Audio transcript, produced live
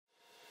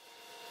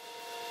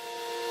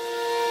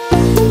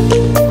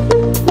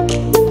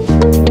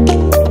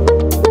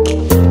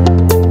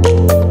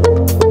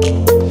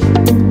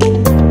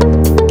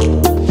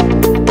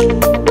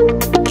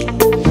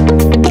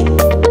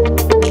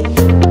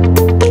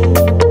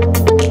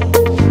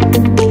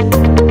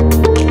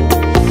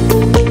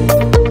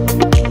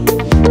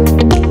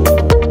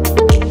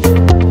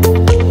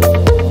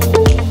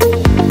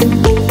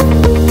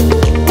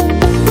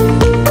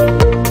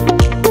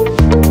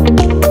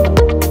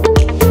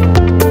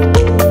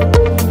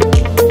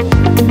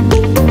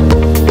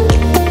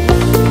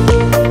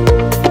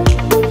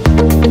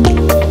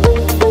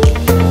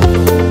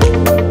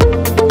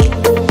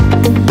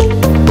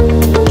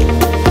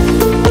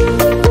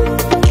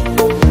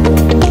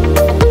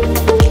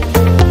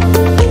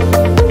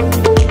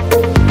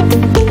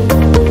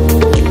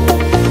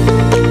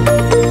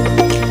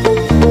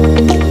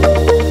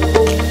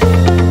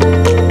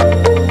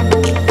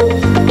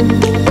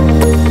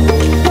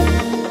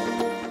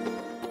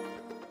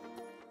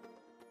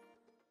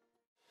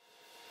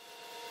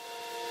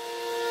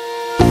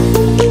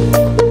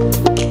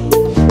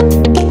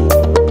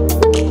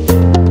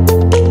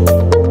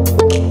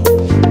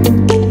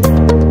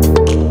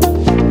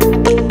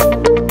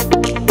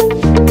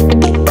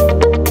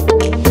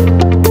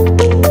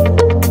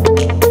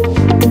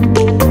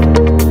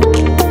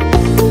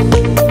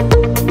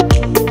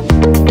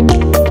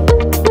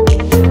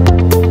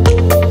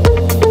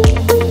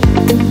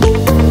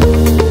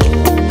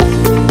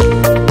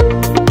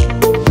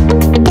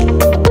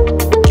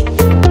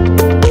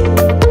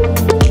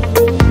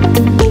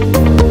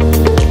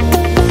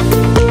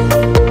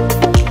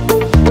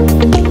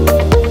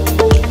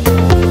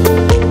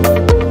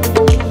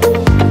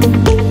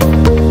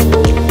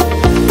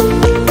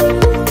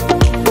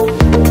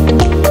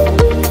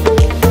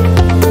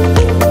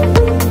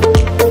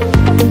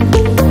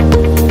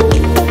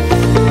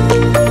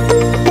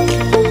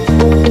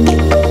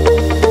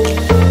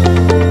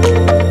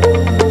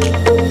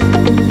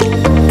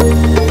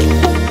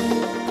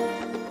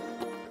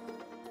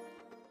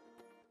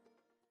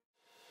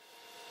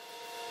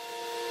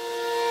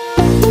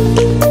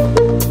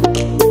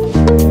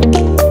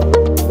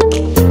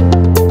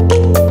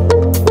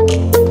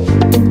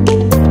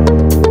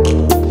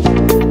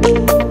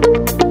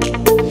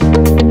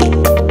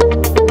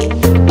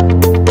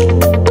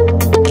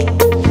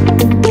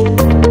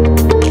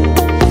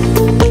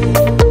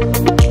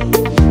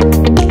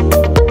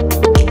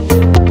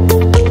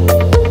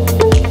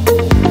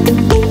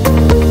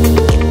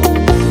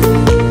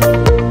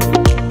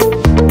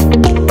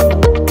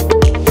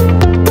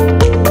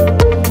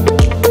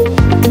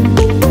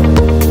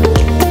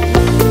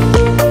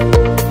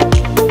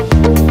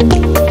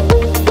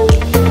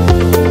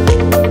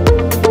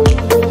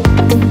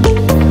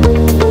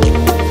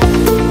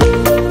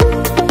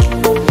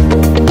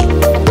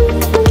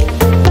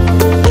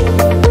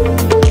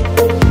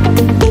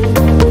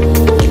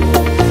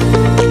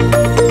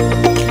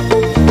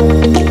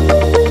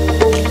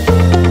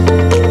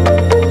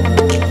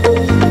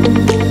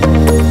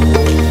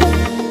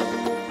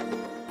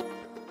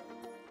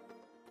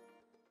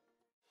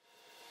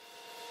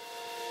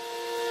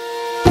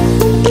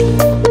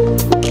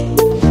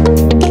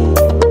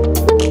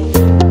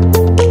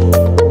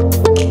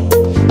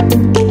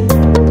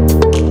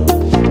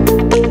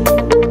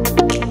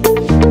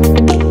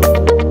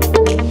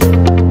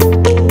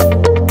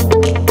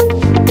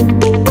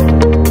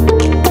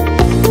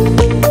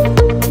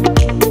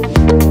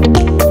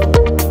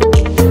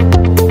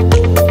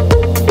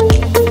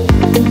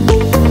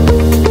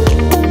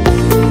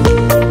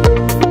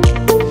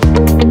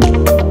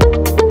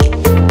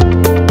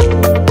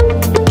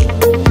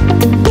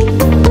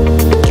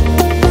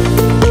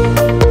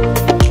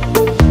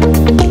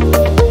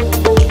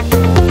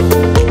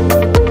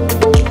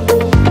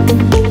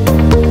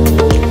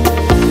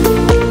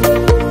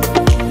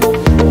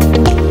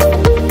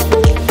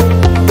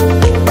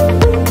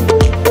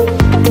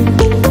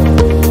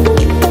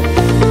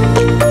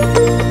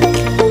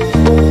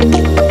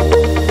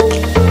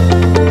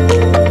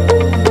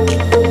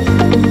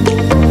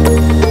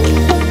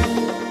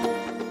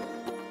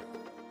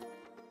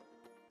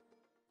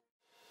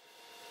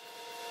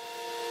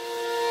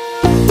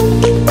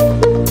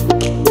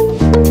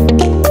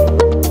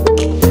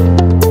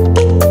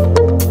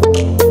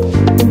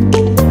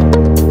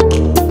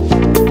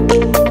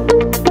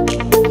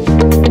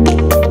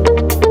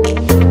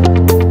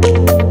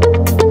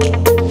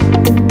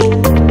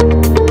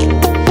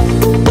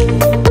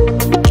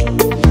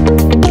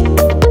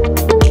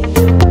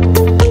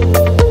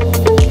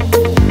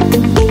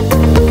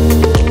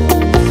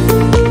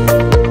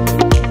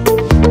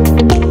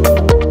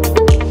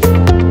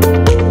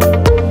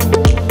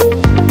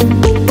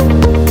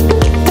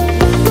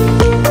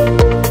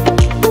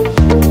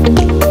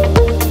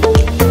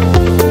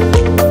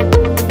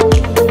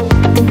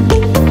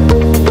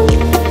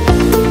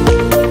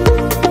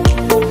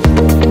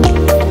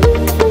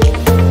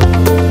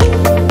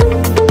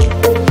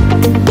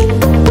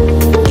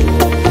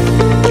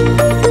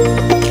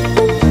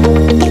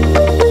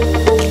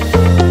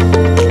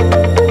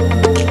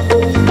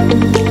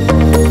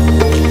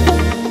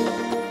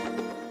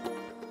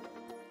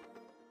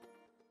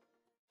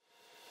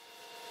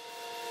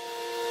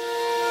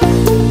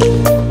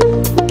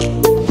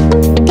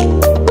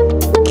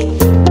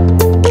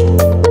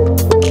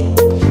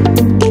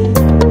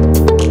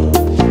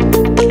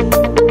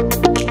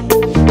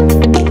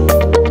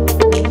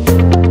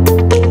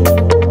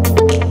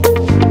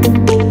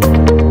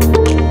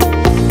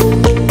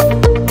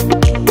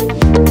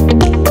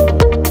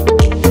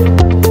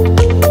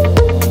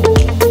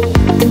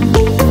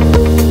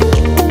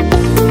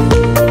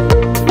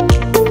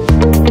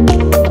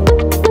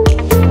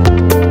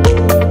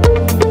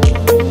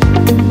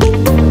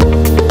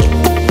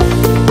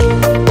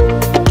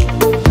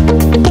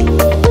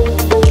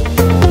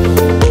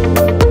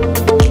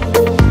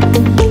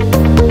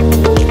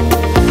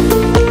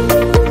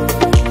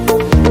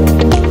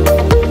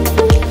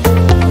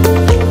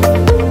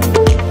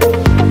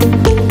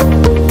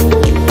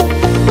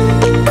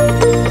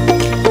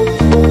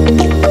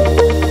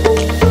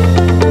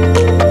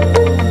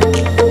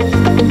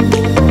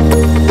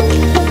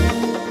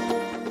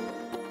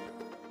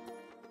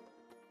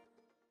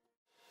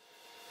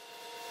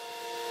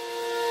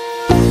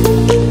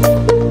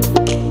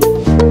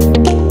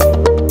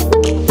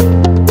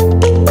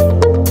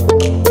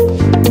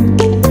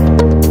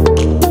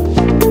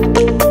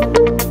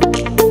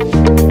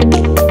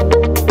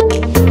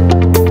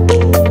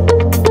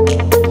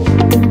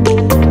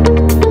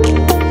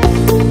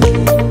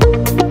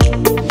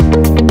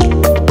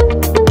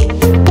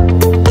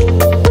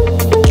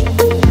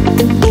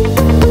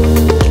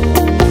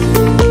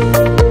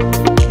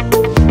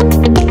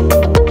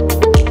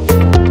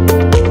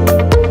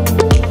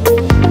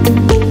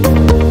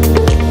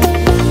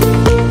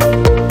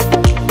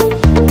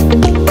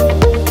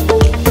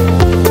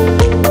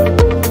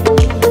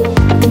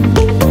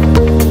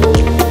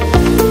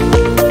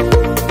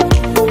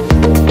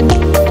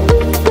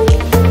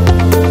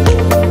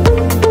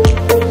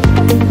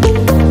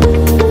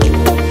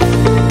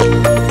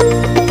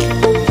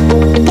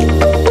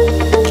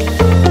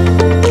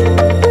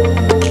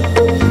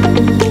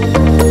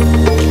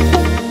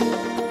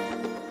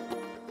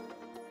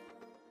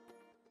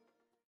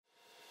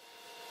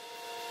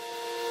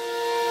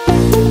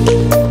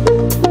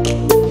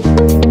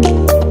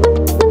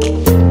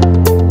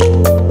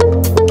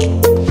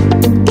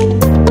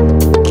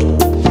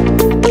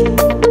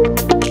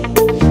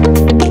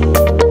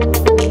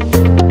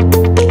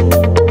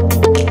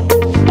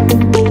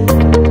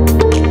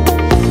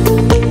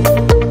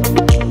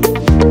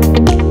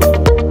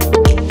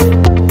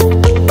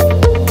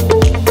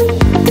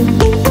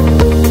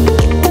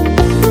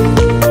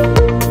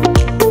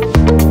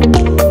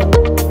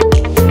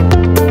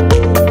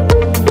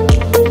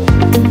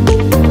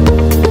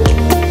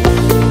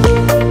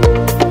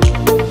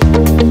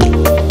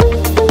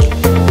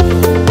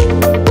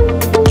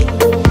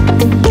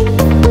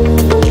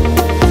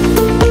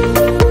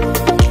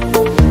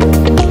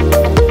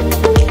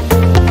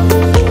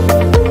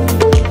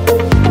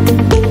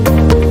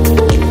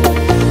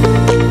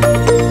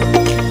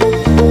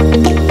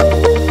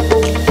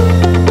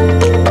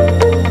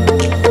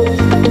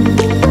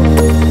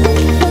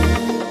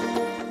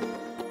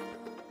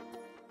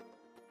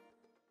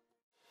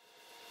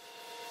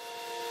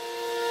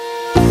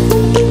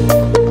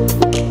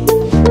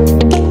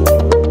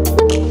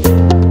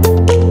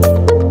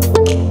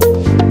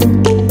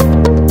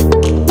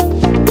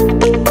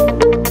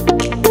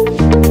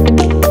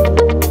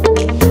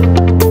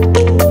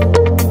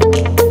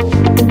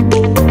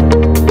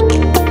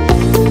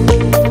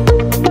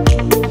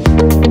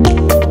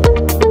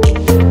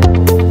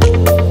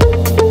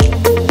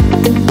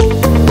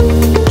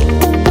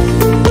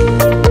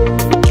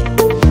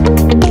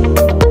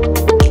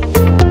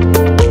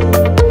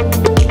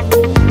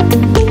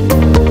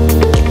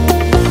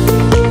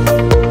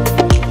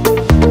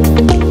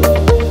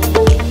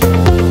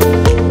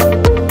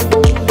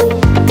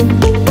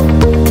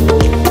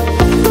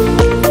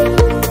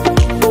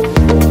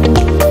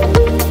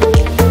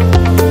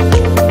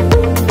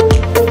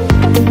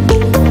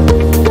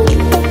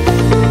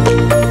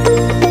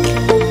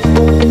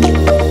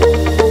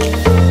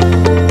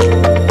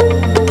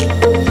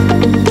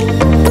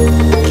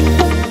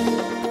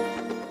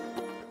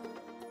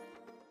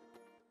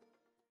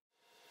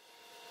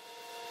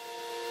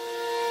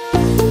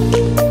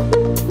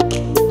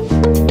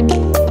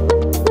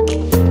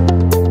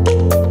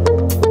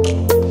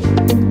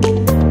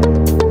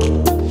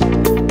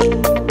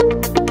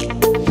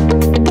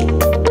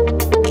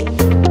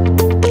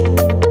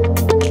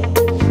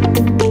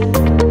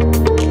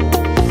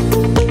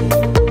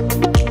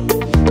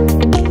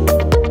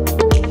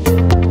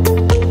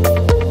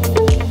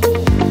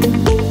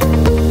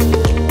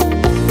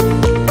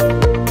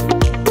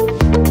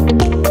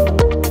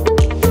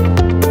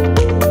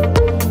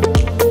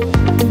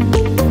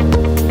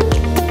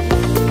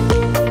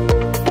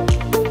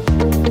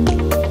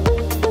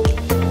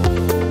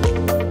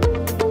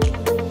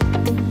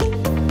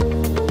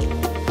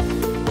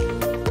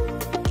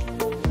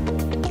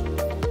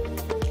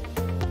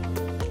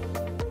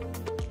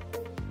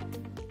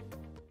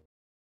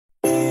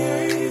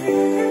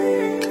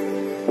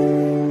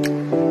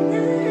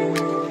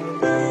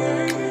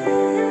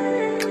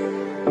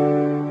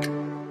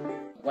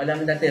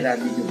ang natira,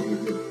 medium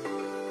period.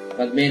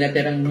 Pag may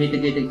natirang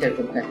mitigating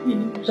circumstance,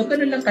 minimum. So,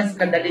 ganun lang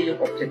kadali yung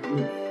offset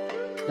rule.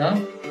 No?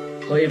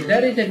 So, if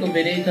there is a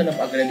combination of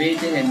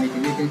aggravating and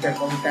mitigating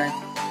circumstance,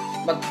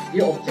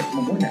 i-offset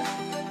mo muna.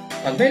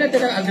 Pag may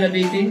natirang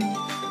aggravating,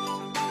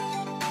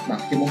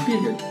 maximum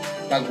period.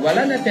 Pag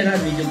wala natirang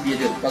medium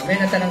period, pag may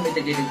natirang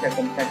mitigating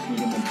circumstance,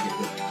 minimum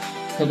period.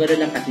 So, gano'n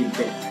lang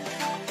kasimple.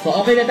 So,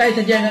 okay na tayo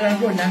sa general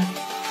rule, ha?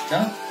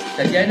 No?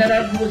 Sa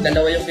general rule,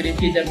 dalawa yung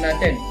consider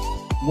natin.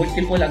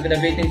 Multiple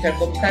aggravating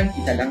circumstance,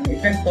 isa lang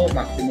epekto,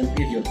 maximum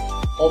period.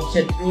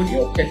 Offset rule,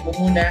 i-offset mo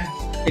muna.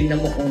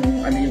 Tingnan mo kung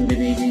ano yung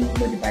remaining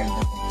modifying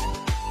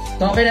circumstance.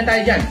 So, okay na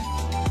tayo dyan.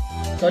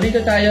 So, dito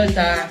tayo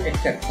sa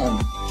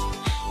exception.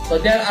 So,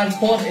 there are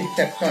 4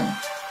 exceptions.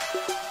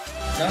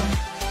 No?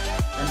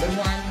 Number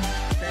 1,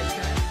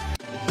 exception.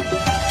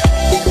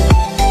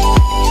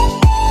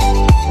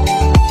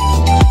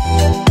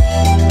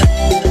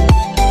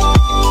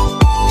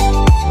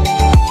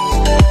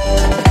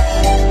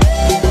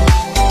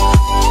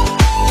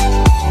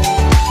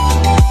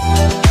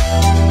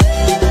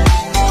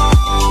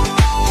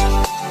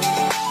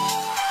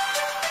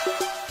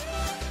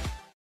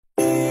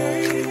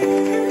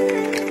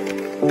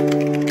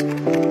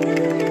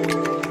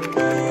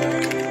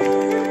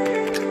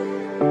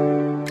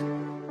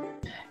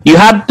 You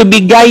have to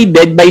be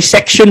guided by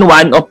Section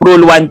 1 of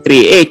Rule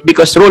 138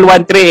 because Rule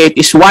 138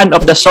 is one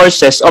of the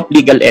sources of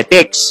legal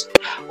ethics.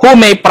 Who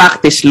may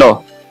practice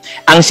law?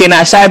 Ang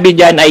sinasabi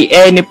dyan ay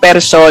any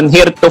person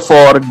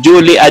heretofore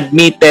duly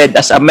admitted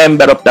as a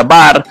member of the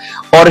bar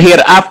or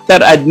hereafter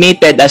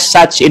admitted as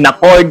such in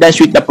accordance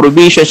with the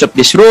provisions of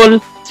this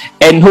rule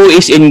and who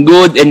is in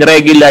good and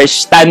regular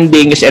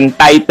standing is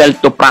entitled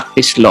to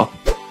practice law.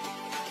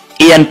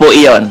 Iyan po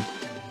iyon.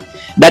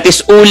 That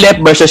is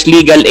ULEP versus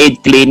Legal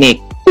Aid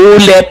Clinic.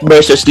 ULEP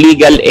versus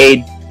Legal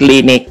Aid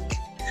Clinic.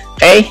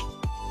 Okay?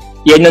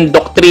 Yan yung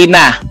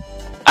doktrina.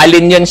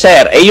 Alin yun,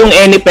 sir? Yung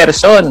any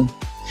person.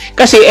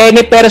 Kasi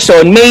any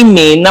person may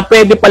mean na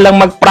pwede palang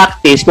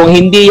mag-practice. Kung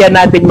hindi yan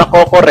natin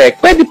makokorek,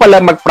 pwede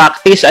palang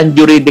mag-practice ang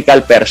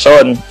juridical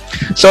person.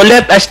 So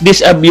let us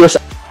disabuse.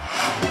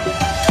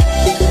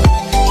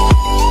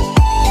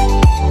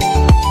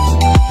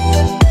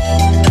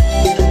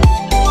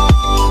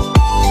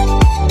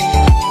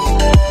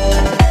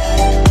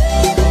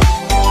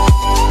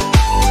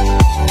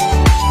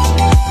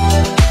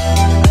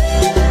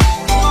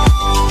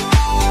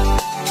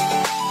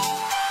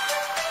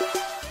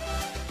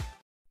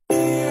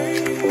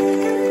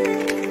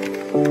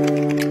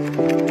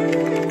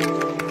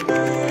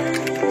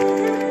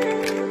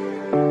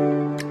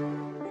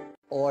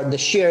 The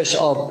shares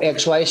of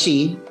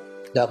XYZ,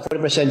 the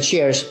 40%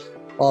 shares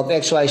of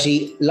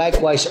XYZ,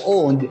 likewise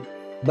owned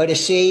by the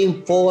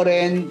same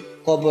foreign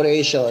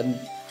corporation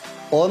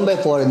owned by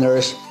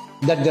foreigners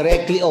that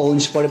directly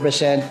owns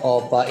 40%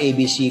 of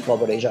ABC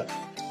Corporation.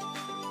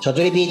 So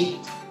to repeat,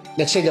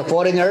 let's say the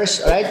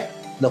foreigners, right?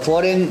 The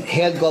foreign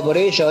held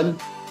corporation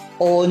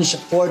owns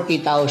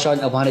 40,000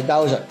 of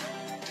 100,000. At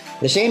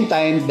the same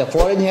time, the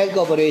foreign held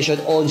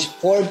corporation owns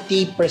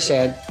 40%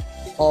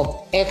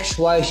 of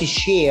XYZ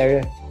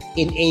share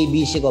in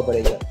ABC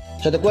Corporation.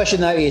 So the question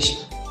now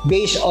is,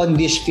 based on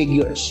these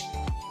figures,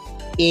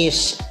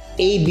 is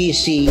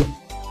ABC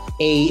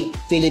a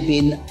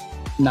Philippine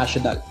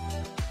national?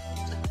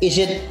 Is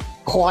it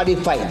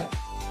qualified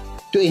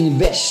to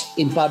invest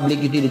in public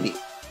utility?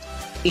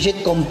 Is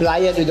it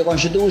compliant with the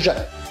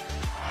Constitution?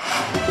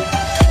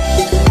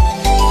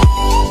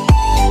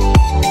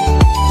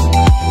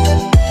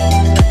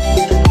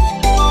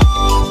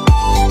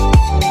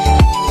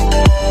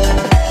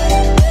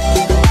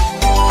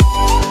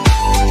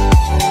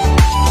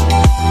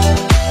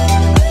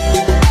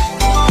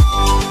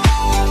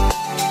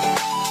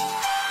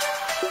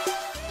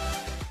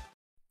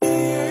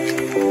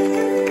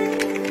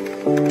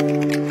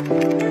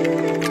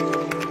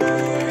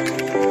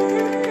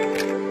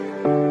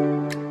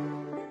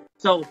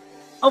 So,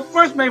 of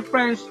course, my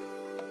friends,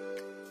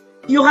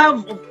 you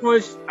have, of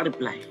course, a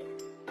reply.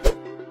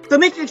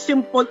 To make it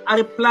simple, a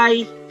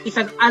reply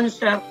is an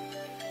answer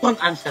to an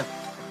answer.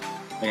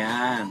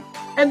 Ayan.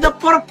 And the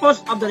purpose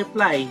of the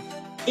reply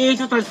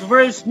is to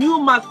transverse new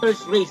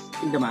matters raised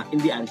in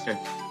the answer.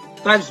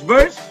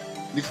 Transverse,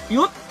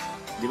 dispute,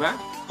 di ba?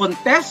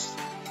 Contest,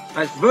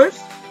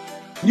 transverse,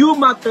 new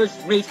matters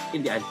raised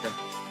in the answer.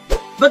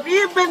 But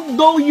even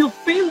though you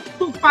fail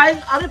to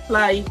file a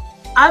reply,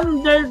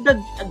 under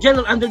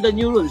the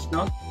new rules,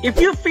 no? If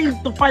you fail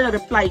to file a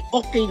reply,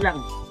 okay lang.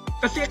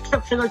 Kasi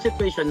exceptional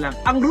situation lang.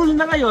 Ang rule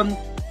na ngayon,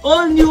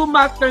 all new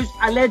matters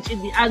alleged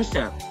in the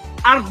answer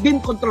are been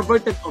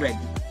controverted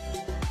already.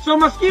 So,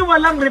 maski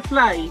walang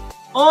reply,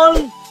 all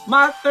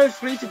matters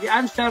raised in the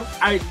answer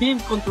are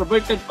being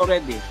controverted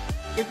already.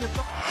 If you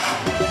talk...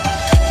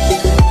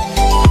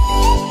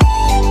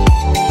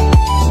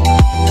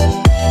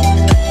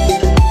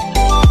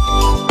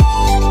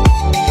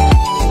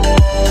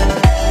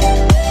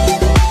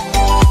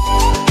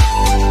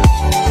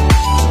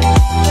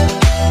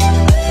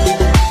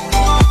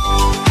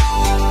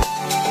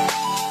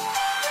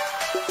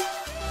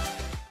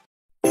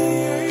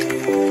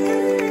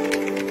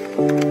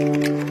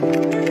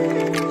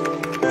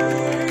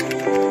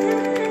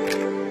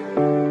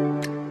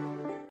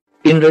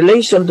 in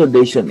relation to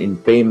days in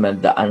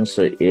payment, the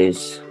answer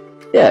is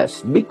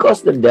yes,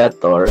 because the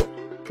debtor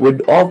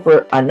would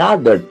offer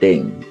another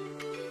thing.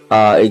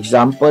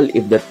 Example,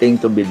 if the thing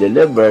to be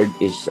delivered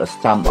is a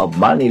sum of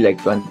money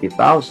like 20,000,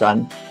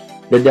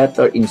 the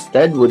debtor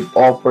instead would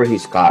offer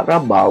his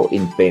carabao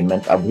in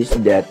payment of his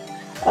debt,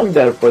 and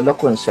therefore the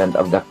consent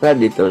of the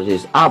creditors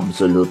is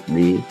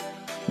absolutely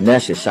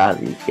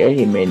necessary. Okay,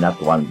 he may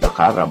not want the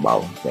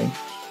carabao. Okay,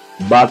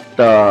 but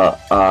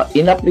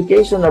in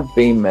application of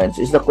payments,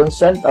 is the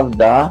consent of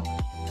the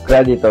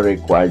creditor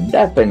required?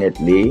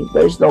 Definitely,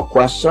 there is no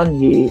question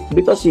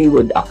because he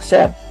would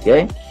accept.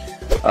 Okay.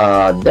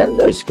 Then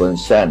there is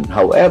consent.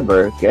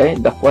 However, okay,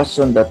 the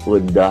question that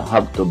would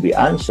have to be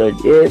answered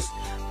is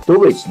to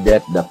which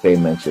debt the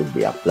payment should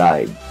be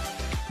applied.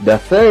 The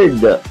third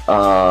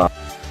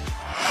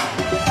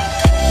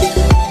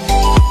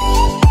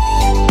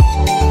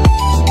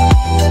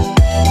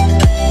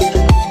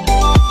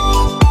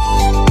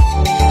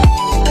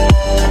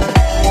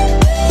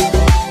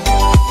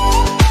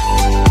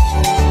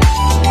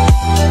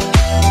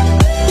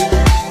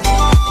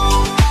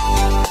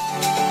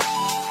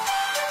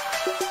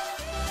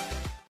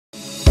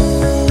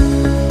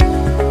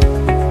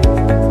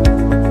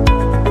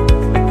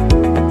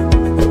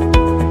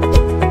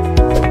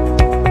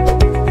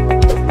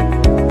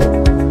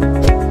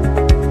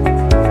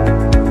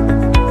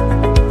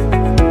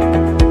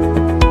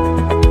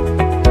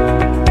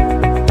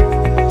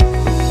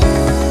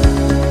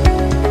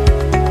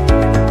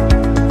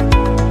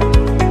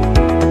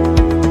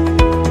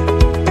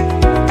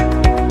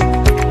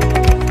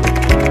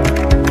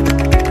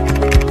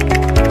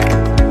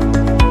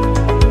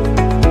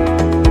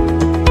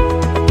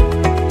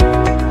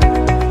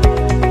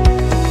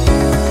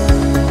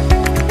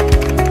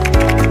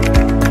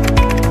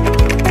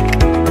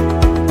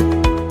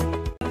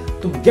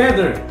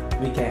Together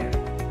we can.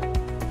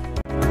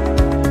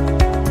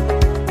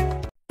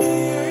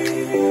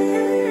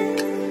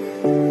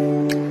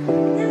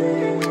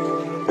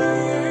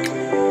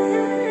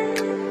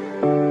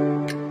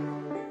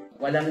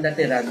 Walang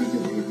natira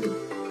video period.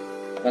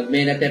 Pag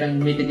may natirang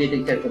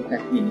mitigating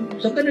circumstance minimum.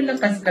 So, ganun lang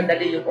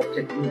kadali yung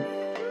offset rule.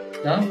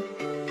 No?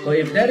 So,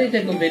 if there is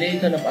a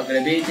combination of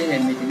aggravating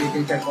and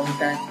mitigating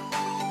circumstance,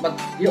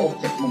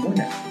 i-offset mo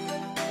muna.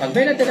 Pag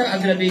may natirang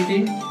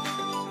aggravating,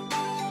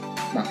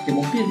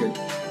 maximum period.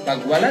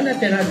 Pag wala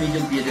natira,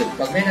 medium period.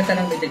 Pag may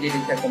natirang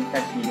mitigating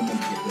circumstance, minimum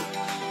period.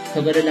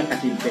 So, ganun lang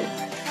kasimple.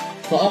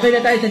 So, okay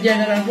na tayo sa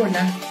general rule,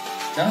 ha?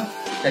 No?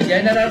 Sa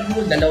general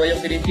rule, dalawa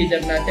yung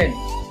consider natin.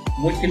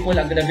 Multiple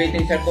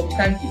aggravating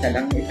circumstance, isa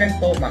lang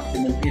epekto,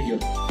 maximum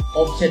period.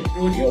 Offset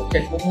rule,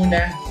 i-offset mo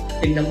muna.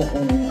 Tingnan mo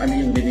kung ano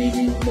yung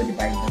remaining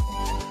modifying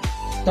circumstance.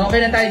 So,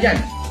 okay na tayo dyan.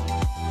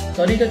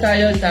 So, dito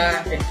tayo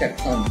sa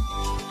exception.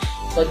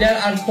 So, there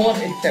are 4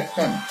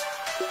 exceptions.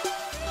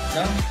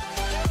 No?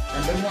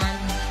 Number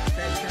 1,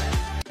 section.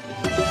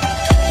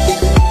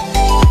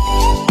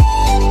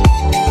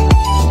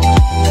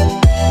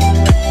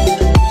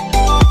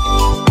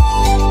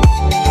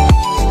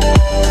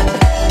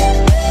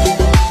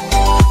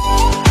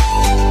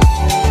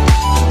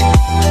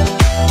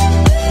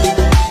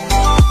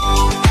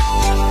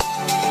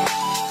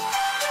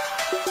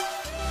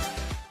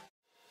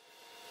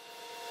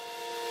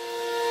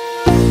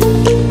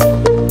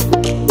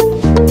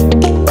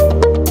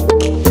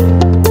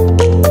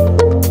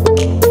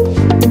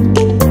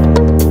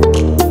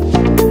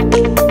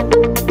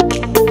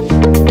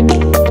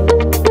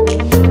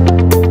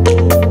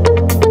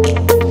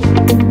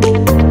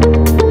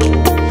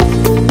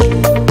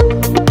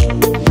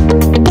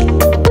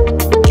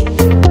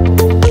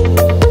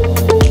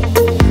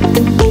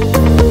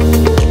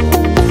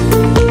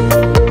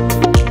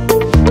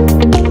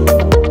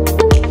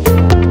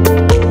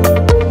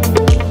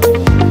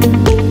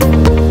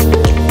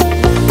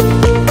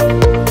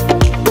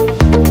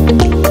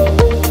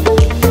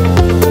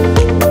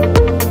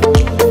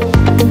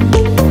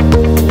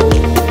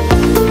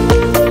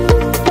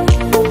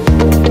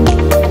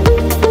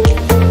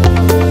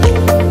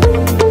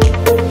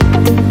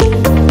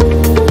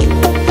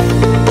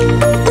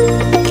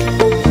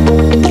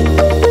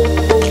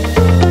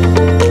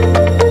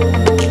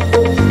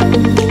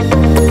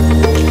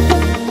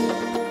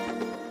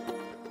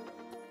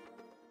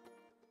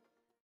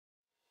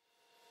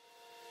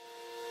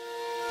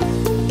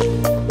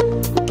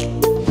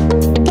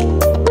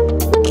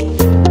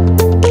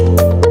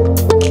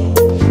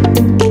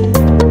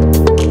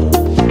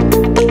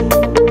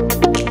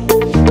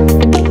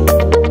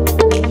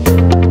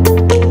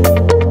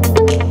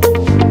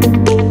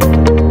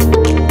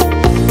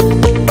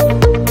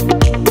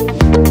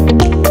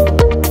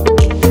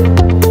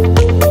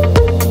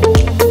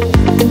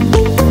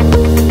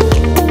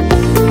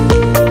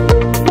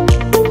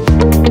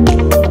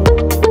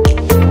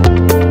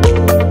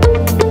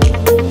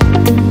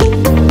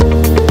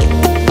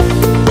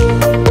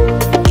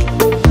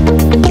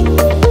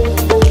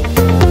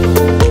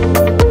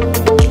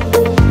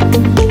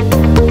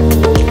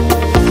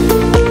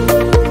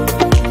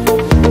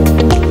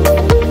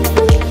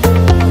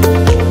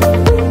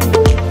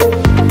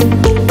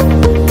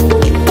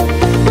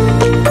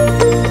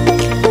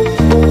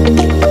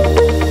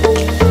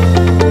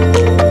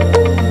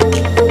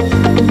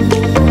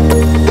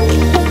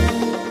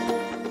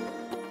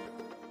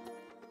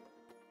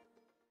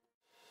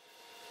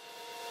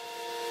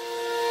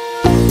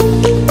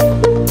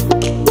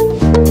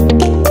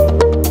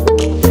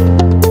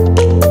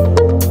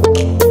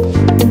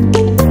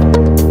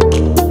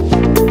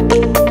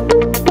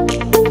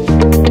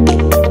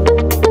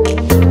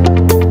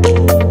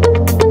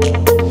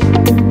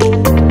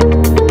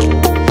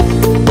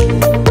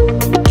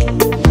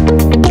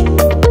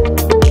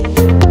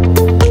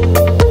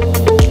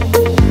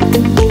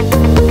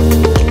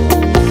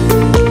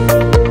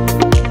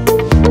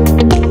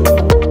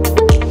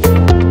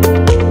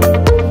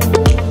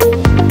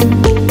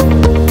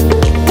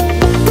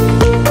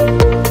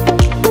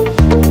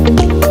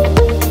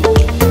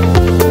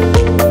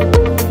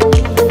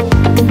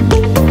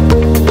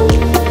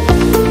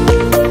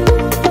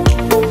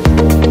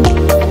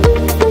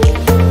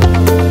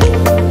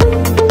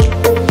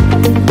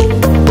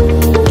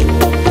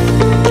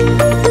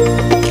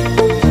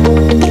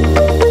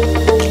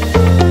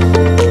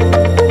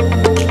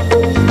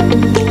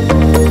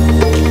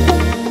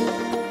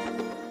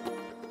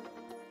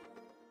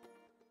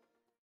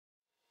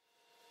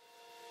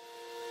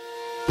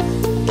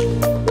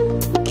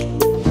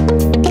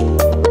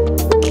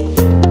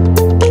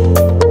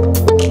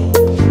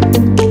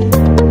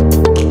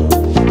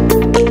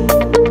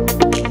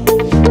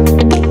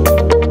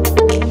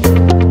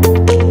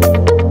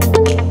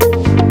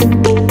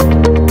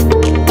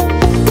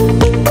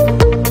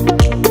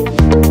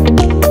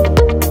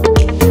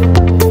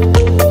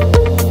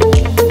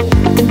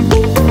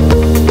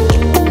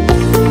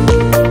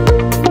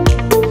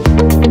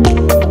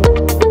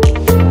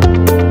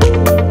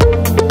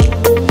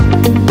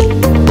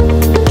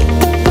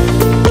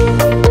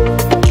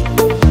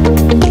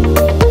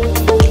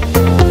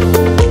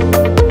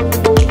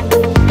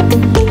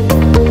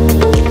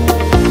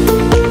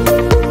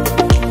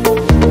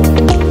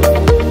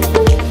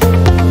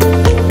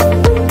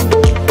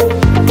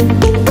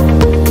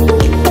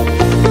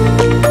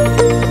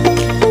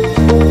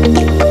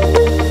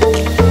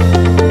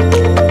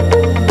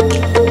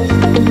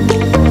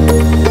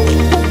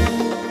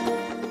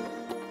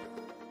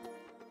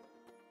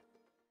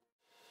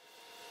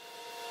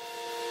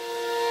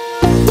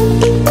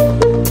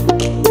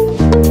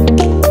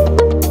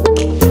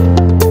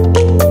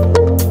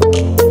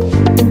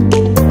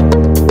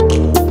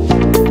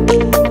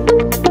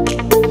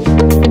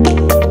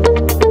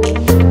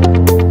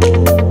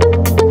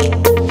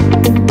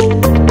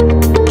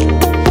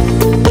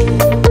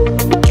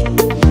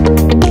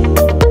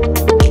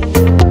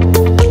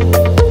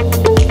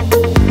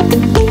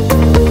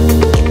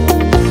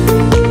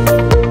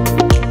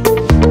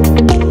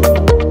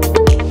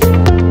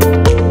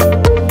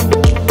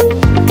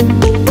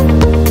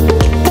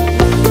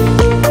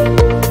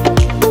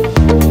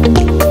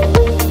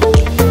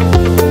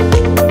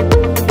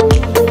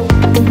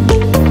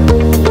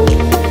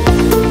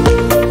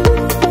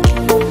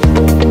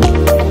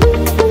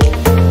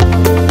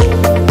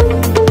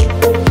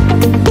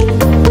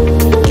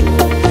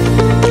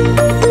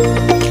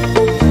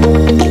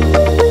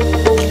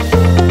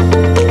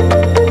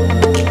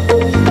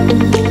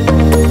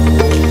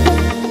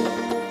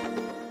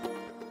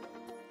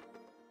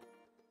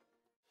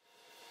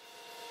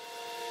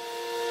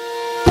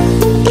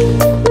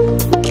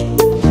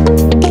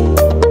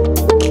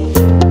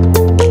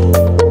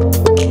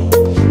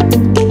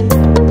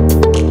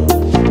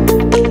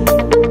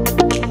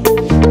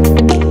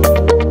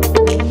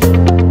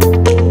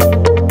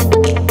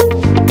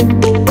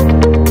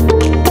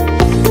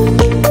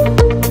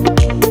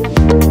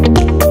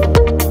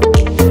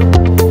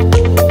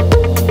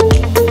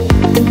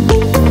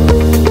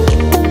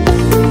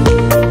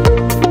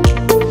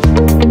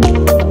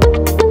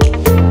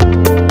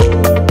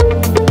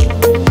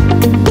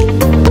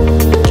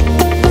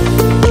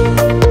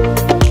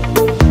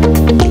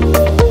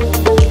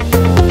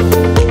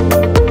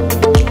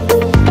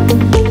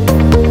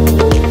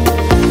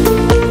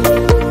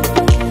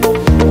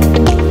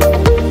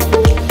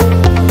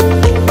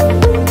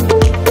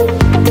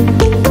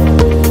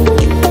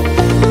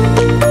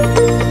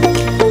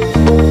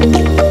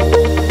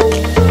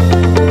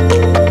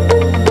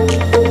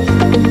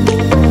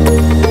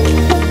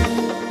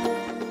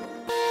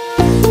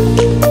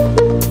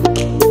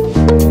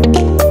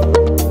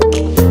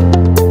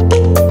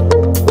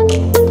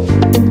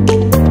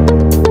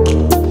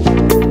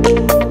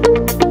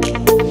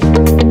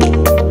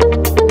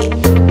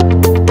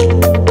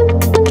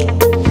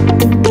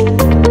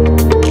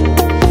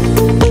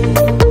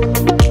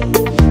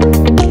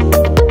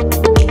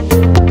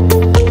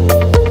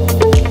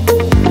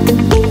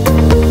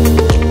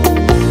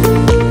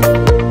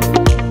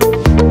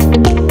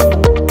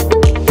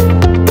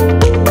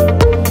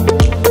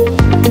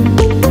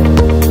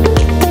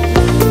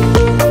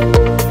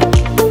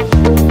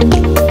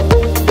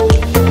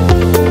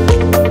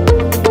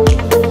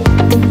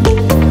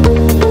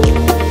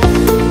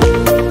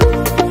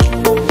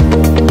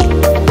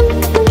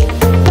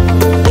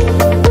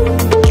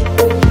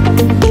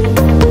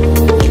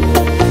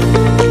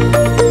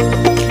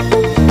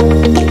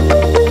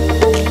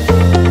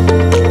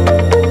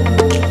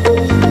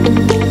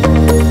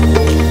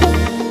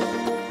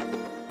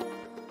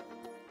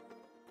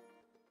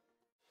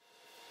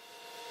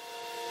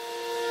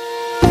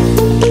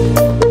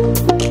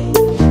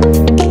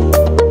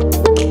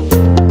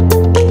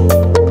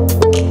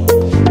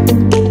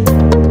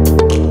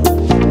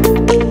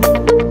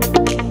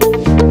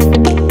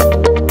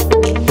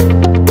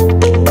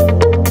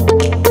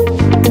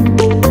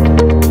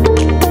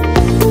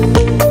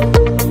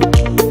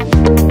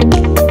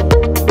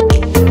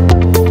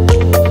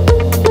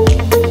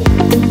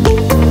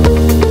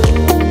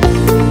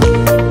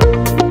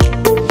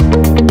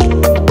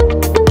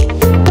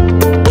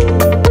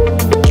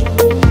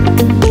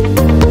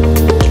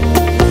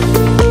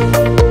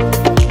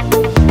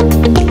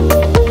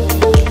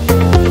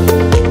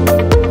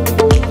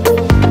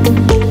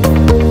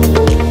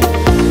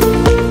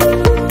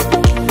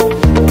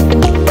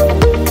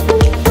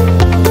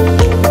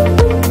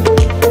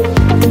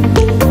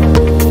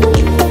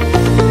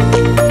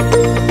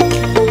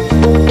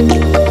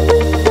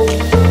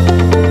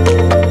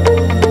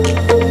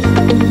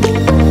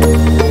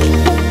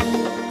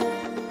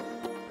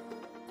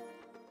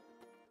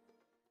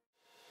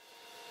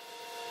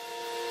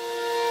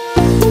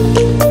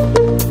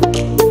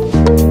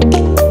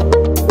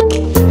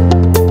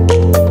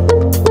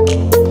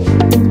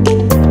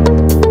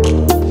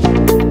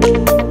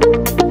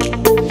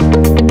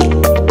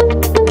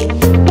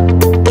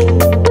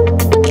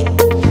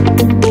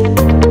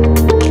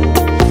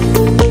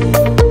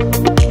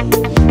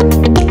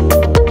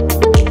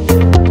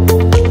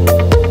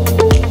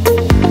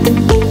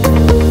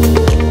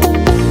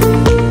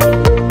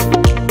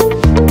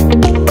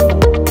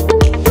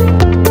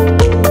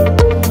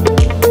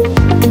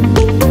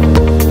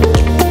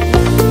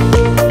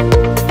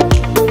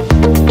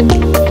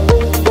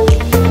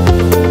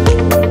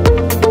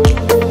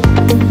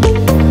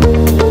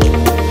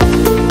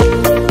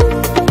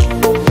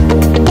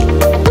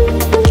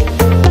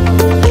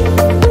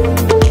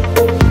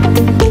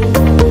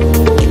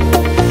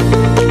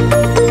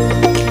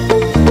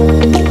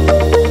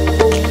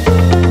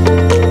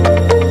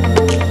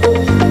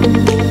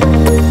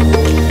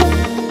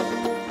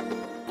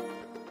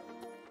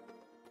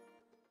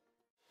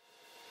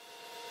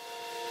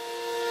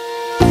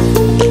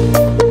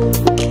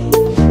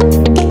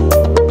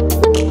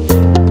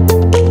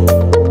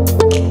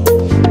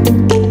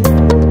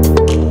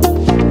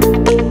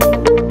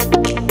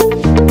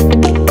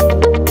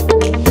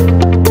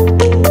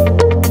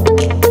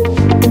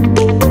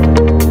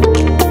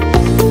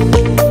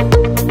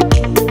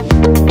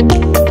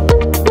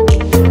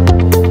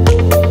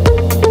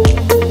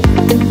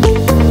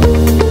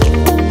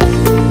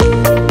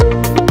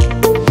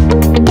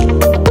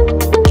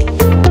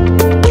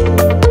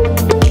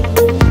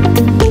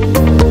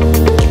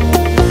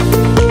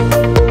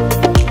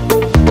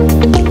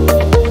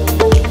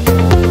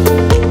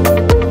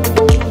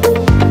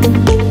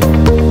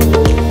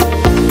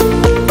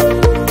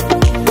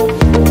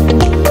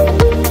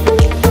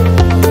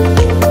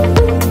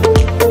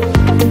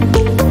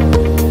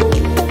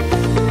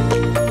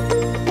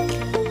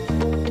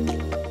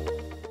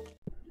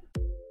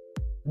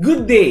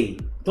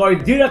 To our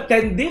dear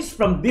attendees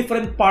from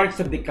different parts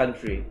of the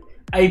country,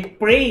 I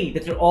pray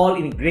that you're all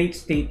in great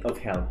state of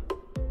health.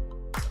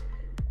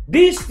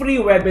 This free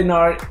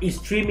webinar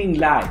is streaming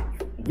live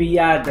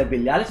via the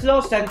VLC Law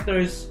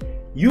Center's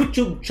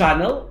YouTube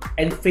channel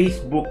and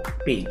Facebook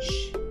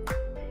page.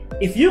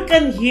 If you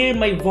can hear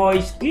my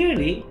voice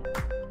clearly,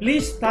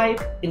 please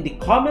type in the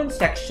comment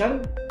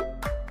section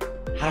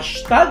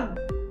hashtag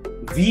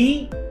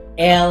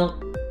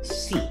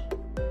VLC.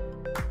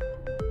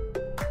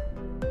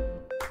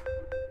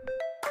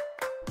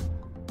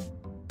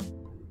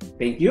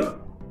 Thank you.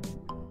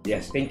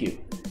 Yes, thank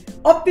you.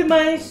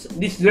 Optimize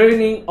this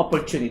learning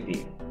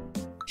opportunity.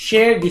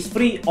 Share this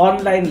free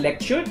online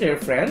lecture to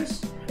your friends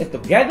and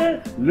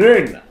together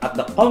learn at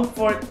the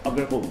comfort of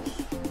your homes.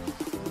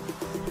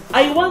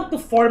 I want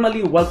to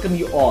formally welcome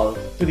you all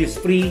to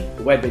this free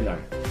webinar.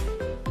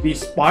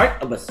 This is part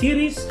of a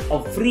series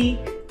of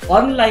free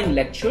online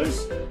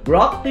lectures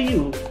brought to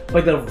you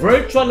by the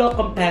Virtual Law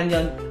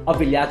Companion of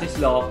VLC's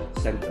Law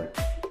Center.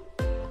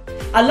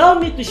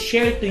 Allow me to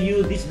share to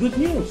you this good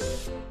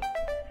news.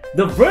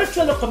 The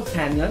Virtual Law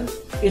Companion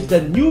is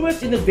the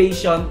newest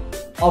innovation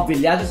of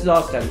VLC's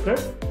Law Center,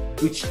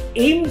 which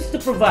aims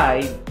to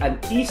provide an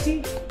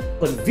easy,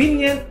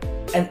 convenient,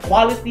 and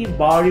quality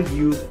bar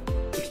review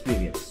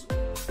experience.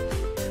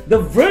 The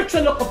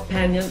Virtual Law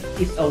Companion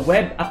is a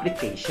web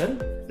application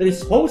that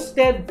is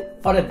hosted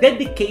on a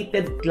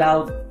dedicated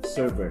cloud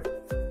server.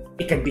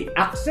 It can be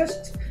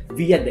accessed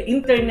via the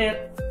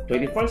internet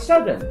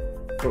 24/7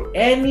 through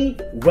any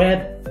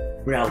web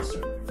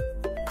browser,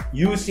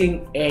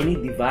 using any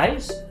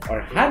device or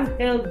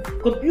handheld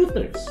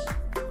computers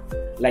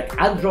like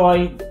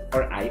Android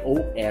or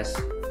iOS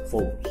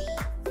phones.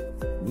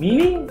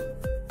 Meaning,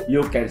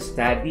 you can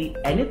study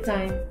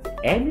anytime,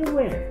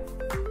 anywhere,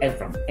 and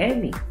from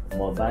any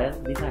mobile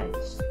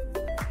device.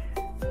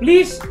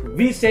 Please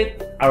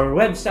visit our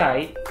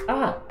website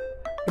at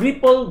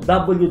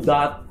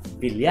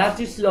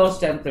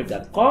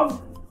www.vlcislawcenter.com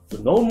to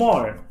know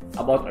more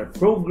about our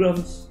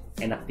programs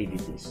and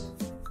activities.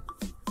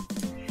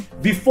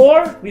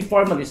 Before we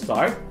formally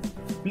start,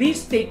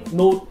 please take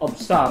note of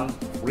some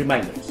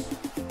reminders.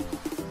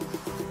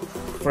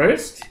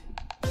 First,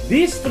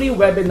 this free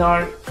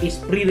webinar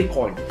is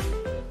pre-recorded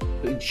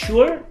to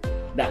ensure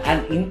the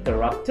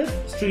uninterrupted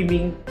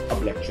streaming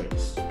of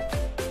lectures.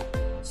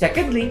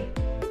 Secondly,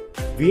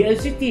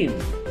 VLC team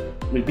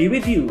will be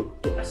with you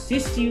to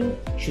assist you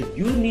should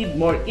you need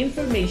more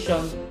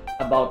information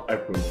about our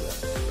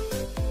program.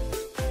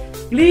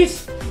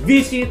 Please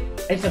visit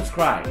and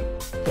subscribe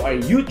to our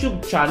YouTube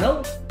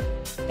channel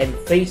and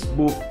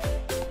Facebook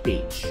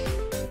page.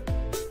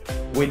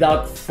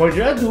 Without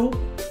further ado,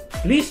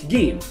 please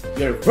give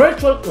your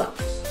virtual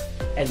claps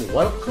and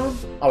welcome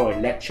our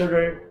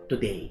lecturer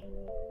today.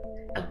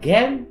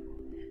 Again,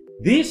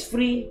 this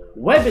free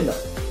webinar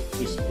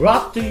is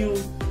brought to you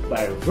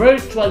by our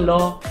Virtual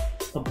Law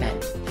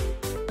Companion.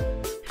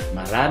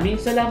 Maraming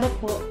salamat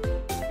po.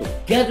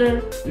 Together,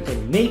 we can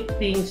make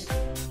things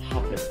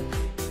happen.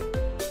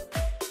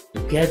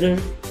 Together,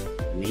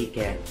 we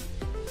can.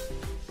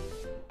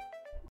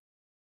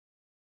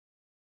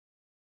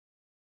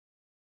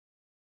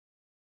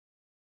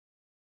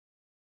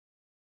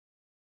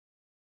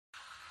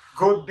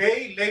 Good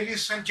day,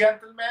 ladies and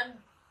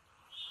gentlemen.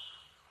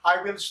 I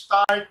will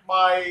start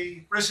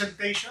my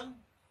presentation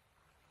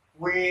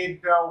with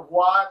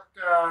what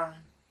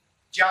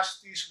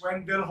Justice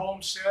Wendell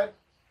Holmes said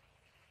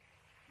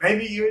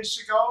many years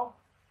ago,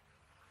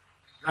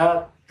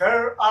 that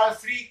there are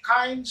three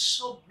kinds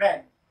of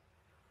men,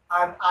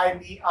 and I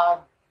may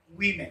add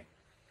women.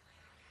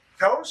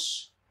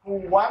 Those who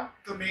want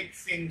to make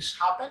things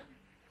happen,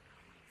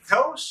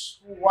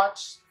 those who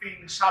watch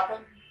things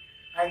happen,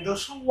 and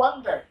those who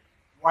wonder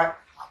what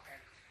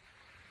happened.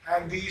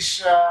 And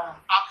this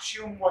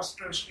axiom was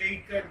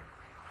translated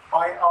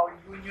by our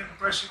union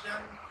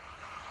president,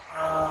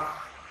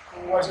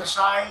 who was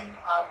assigned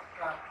at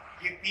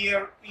the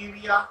Pier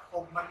area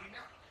of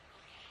Manila.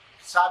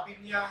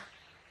 Sabi niya,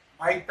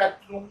 may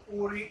tatlong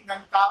uri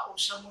ng tao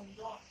sa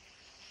mundo.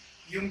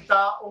 Yung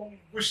taong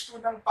gusto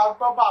ng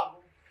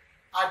pagbabago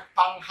at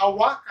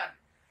panghawakan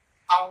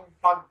ang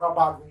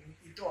pagbabagong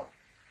ito.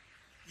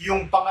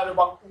 Yung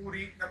pangalawang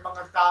uri ng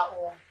mga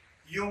tao,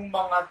 yung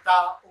mga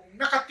taong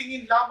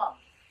nakatingin lamang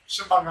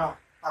sa mga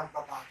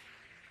pagbabago.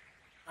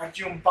 At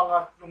yung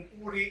pangatlong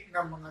uri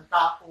ng mga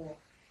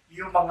tao,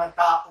 yung mga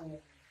taong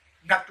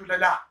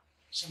natulala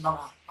sa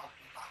mga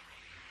pagbabago.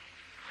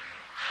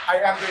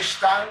 I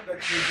understand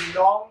that you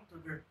belong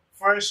to the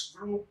first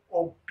group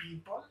of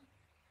people.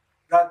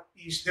 That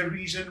is the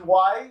reason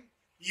why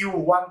you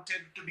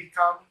wanted to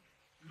become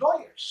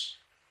lawyers.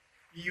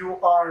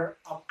 You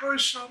are a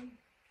person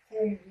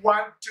who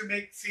want to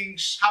make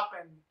things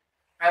happen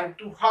and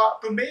to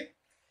make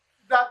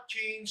that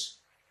change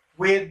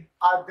with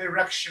a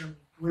direction.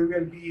 We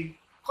will be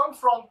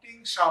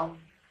confronting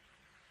some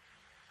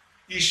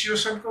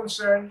issues and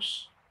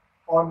concerns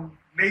on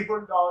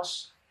labor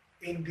laws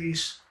in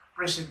this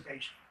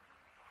presentation.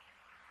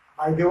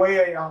 By the way,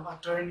 I am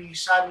Attorney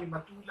Sunny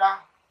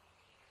Matula.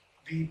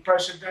 the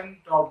president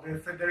of the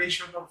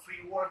Federation of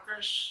Free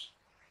Workers,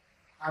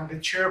 and the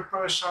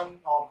chairperson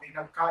of the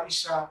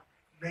Nagkaisa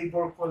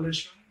Labor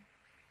Coalition.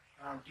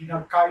 The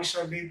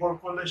Nagkaisa Labor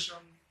Coalition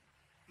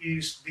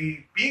is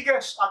the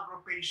biggest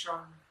aggregation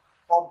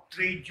of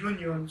trade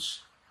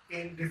unions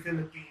in the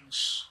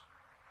Philippines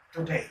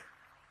today.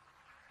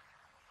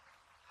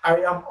 I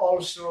am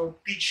also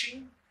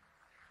teaching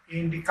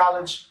in the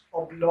College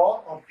of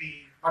Law of the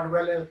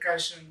Manuel L.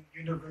 Quezon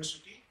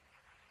University.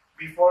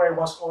 Before, I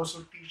was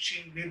also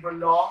teaching labor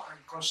law and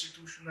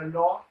constitutional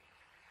law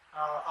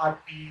at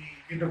the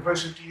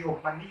University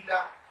of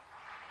Manila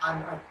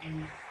and at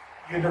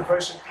the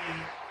University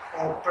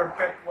of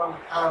Perpetual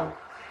Health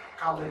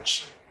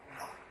College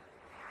of Law.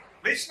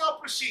 Let's now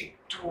proceed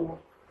to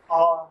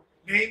our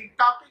main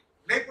topic,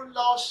 labor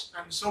laws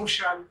and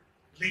social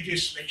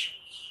legislations.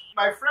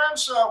 My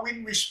friends,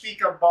 when we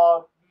speak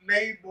about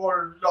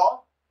labor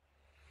law,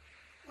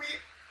 we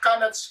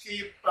cannot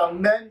skip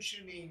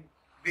mentioning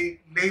the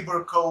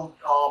labor code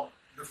of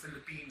the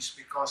Philippines,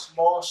 because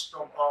most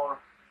of our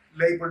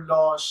labor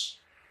laws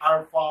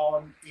are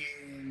found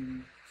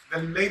in the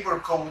labor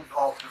code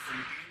of the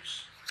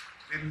Philippines.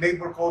 The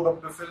labor code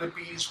of the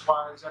Philippines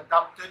was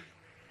adopted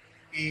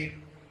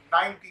in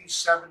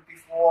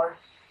 1974.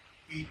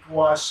 It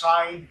was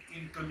signed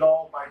into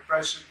law by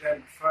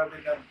President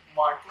Ferdinand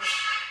Marcos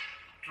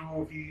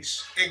through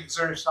his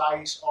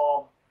exercise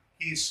of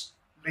his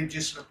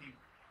legislative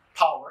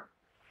power.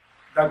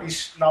 That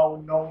is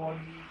now known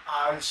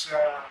as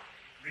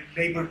the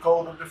Labor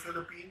Code of the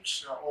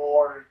Philippines,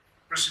 or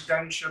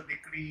Presidential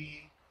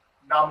Decree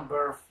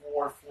number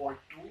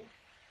 442.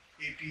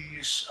 It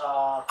is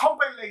a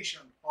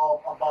compilation of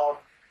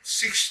about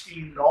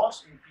 16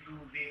 laws,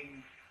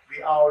 including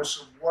the hours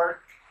of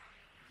work,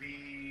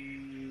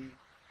 the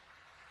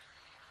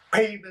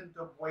payment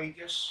of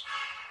wages,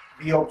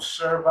 the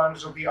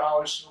observance of the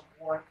hours of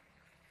work,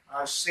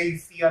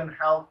 safety and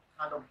health,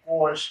 and of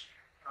course,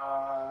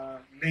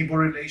 labor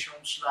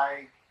relations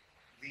like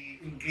the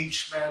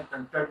engagement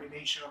and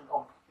termination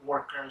of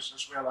workers,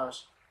 as well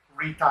as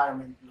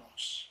retirement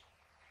laws.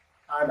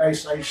 And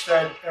as I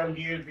said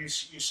earlier,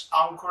 this is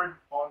anchored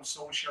on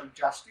social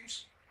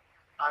justice,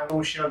 and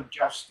social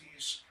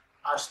justice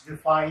as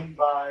defined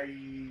by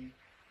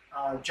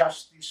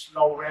Justice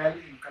Laurel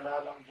in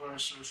Calalang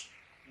versus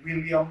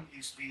William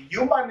is the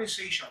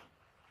humanization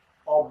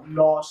of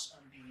laws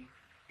and the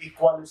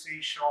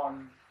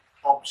equalization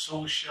of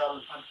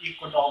social and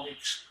economic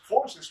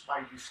forces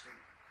by the state.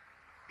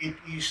 It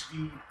is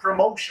the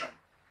promotion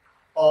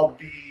of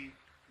the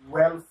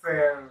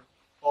welfare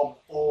of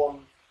all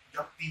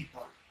the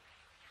people.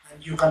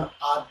 And you can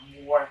add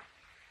more,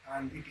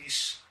 and it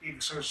is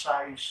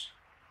exercised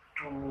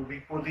to the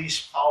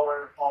police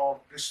power of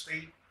the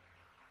state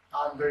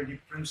under the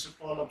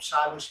principle of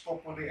salus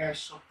populi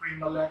est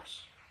suprema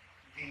lex.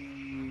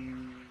 The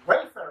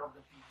welfare of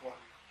the people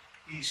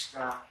is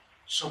the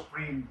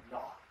supreme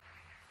law.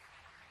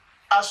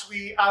 As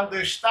we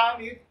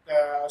understand it,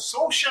 the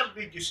social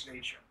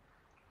legislation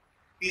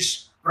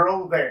is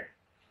broader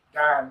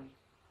than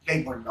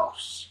labor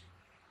laws.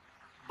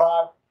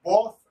 But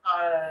both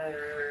are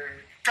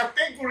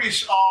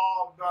categories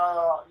of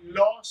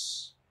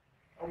laws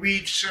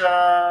which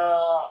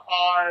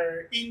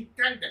are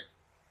intended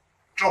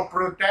to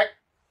protect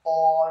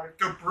or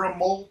to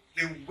promote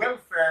the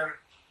welfare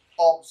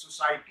of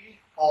society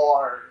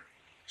or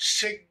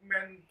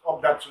segment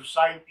of that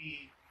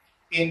society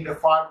in the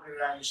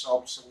furtherance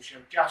of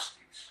social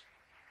justice.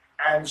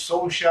 And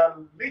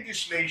social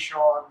legislation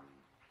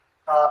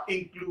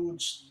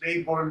includes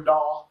labor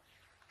law,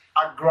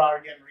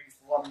 agrarian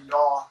reform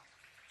law,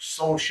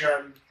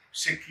 social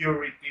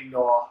security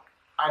law,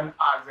 and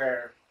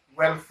other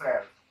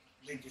welfare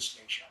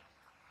legislation.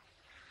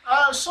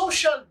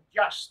 Social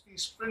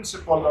justice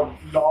principle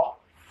of law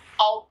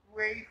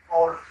outweigh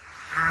or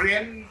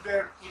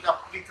render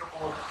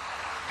inapplicable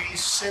the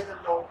civil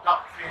law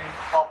doctrine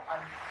of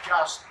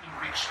unjust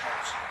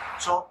enrichment.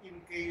 So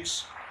in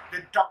case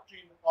the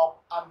doctrine of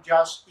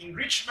unjust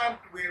enrichment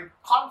will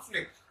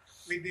conflict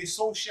with the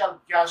social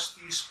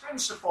justice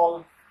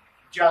principle,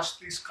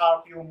 Justice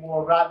Carpio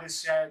Morales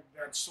said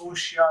that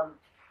social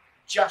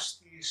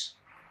justice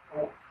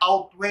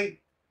outweighed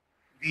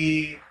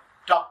the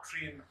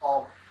doctrine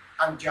of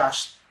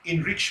unjust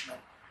enrichment.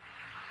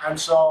 And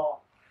so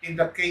in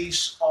the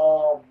case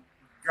of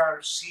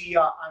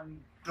Garcia and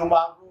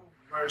Dumago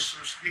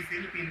versus the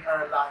Philippine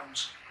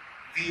Airlines,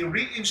 the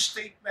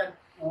reinstatement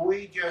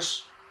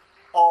wages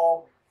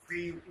of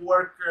the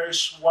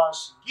workers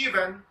was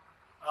given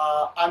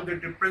under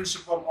the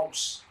principle of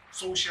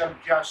social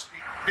justice,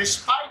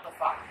 despite the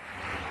fact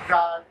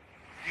that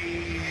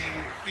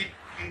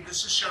the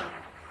decision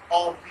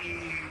of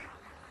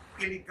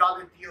the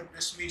illegality of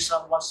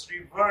dismissal was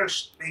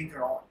reversed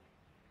later on.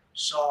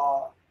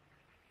 So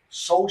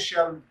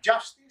social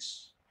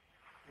justice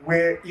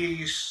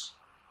is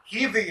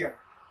heavier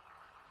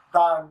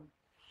than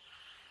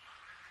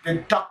the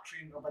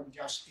doctrine of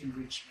unjust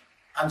enrichment.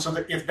 And so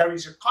that if there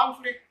is a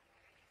conflict,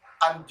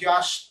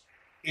 unjust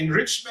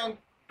enrichment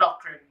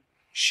doctrine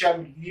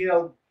shall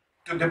yield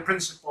to the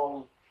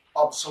principle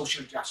of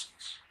social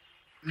justice.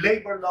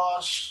 Labor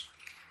laws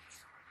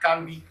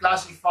can be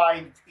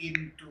classified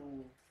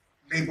into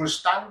labor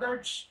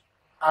standards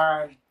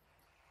and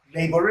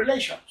labor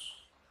relations.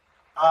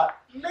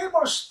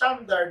 Labor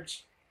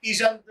standards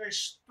is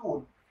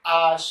understood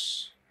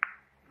as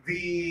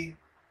the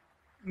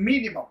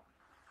minimum,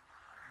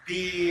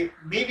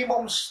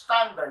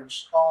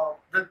 standards of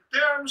the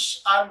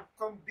terms and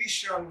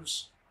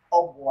conditions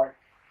of work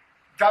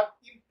that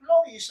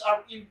employees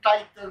are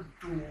entitled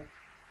to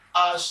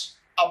as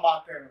a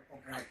matter of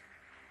right.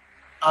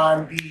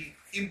 And the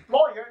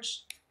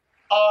employers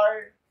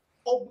are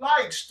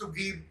obliged to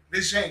give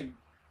the same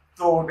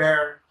to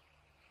their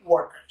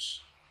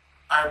workers.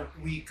 And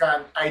we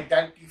can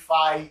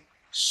identify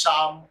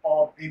some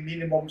of the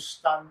minimum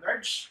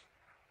standards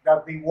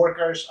that the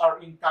workers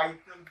are entitled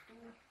to.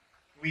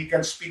 We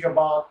can speak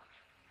about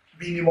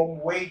minimum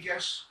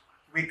wages.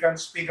 We can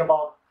speak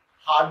about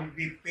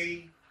holiday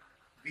pay,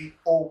 the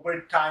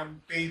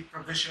overtime pay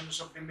provisions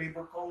of the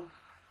labor code,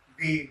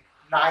 the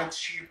night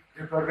shift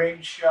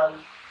differential,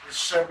 the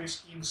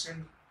service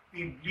incentive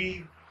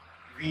leave,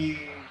 the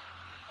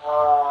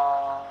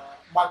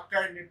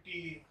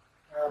maternity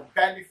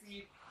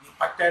benefit, the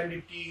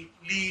paternity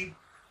leave,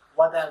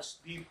 what else?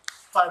 The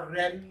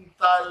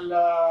parental,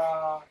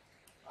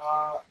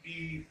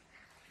 the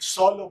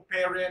solo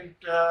parent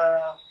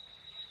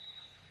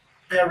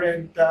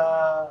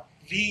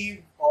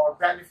leave or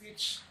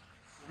benefits.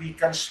 We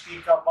can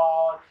speak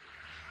about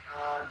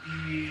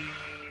the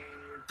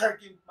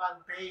 13th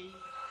month pay.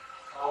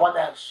 What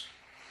else?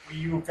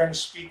 You can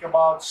speak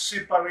about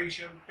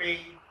separation pay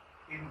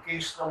in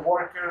case the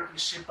worker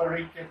is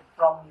separated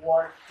from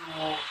work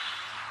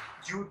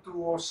due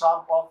to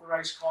some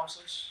authorized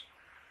causes.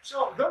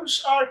 So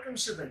those are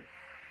considered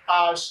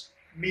as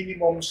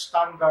minimum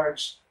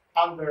standards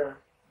under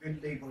the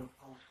labor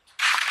code.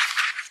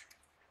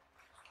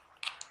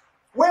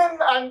 When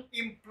an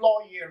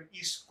employer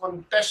is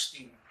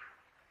contesting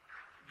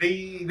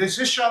the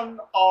decision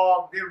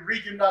of the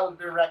regional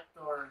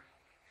director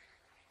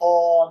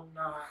on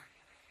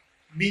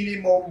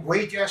minimum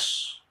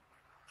wages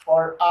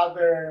or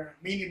other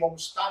minimum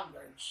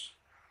standards,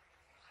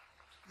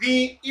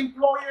 the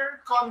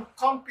employer can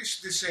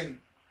contest the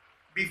same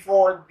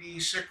before the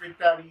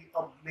Secretary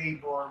of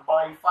Labor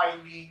by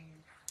filing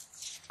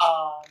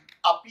an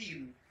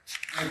appeal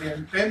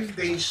within 10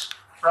 days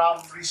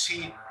from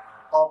receipt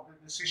of the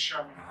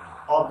decision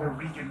of the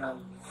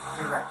regional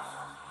director.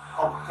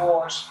 Of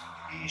course,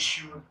 he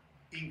should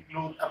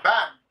include a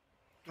ban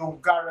to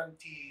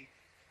guarantee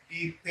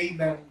the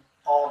payment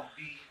of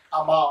the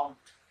amount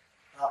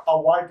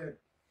awarded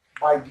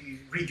by the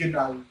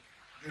regional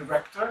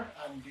director,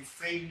 and the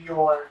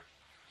failure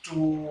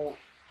to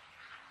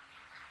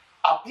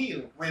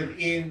appeal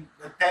within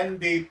the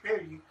 10-day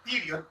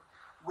period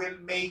will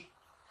make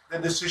the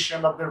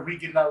decision of the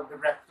regional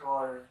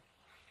director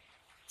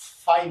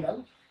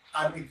final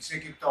and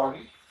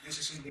executory. This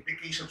is in the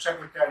case of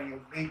Secretary of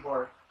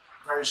Labor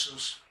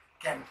versus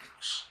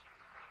Chemicals.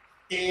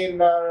 In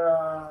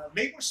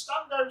labor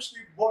standards,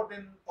 the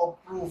burden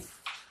of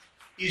proof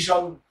is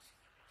on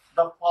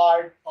the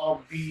part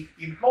of the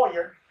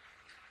employer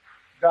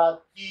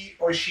that he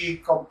or she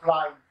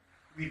complied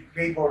with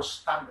labor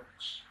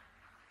standards.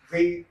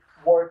 The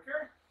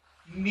worker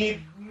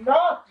need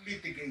not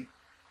litigate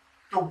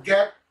to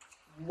get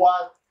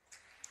what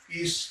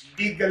is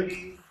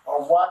legally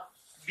or what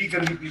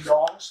legally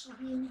belongs to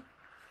him,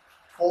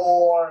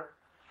 or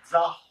the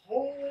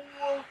whole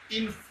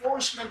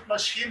enforcement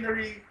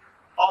machinery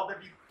of the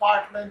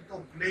Department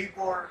of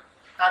Labor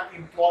and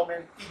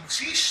Employment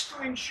exists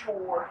to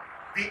ensure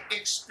the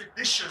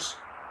expeditious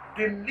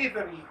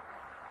delivery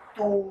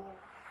to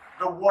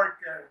the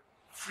worker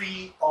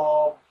free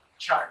of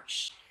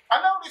charge.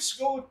 And now let's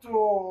go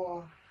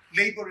to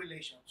labor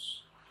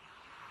relations.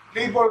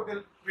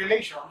 Labor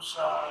relations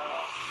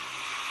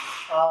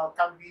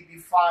can be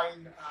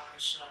defined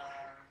as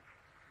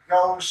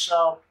those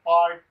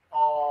part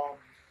of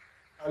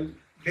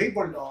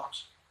labor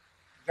laws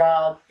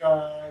that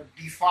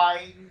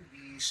define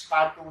the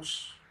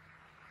status,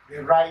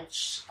 the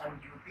rights and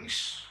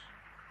duties,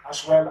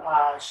 as well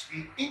as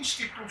the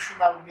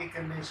institutional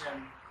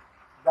mechanism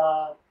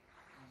that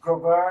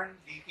govern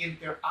the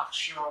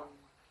interaction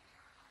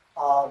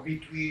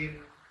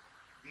between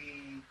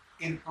the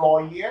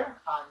employer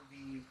and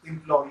the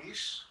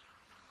employees,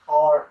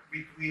 or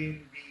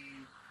between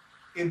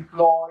the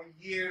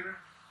employer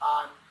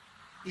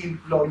and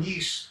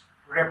employees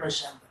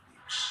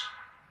representatives.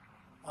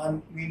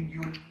 And when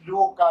you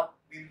look at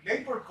the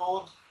labor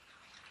code,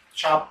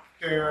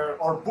 chapter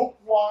or book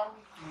 1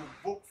 to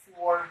book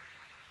 4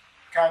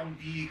 can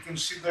be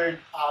considered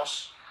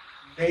as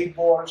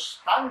labor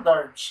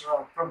standards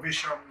or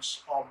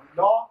provisions of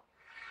law,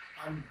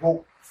 and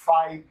book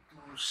 5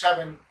 to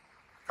 7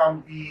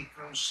 can be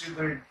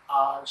considered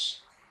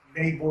as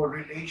labor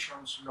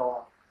relations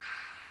law.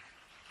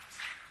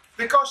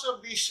 Because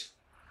of this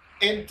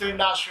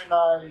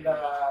international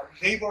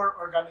labor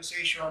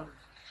organization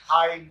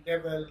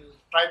high-level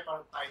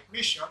tripartite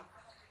mission,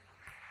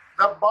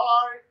 the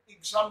bar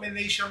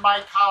examination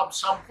might have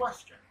some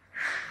question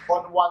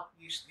on what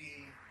is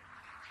the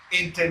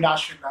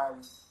International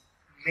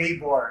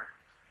Labor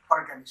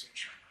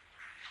Organization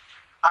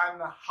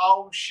and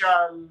how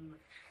shall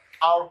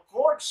our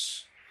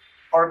courts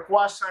or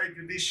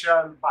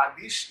quasi-judicial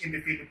bodies in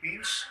the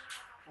Philippines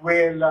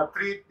will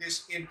treat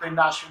these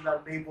international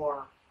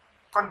labor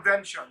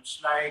conventions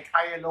like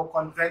ILO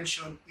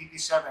Convention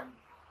 87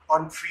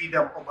 on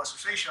freedom of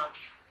association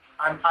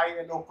and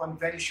ILO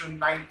Convention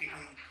 98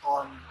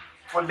 on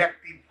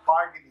collective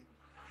bargaining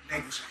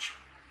negotiation.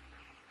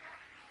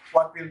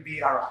 What will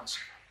be our answer?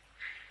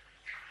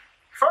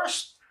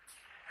 First,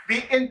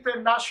 the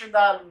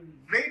International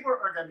Labor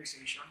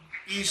Organization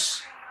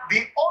is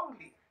the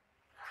only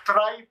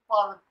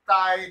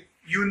tripartite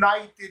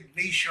United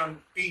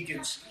Nations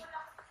agency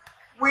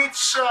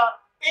which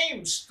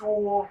aims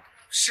to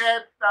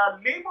set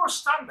labor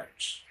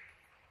standards,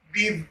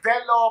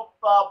 develop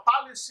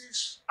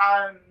policies,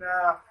 and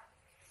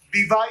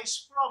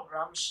devise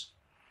programs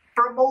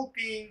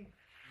promoting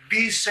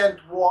decent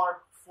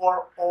work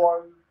for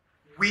all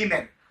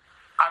women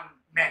and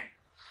men.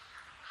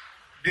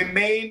 The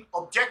main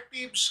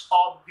objectives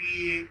of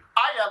the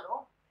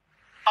ILO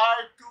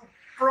are to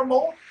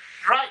promote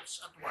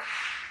rights at work,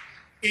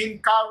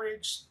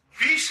 encourage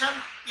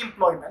decent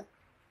employment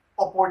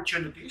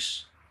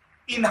opportunities,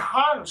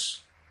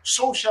 enhance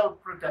social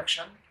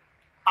protection,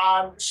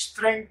 and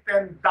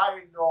strengthen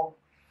dialogue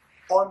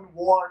on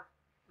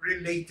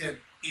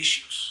work-related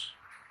issues.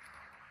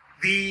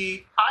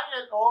 The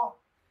ILO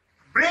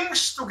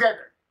brings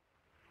together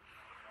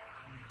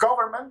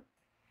government,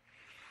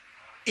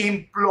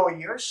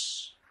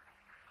 employers,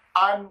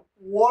 and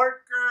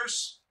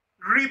workers'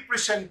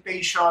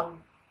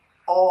 representation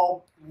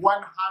of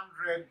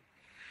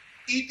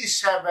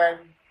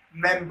 187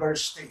 member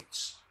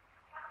states.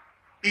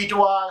 It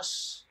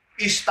was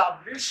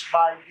established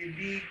by the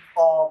League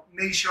of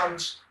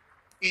Nations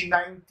in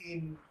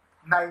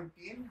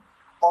 1919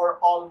 or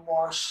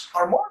more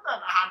than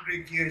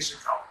 100 years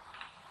ago.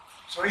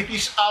 So it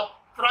is a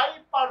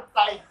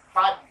tripartite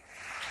body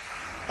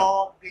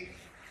of the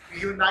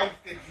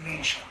United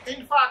Nations.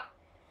 In fact,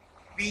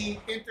 the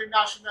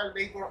International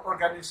Labor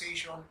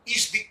Organization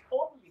is the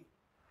only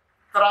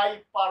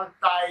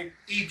tripartite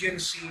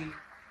agency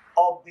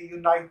of the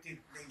United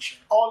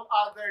Nations. All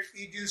other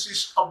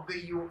agencies of the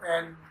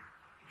UN,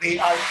 they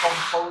are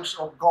composed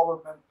of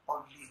government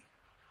only.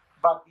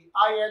 But the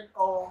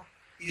ILO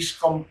is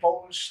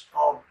composed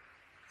of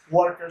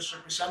workers'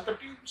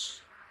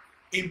 representatives,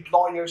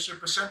 employers'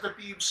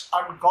 representatives,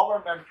 and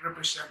government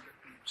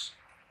representatives.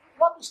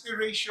 What is the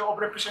ratio of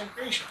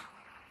representation?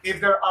 If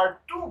there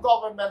are two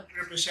government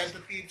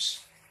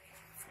representatives,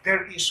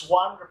 there is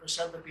one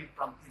representative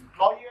from the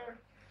employer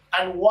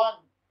and one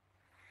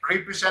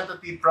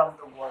representative from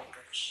the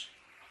workers.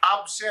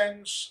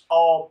 Absence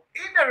of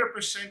any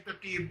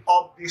representative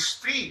of these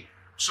three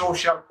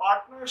social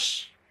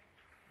partners,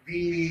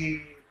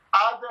 the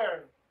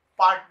other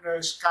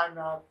partners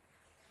cannot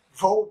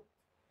vote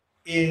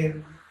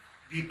in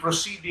the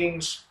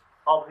proceedings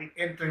of the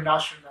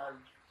international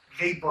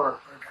labor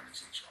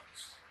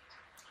organizations.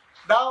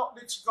 Now,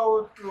 let's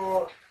go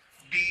to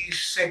the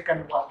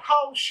second one.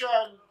 How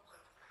shall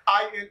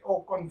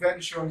ILO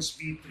conventions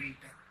be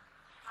treated?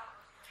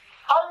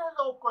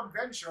 ILO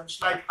conventions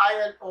like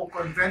ILO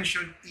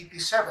Convention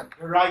 87,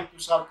 the right to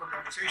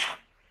self-organization,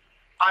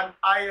 and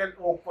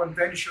ILO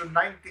Convention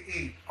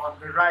 98 on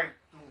the right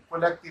to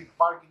collective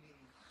bargaining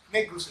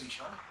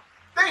negotiation,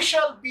 they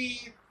shall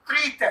be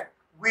treated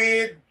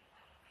with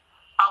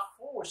a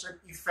force and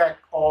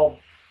effect of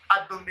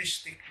a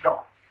domestic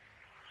law.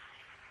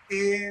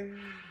 In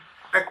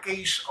the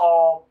case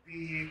of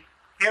the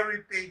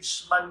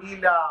Heritage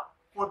Manila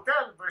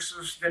Hotel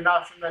versus the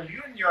National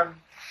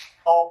Union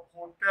of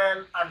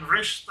Hotel and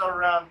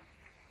Restaurant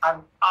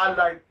and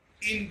Allied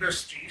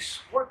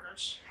Industries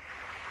Workers,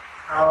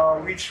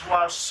 which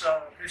was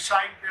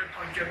decided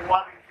on January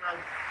 12,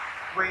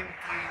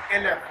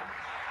 2011,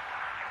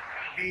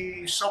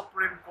 the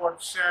Supreme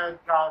Court said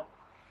that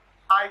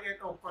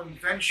ILO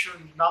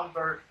Convention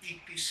number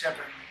 87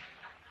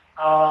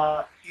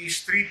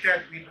 is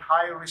treated with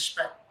high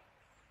respect,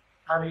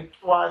 and it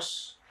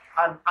was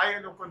an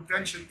ILO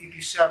Convention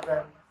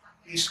 87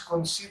 is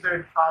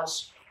considered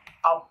as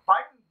a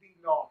binding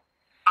law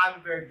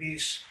under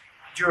this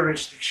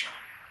jurisdiction.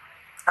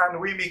 And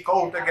we may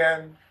quote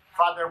again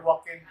Father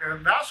Joaquin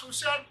Bernas, who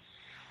said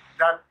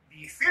that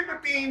the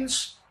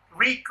Philippines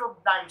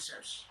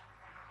recognizes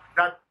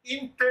that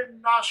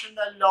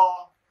international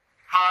law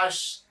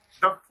has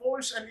the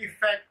force and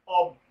effect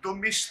of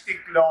domestic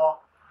law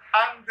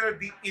under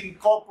the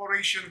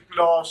incorporation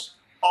clause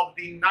of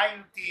the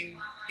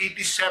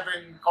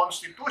 1987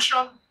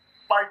 Constitution,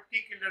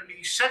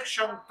 particularly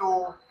Section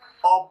 2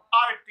 of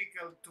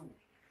Article 2.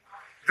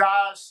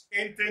 Thus,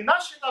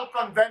 international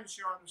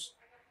conventions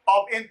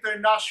of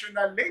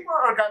international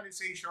labor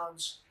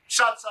organizations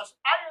such as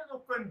ILO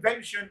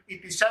Convention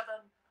 87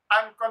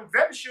 and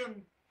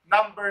Convention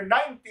number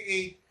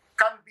 98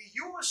 can be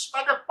used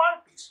by the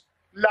parties,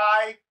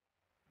 like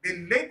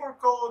the Labor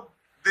Code,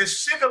 the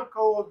Civil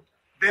Code,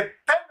 the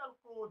Penal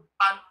Code,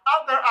 and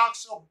other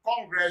acts of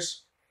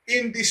Congress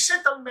in the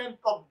settlement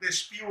of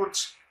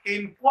disputes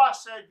in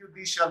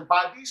quasi-judicial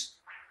bodies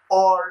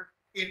or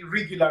in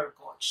regular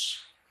courts.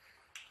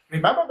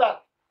 Remember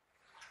that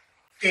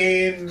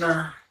in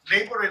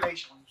labor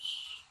relations,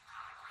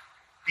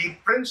 the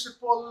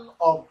principle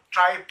of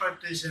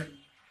tripartism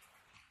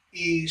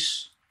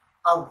is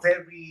a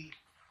very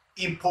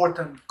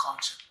important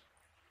concept.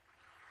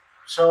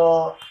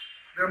 So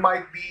there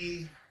might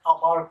be a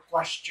bar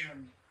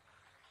question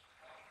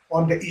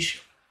on the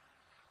issue.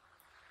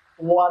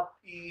 What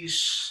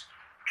is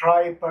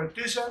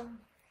tripartism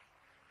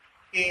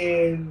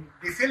in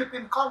the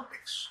Philippine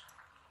context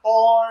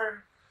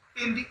or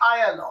in the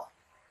ILO?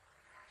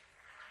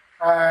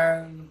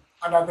 And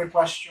another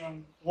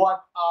question,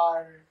 what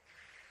are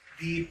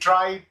the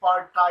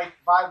tripartite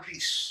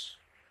bodies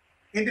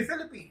in the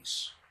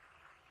Philippines?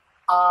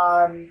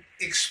 And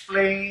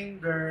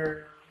explain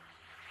their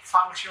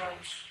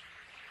functions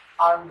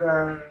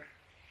under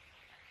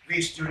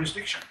this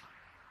jurisdiction.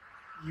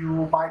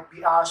 You might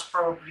be asked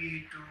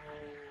probably to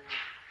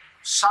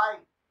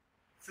cite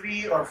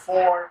 3 or 4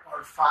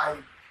 or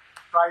 5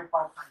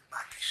 tripartite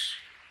bodies.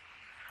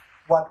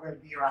 What will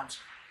be your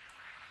answer?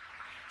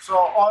 So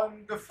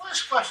on the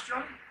first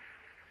question,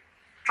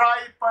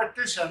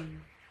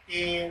 tripartism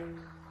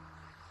in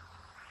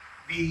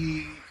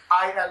the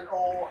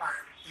ILO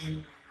and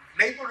in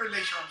labor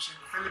relations in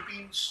the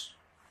Philippines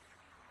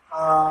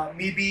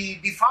may be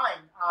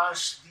defined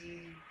as the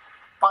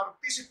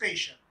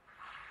participation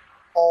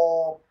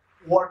of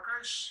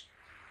workers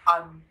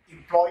and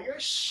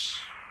employers,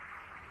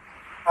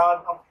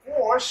 and of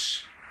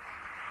course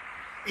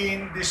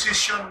in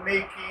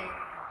decision-making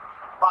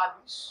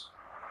bodies,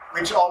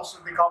 which also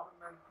the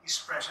government is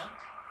present.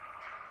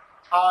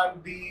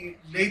 And the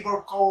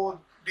Labor Code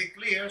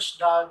declares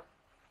that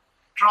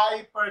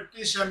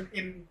tripartism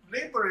in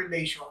labor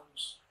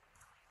relations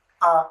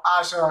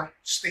as a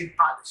state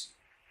policy.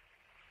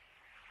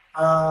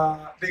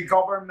 The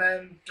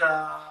government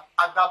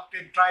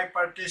adopted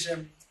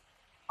tripartism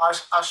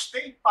as a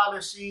state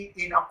policy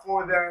in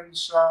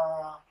accordance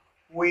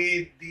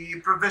with the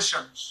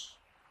provisions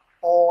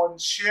on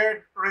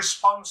shared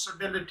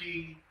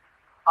responsibility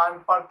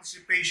and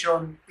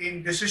participation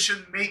in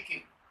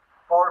decision-making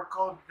or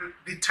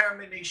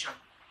determination.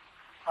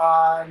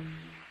 And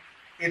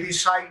it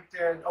is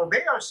cited, or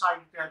they are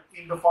cited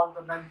in the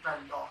fundamental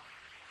law,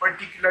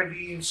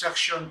 particularly in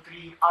Section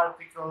 3,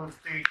 Article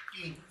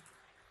 13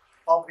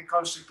 of the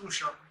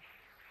Constitution,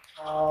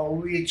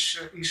 which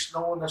is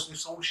known as the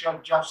Social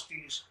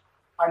Justice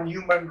and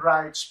Human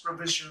Rights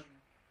provision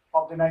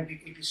of the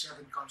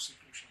 1987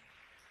 Constitution.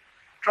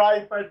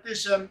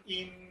 Tripartism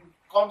in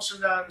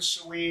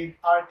consonance with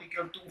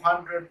Article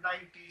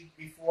 290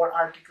 before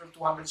Article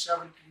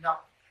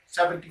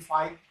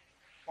 275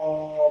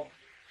 of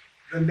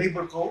the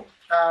Labor Code,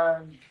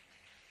 and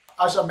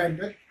as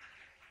amended,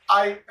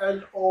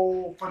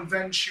 ILO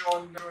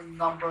Convention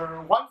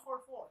number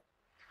 144,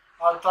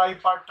 a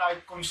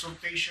tripartite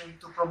consultation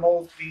to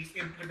promote the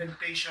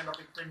implementation of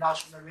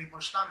international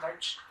labor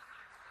standards.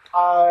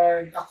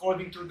 And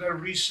according to the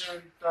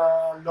recent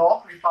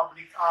law,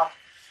 Republic Act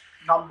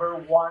number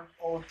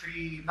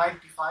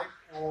 10395,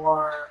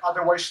 or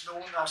otherwise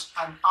known as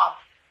an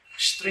Act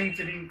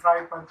strengthening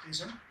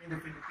tripartism in the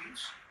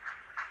Philippines.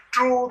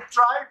 Through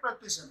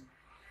tripartism,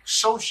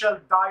 social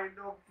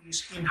dialogue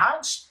is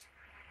enhanced.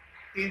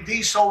 In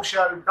this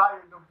social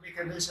dialogue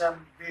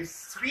mechanism, the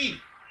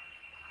 3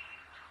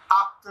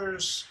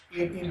 actors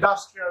in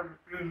industrial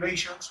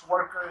relations,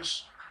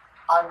 workers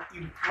and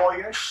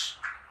employers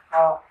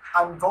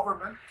and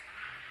government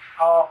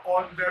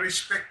on their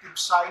respective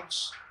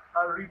sides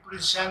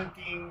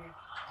representing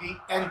the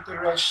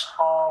interests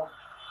of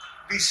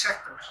these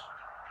sectors,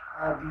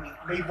 the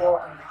labor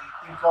and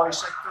the employee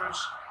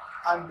sectors,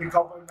 and the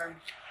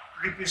government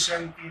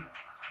represented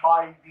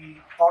by the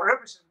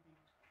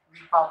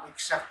public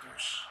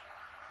sectors.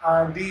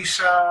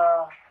 These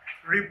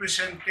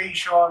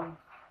representation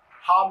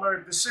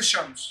hammer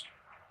decisions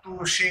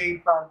to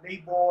shape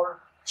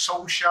labor,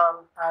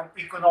 social, and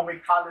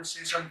economic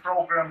policies and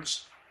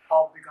programs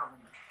of the government.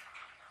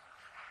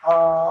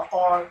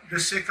 On the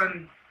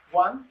second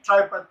one,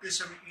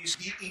 tripartism is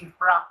being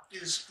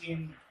practiced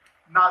in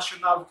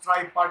National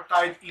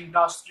Tripartite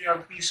Industrial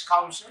Peace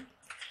Council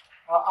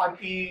and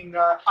in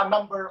a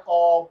number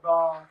of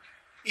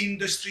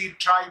industry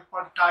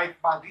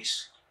tripartite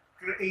bodies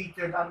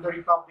created under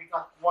Republic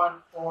Act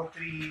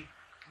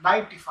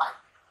 10395.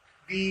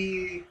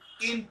 The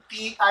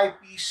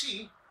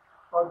NTIPC,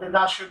 or the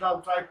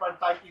National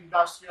Tripartite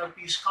Industrial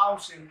Peace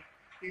Council,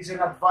 is an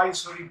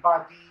advisory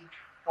body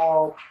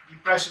of the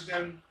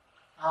President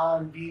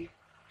and the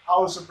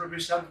House of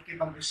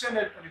Representatives and the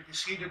Senate, and it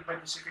is headed by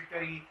the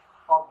Secretary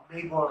of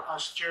Labor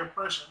as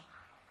chairperson.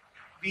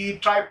 The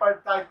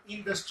Tripartite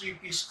Industry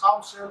Peace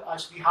Council,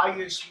 as the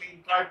highest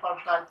main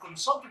tripartite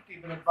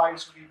consultative and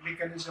advisory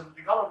mechanism of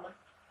the government,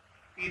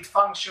 it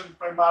functioned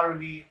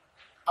primarily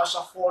as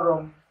a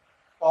forum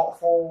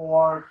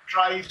for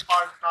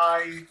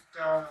tripartite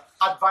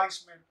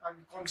advisement and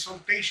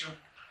consultation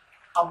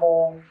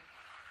among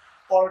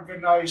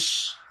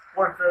organized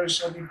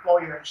workers and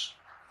employers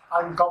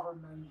and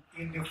government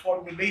in the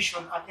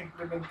formulation and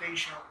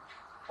implementation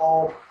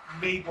of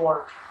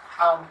labor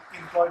and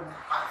employment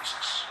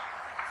policies.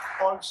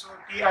 Also,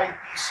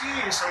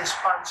 TIPC is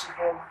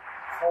responsible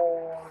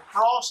for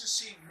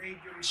processing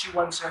major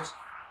issuances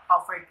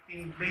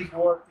affecting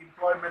labor,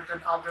 employment,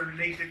 and other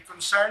related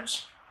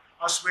concerns,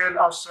 as well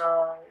as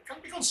it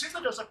can be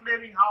considered as a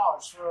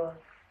clearinghouse for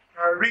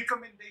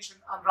recommendation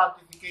and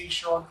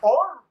ratification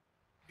or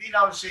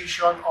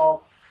denunciation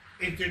of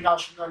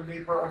international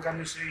labor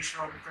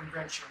organization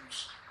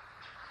conventions.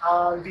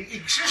 The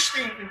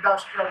existing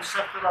industrial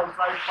sectoral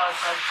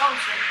tripartite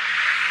council,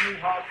 you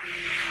have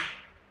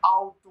the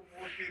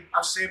automotive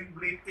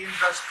assembly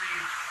industry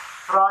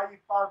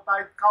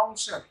tripartite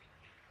council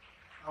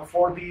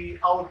for the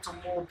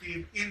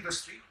automotive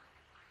industry.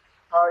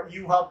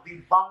 You have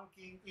the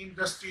banking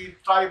industry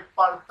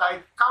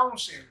tripartite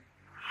council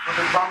for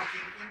the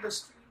banking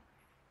industry.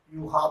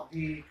 You have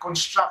the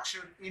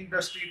construction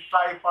industry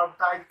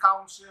tripartite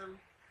council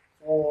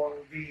for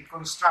the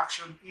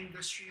construction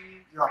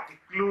industry. You have the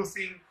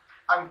clothing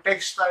and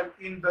textile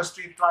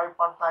industry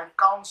tripartite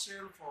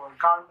council for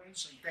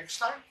garments and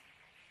textile.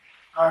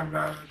 And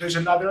there's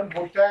another one,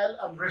 hotel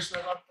and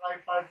restaurant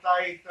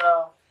tripartite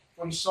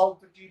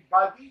consultative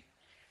body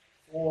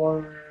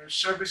for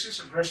services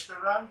and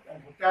restaurant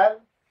and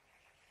hotel.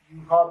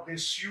 You have the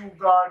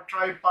sugar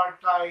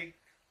tripartite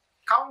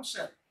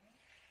council.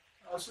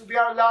 So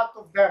there are a lot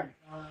of them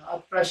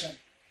at present.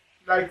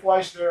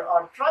 Likewise, there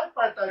are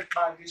tripartite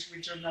bodies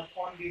which are not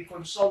only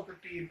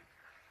consultative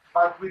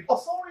but with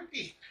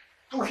authority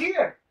to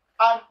hear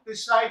and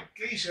decide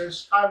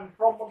cases and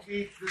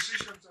promulgate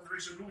decisions and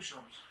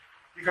resolutions.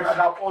 You can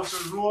adopt also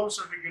rules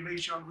and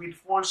regulation with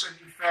force and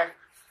effect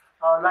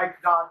like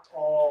that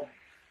of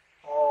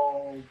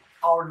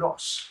our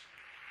laws.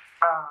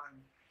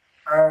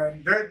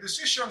 And their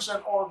decisions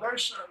and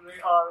orders,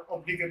 they are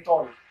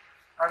obligatory.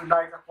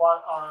 Unlike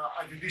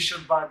a judicial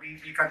body,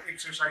 we can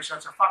exercise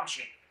such a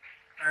function.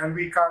 And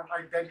we can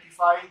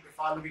identify the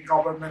following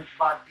government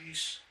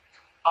bodies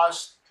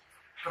as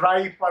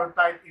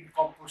tripartite in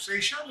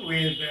composition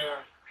with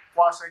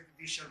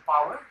quasi-judicial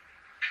power.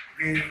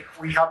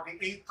 We have the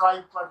 8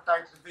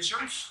 tripartite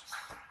divisions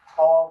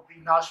of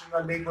the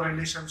National Labor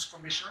Relations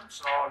Commission.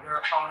 So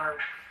there are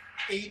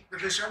 8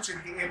 divisions in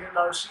the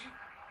NLRC.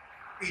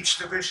 Each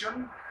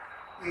division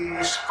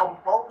is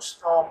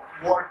composed of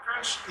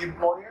workers,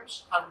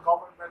 employers, and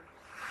government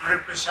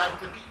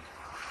representatives.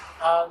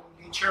 And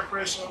the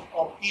chairperson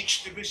of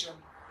each division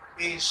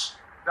is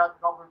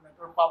that government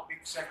or public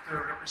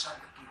sector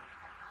representative.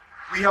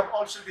 We have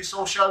also the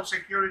Social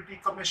Security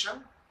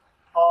Commission,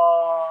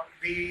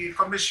 the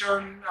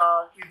commission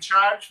in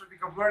charge for the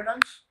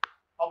governance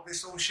of the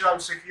social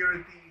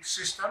security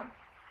system,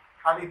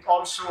 and it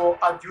also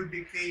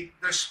adjudicates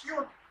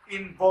dispute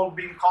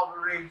involving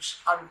coverage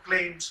and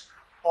claims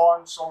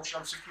on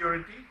social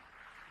security.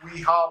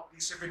 We have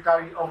the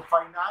Secretary of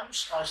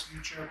Finance as the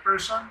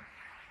chairperson,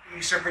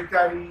 the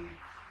Secretary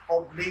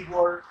of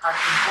Labor and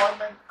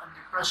Employment, and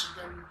the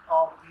President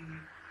of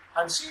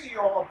and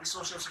CEO of the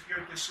Social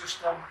Security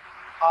System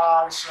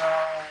as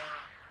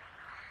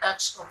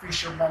ex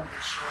officio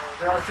members. So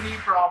there are 3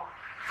 from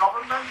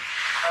government,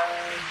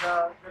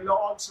 and the law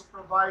also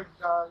provides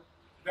that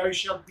there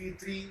shall be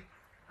 3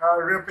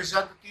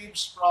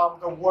 representatives from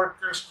the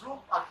workers group,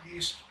 at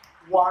least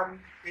 1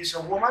 is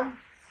a woman,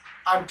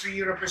 and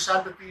 3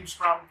 representatives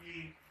from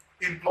the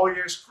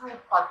employers group,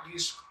 at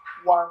least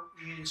 1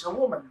 is a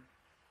woman.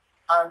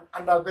 And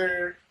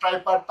another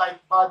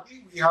tripartite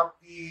body, we have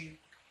the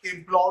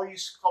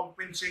Employees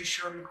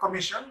Compensation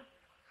Commission.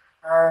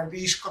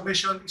 This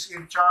commission is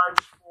in charge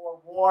for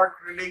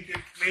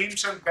work-related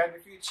claims and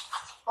benefits,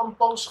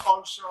 composed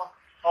also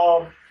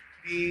of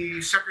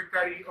the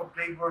Secretary of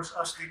Labor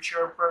as the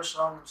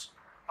chairpersons.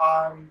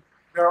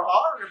 There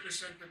are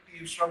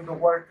representatives from the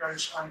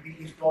workers and the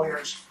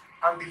employers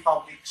and the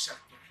public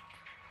sector.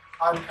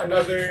 And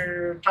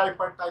another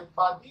tripartite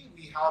body,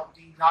 we have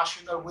the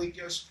National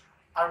Wages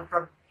and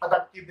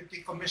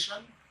Productivity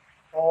Commission,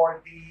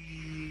 or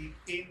the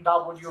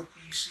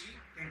NWPC,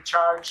 in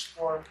charge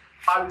for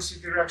policy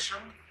direction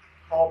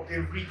of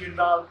the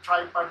Regional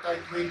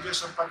Tripartite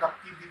Wages and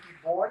Productivity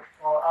Board,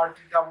 or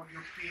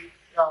RTWPB,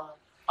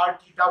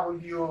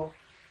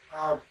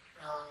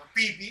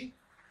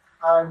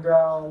 and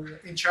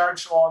in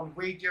charge on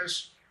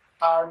wages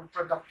and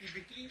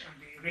productivity.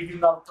 And the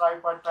Regional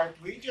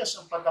Tripartite Wages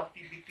and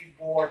Productivity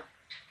Board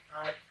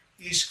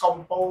is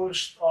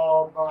composed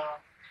of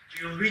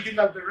the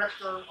Regional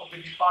Director of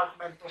the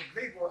Department of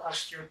Labor as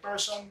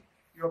chairperson.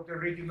 You have the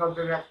Regional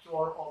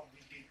Director of the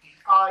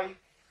DTI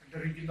and the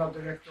Regional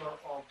Director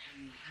of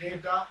the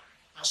NEDA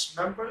as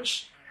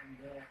members, and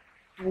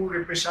 2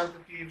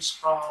 representatives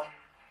from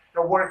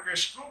the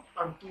workers group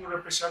and 2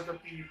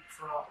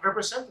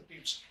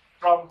 representatives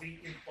from the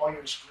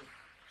employers group.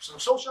 So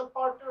social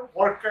partner,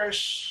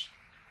 workers,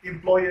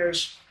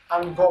 employers,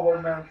 and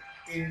government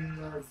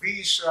in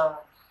these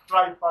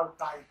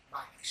tripartite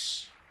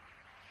bodies.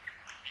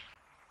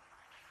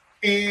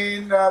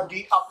 In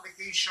the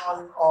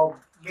application of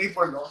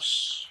labor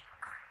laws,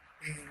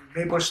 in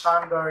labor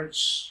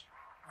standards,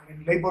 and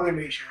in labor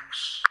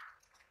relations,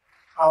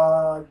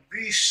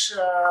 these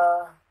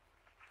are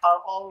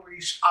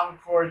always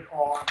anchored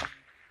on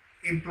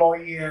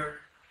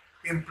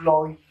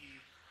employer-employee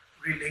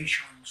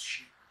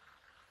relationship.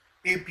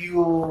 If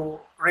you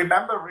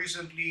remember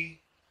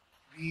recently,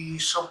 the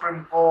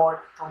Supreme Court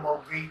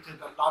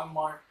promulgated a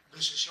landmark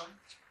decision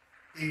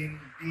in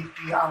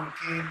BT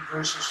Angkin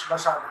versus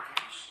Lazada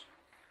case.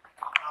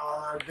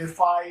 The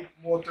 5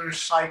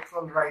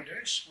 motorcycle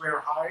riders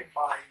were hired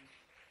by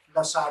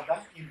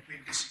Lazada in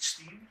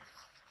 2016,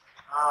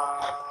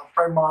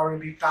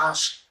 primarily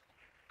tasked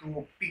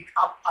to pick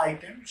up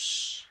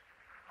items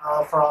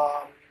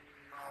from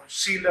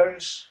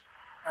sellers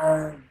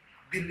and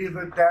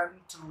deliver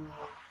them to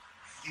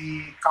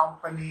the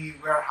company's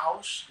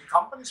warehouse with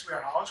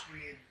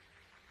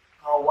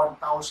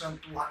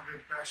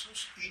 1,200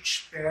 pesos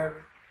each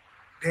per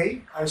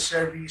day as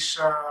service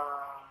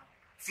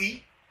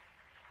fee.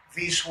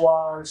 This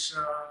was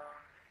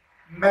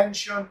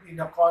mentioned in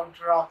a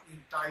contract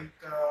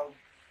entitled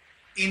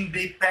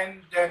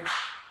Independent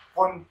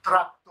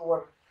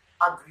Contractor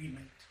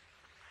Agreement.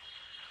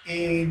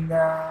 In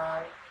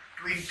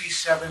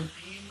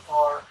 2017,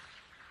 or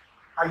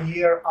a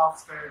year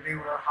after they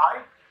were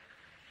hired,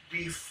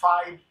 the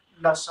 5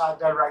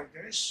 Lazada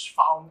riders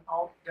found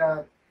out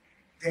that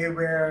they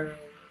were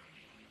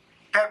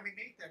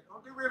terminated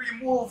or they were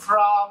removed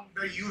from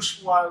the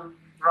usual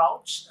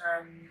routes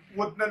and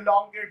would no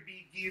longer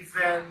be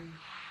given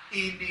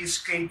any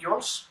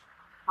schedules,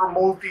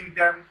 promoting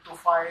them to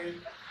file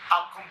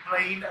a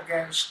complaint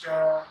against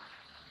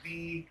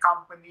the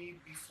company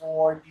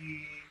before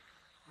the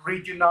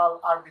regional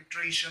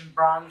arbitration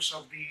branch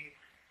of the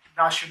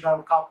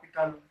National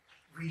Capital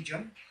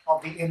Region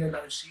of the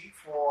NLRC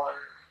for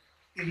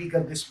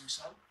illegal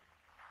dismissal.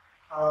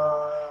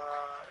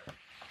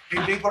 The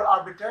labor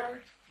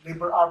arbiter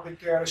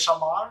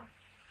Samar,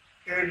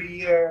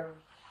 earlier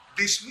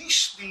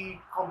dismissed the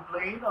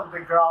complaint on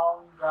the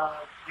ground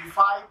that the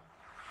 5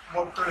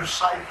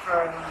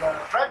 motorcycle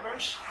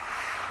drivers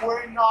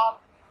were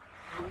not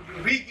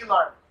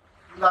regular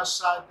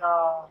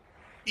Lazada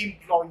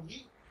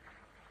employee.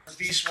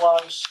 This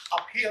was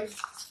upheld.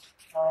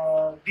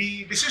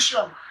 The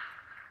decision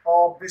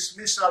of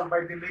dismissal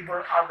by the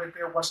labor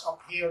arbiter was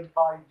upheld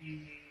by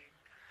the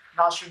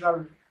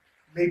National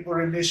Labor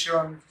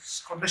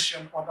Relations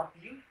Commission on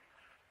Appeal.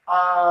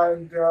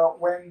 And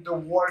when the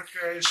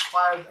workers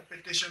filed a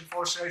petition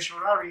for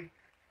certiorari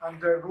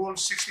under Rule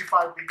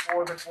 65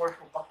 before the Court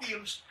of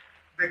Appeals,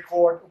 the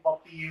Court of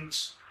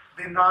Appeals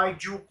denied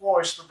due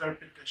course to their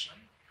petition.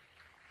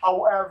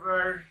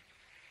 However,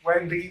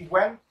 when they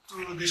went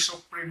to the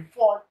Supreme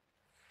Court,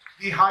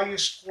 the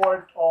highest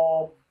court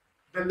of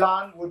the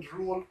land would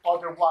rule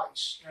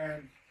otherwise.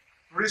 And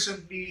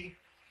recently,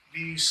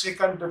 the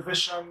second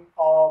division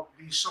of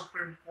the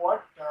Supreme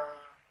Court,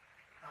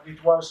 and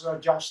it was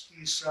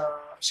Justice,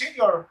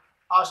 Senior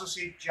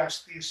Associate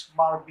Justice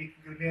Marvick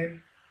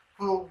Yunin,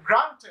 who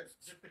granted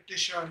the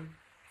petition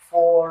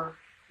for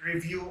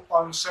review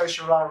on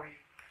certiorari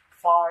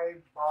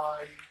filed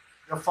by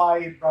the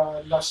 5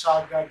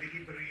 Lazada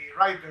delivery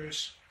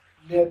riders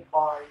led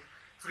by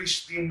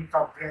Christine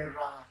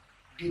Cabrera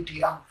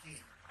DT Angkin.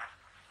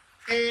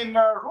 In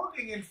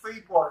ruling in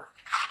favor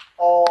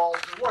of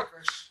the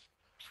workers,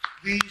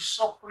 the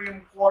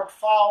Supreme Court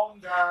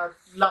found that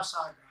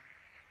Lazada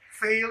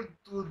failed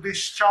to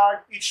discharge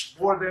its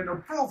burden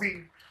of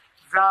proving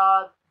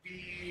that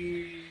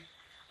the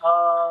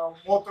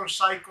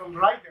motorcycle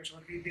riders or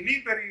the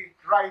delivery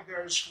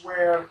riders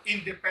were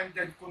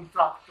independent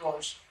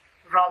contractors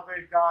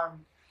rather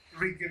than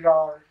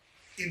regular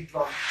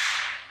employees.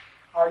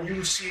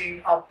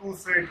 Using a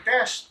 2/3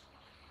 test,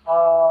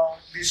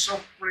 the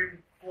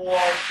Supreme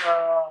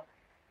Court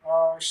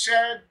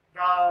said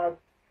that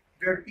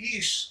there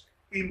is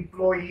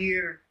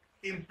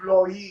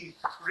employer-employee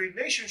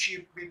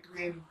relationship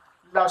between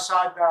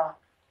Lazada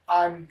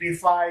and the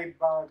 5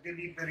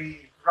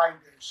 delivery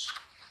riders.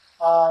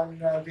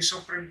 And the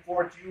Supreme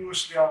Court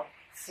used the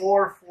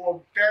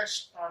 4-fold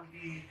test and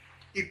the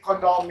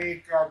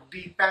economic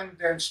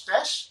dependence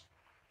test.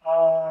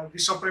 The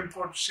Supreme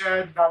Court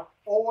said that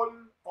all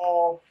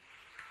of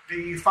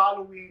the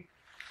following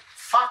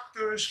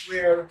factors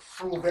were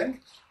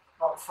proven.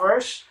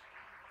 First,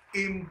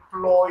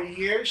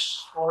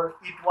 employers, or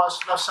it was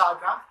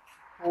Lazada,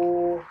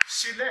 who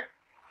select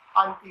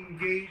and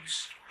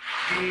engage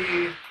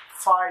the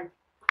 5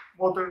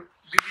 motor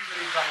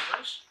delivery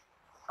drivers,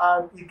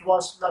 and it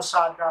was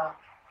Lazada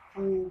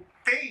who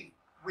paid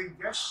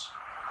wages,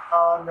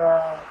 and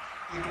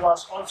it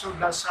was also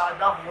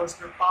Lazada who was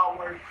the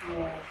power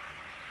to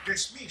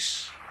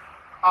dismiss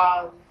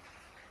and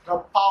the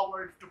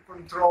power to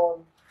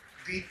control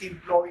the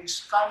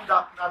employees'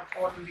 conduct, not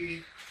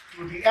only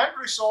to the end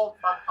result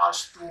but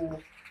as to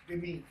the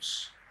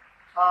means.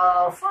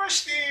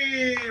 First,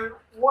 the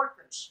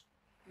workers.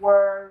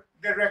 were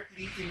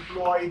directly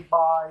employed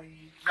by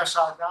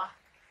Lazada,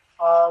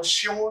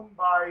 shown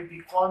by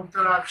the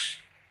contracts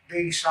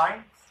they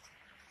signed.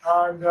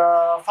 And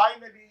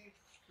finally,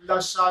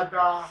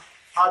 Lazada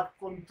had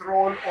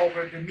control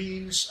over the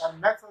means and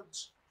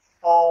methods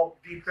of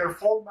the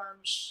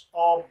performance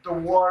of the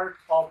work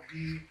of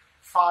the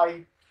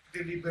 5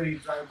 delivery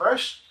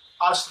drivers,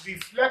 as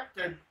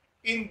reflected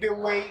in the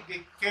way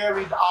they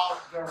carried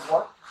out their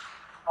work.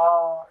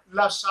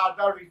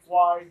 Lazada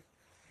required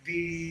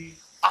the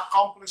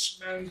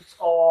accomplishment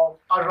of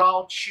a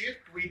route sheet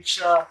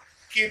which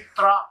keep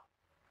track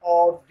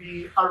of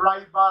the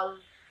arrival,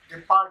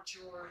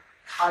 departure,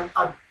 and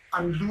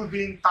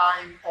unloading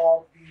time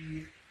of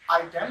the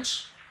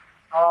items.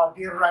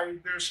 The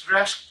riders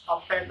risked a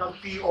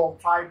penalty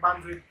of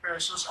 500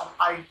 pesos an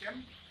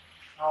item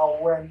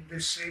when the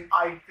same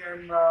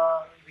item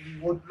they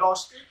would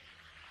lost it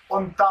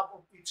on top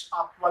of its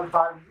actual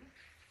value.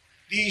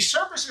 The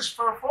services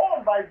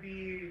performed by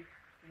the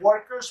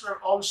workers were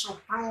also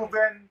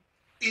proven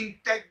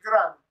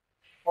integral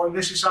or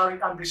necessary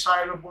and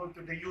desirable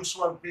to the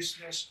usual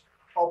business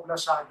of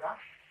Lazada,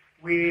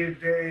 with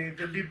the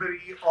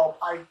delivery of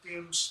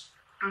items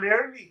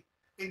clearly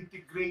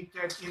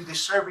integrated in the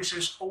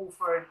services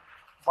offered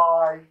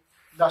by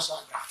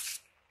Lazada.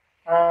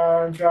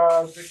 And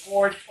the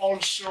court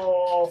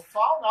also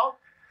found out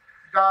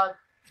that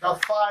the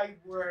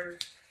 5 were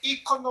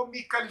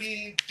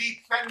economically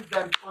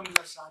dependent on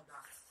Lazada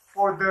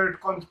for their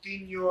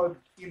continued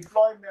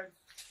employment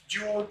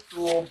due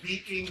to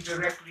being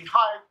directly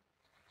hired,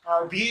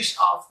 these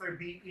after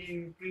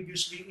being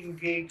previously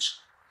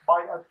engaged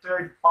by a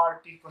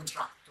third-party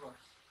contractor.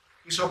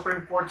 The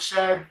Supreme Court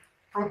said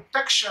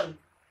protection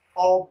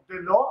of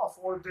the law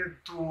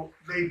afforded to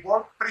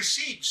labor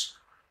precedes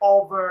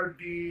over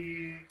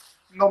the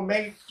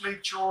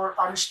nomenclature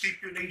and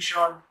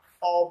stipulation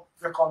of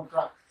the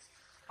contract.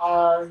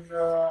 And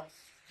the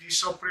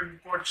Supreme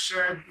Court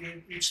said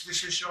in its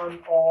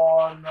decision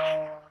on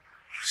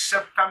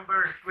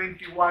September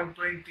 21,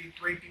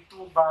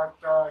 2022, but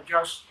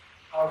just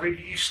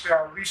released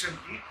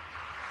recently,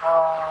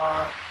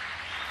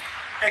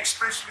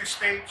 expressly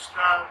states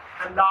that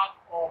the lack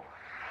of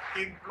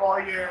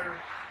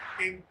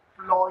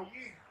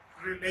employer-employee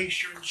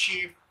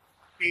relationship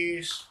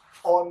is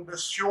on the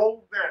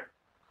shoulder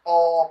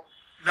of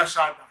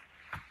Lazada.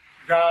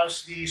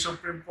 Thus, the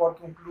Supreme Court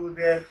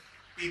concluded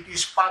it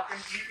is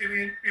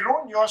patently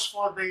erroneous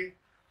for the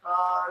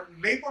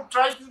labor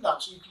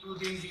tribunals,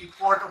 including the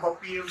Court of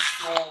Appeals,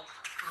 to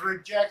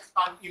reject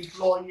an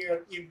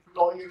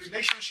employer-employee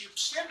relationship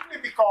simply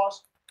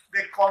because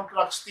the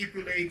contract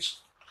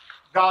stipulates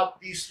that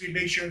this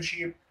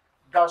relationship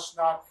does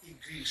not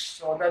exist.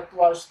 So that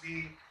was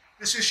the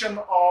decision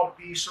of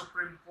the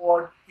Supreme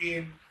Court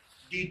in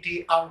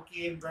DT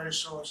Angkin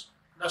versus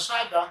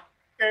Lazada.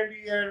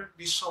 Earlier,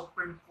 the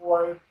Supreme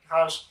Court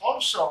has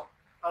also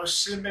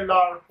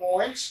similar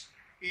points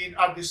in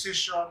a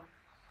decision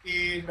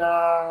in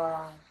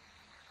a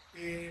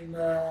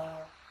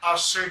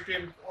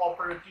certain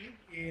cooperative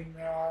in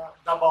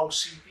Davao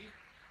City,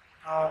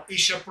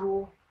 Asia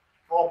Pro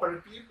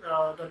Cooperative.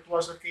 That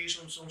was a case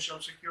on Social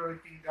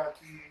Security that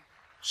the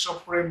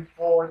Supreme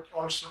Court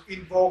also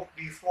invoked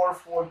the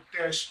fourfold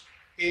test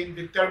in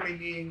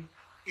determining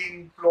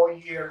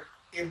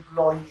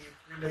employer-employee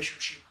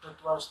relationship.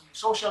 That was the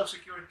Social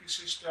Security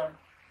system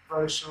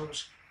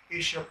versus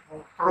Asia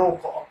Pro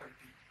Cooperative.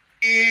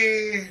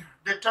 The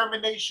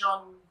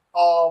determination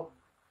of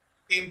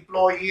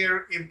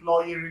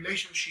employer-employee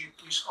relationship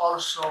is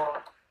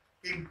also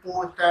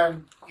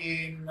important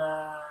in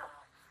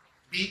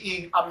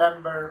being a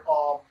member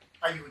of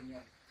a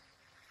union.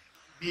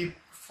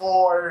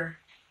 Before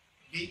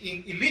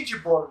being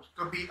eligible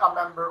to be a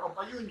member of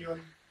a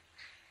union,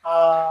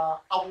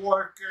 a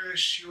worker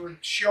should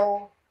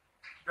show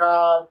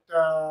that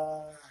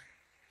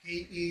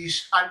he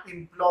is an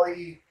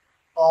employee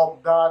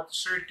of that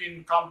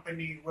certain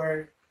company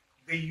where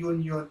the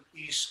union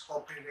is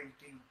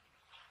operating.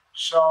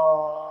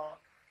 So,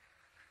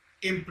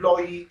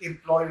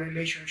 employee-employee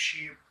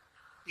relationship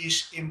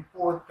is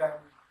important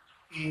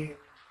in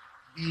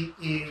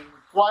being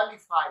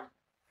qualified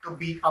to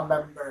be a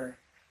member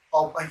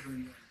of a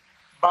union.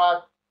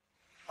 But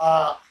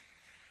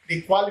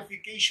the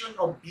qualification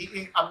of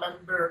being a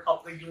member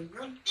of the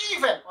union,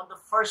 even on the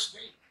first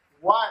day,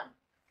 one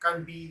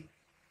can be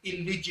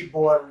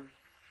eligible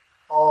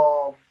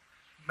of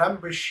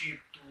membership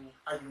to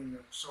a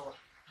union. So,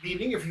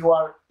 meaning if you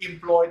are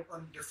employed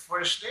on the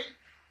first day,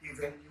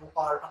 even you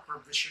are a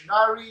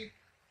probationary,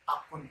 a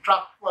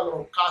contractual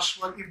or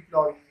casual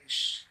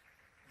employees,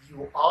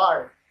 you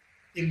are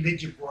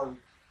eligible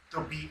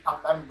to be a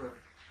member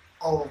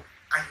of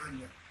a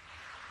union.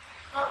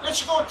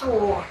 Let's go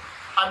to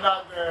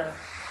another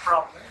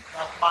problem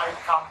that might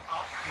come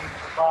up in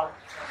the bar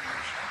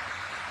examination.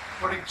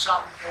 For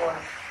example,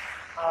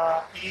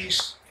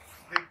 is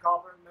the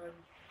government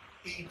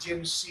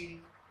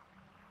agency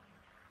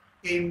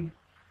in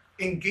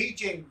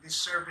engaging the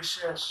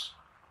services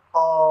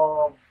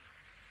of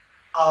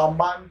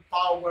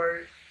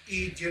manpower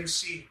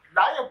agency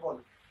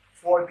liable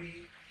for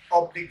the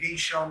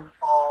obligation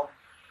of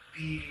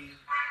the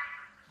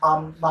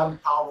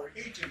manpower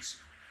agency.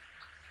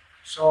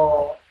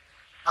 So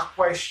a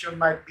question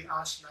might be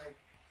asked like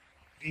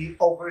the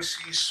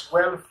Overseas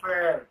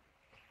Welfare,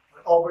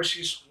 or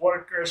Overseas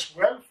Workers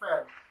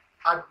Welfare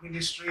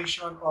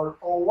Administration, or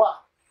OWA,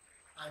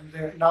 and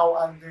now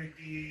under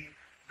the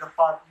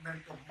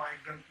Department of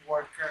Migrant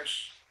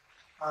Workers,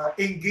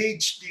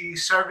 engage the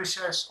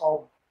services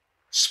of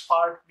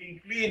sparkling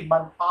clean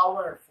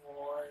manpower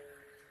for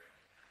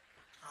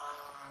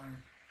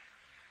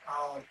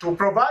to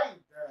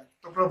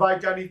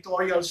provide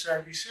janitorial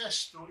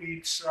services to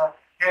its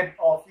head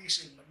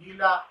office in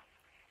Manila.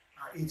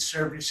 Its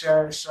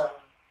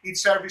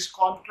service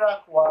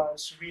contract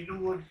was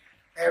renewed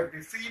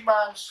every 3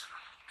 months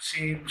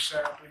since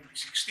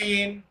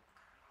 2016.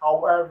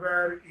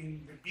 However,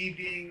 in the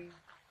bidding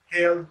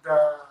held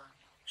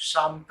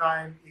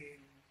sometime in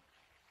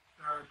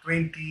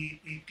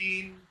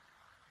 2018,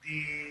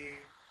 the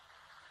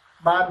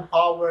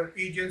manpower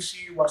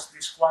agency was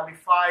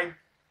disqualified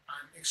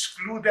and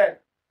excluded.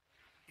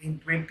 In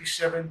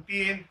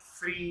 2017,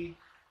 3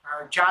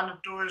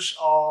 janitors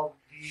of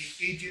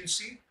the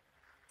agency,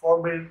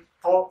 formerly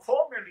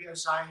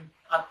assigned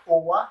at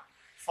OWA,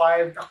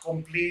 filed a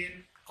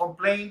complaint for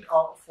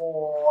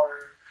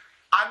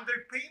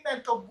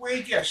underpayment of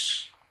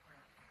wages.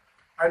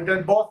 And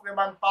then both the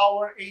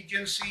Manpower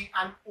Agency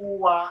and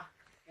OWA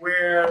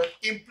were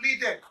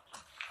impleaded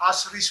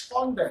as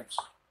respondents.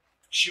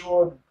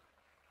 Should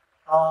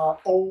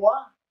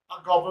OWA,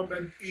 a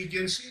government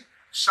agency,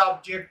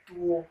 subject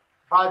to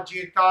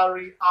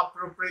budgetary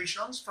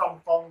appropriations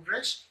from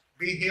Congress,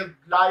 be held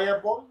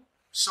liable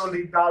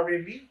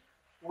solidarily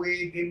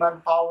with the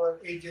Manpower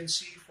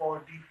Agency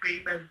for the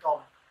payment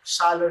of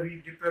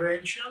salary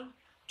differential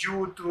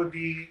due to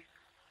the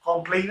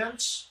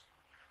complainants?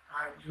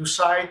 And you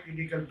cite the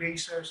legal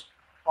basis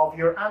of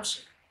your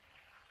answer.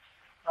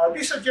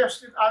 The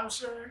suggested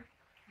answer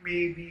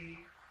may be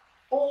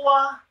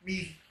OWA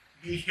may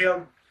be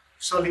held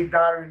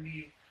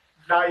solidarily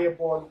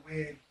liable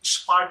with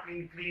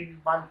Sparkling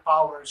Clean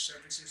Manpower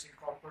Services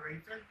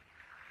Incorporated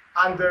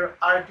under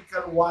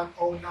Article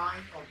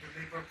 109 of the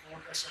Labor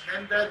Code as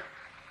amended,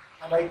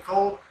 and I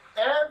quote,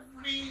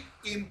 every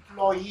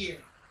employee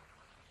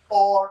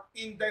or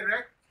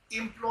indirect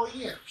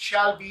employee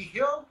shall be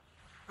held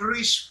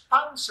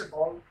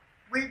responsible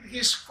with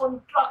his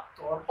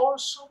contractor or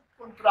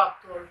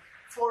subcontractor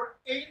for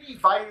any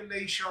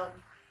violation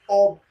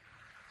of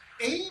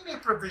any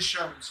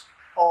provisions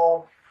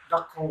of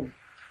the code.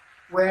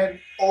 When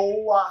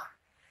OWA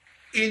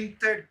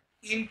entered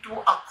into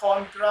a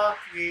contract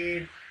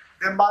with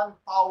the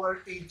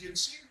Manpower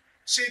Agency,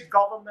 said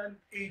government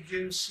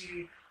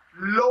agency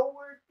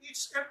lowered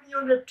its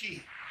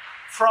immunity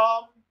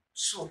from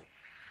suit.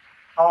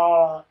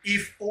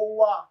 If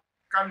OWA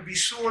can be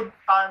sued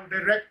and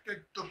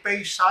directed to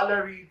pay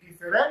salary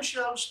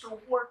differentials to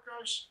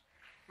workers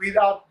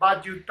without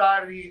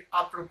budgetary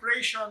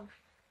appropriation,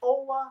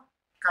 OWA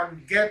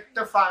can get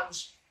the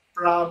funds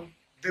from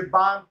the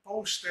bond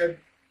posted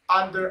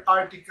under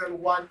Article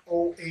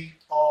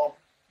 108 of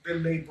the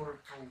Labor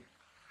Code.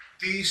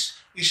 This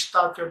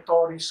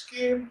statutory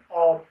scheme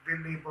of the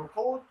Labor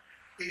Code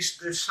is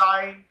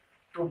designed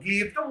to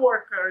give the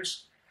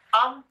workers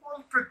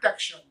ample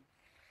protection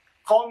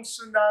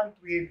consonant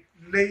with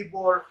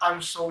labor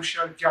and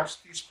social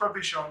justice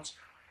provisions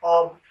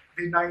of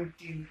the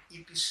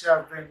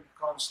 1987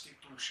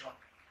 Constitution.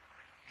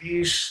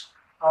 This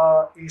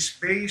is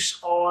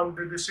based on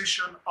the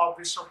decision of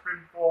the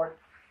Supreme Court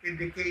in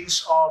the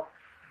case of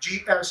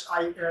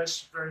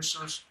GSIS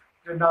versus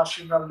the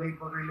National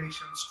Labor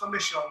Relations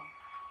Commission,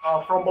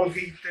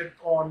 promulgated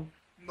on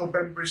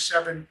November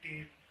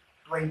 17,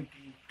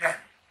 2010.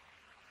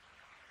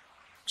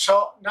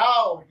 So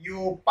now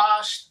you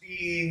pass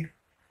the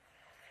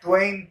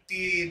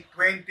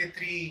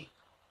 2023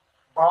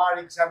 bar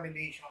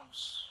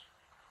examinations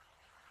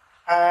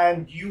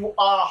and you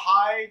are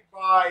hired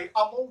by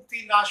a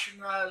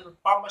multinational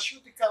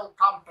pharmaceutical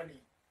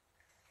company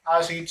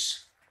as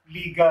its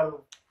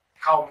legal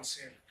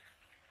counsel.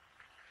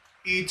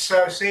 Its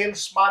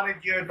sales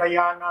manager,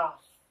 Diana,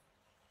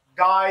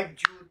 died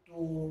due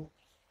to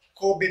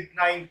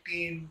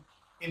COVID-19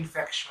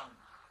 infection.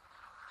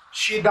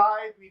 She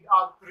died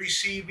without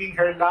receiving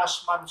her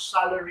last month's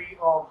salary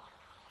of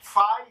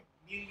 5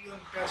 million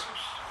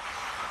pesos.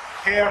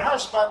 Her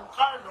husband,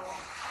 Carlo,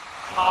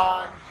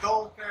 and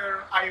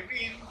daughter,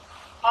 Irene,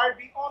 are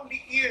the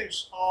only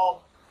heirs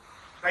of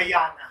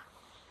Diana.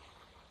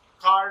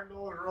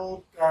 Carlo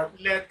wrote a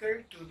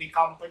letter to the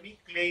company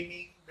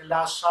claiming the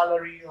last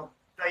salary of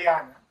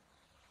Diana.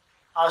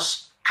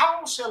 As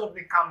counsel of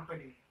the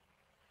company,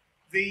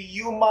 the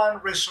human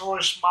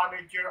resource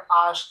manager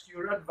asked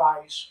your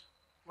advice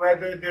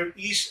whether there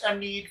is a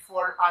need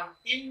for an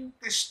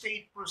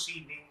intestate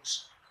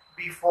proceedings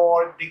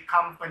before the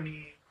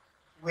company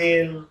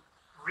will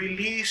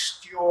release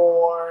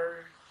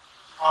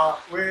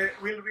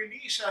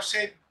a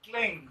said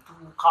claim to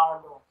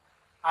Carlo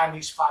and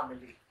his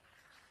family.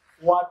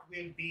 What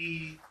will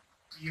be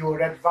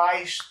your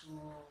advice to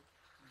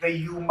the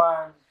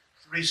human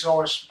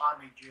resource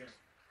manager?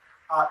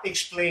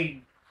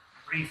 Explain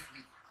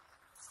briefly.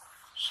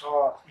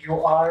 So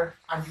you are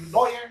a new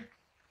lawyer.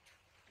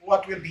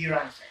 What will be your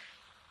answer?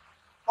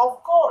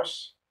 Of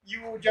course,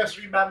 you just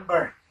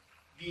remember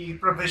the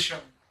provision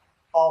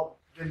of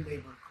the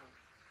labor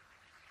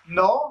code.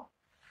 No,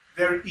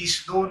 there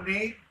is no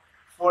need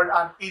for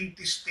an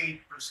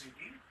intestate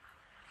proceeding.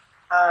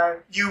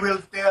 You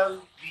will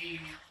tell the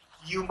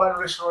human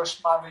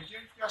resource manager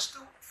just to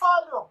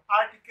follow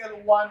Article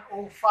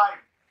 105,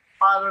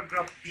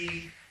 Paragraph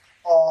B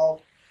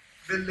of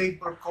the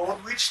Labor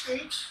Code, which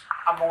states,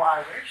 among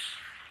others,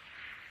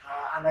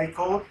 and I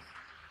quote,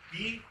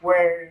 B,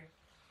 where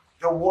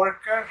the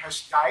worker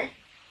has died,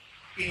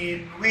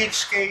 in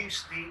which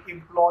case the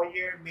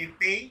employer may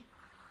pay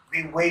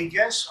the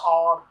wages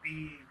of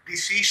the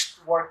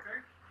deceased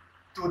worker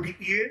to the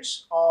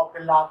heirs of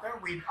the latter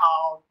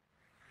without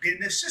the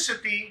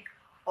necessity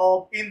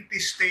of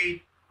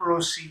intestate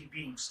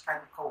proceedings,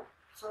 unquote.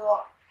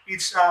 So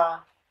it's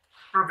a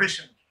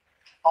provision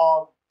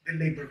of the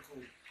labor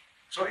code.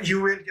 So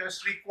you will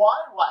just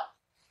require what?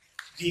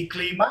 The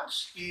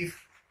claimants,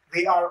 if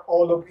they are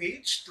all of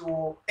age,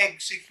 to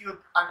execute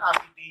an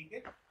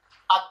affidavit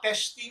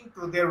attesting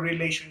to their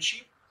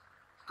relationship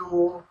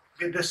to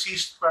the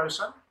deceased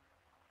person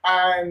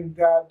and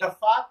the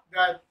fact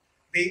that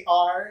they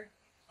are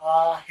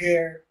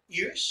her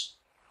heirs,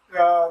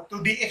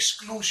 to the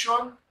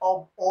exclusion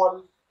of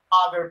all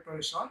other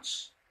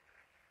persons.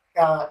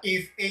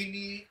 If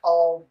any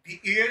of the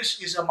heirs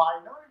is a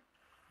minor,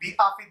 the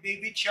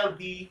affidavit shall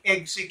be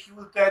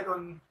executed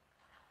on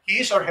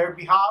his or her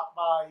behalf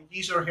by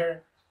his or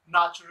her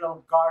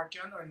natural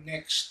guardian or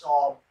next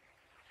of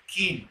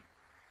kin.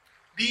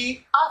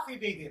 The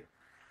affidavit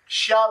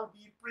shall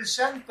be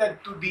presented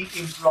to the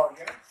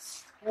employer,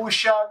 who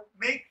shall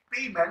make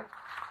payment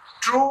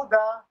through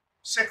the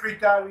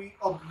Secretary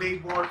of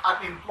Labor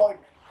and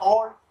Employment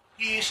or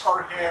his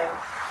or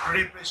her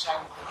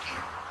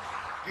representative.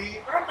 The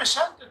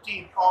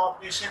representative of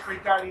the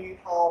Secretary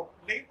of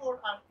Labor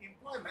and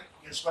Employment,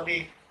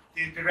 usually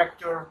the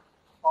director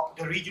of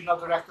the regional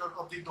director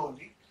of the DOLE,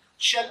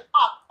 shall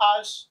act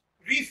as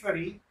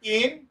referee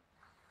in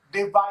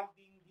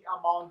dividing the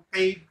amount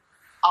paid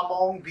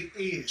among the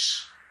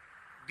heirs.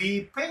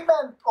 The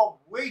payment of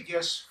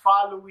wages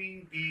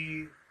following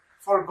the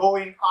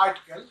foregoing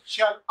article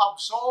shall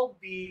absolve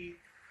the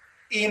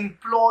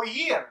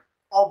employer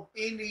of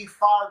any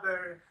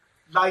further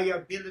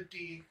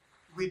liability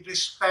with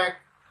respect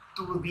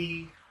to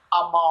the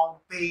amount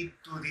paid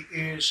to the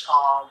heirs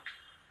of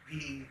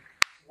the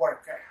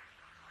worker.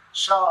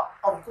 So,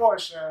 of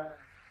course,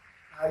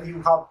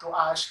 you have to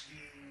ask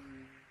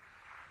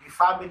the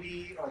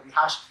family or the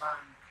husband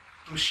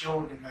to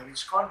show the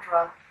marriage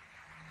contract,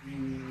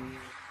 the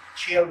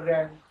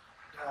children,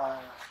 the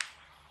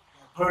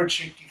birth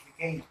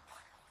certificate.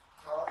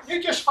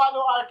 You just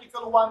follow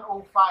Article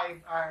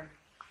 105 and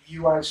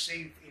you are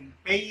safe in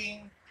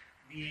paying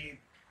the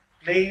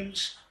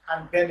claims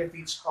and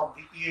benefits of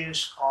the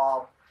heirs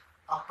of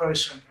a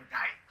person who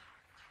died.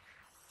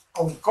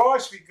 Of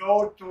course, we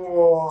go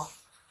to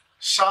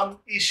some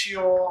issue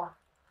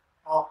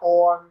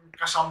on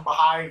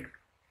kasambahay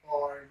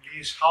or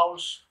these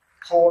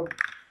household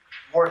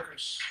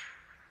workers.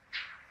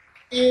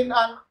 In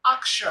an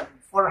action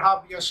for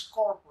habeas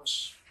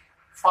corpus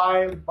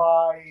filed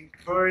by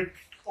Bert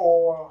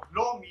or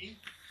Lomi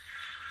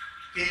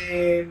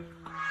in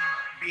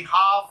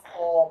behalf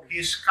of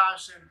his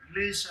cousin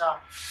Lisa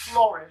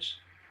Flores,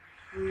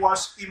 who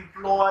was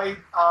employed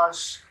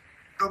as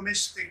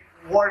domestic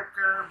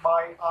worker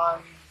by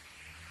an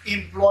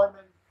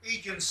employment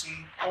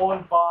agency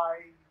owned by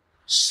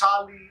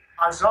Sally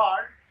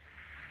Azar,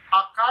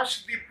 a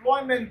cash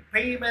deployment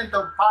payment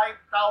of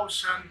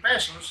 5,000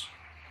 pesos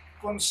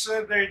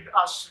considered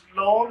as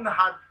loan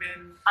had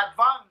been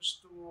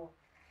advanced to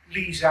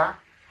Lisa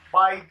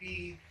by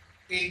the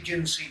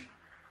agency.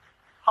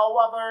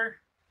 However,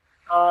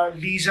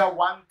 Lisa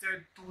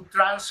wanted to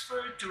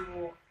transfer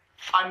to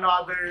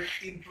another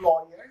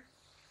employer,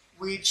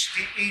 which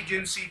the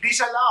agency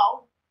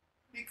disallowed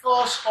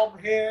because of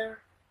her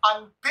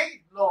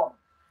unpaid loan.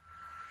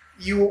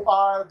 You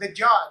are the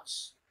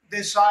judge.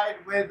 Decide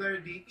whether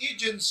the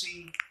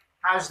agency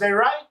has the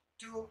right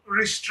to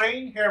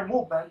restrain her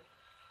movement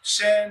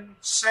since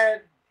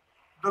said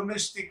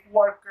domestic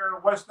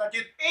worker was not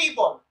yet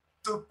able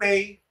to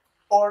pay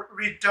or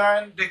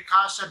return the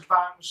cash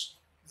advance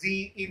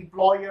the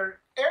employer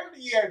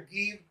earlier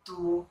gave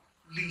to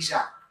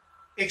Lisa.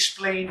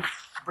 Explain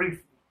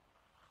briefly.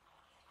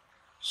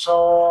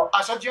 So,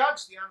 as a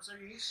judge, the answer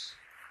is,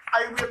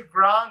 I will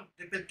grant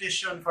the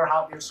petition for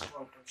habeas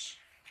corpus.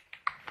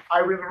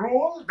 I will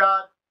rule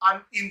that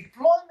an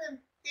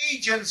employment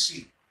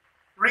agency,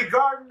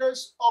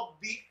 regardless of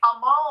the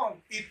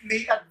amount it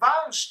may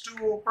advance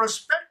to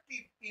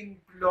prospective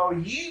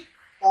employee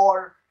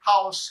or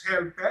house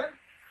helper,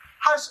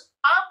 has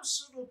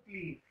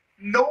absolutely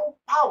no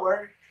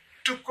power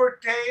to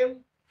curtail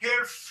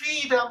her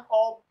freedom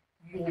of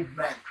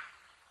movement.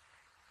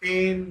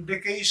 In the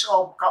case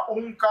of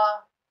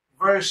Kaungka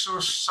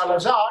versus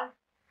Salazar,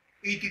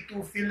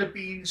 82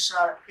 Philippines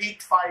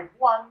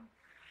 851,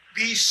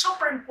 the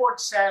Supreme Court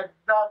said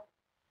that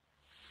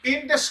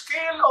in the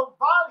scale of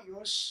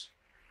values,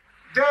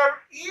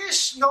 there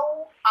is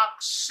no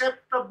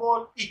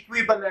acceptable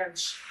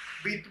equivalence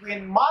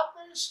between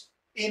matters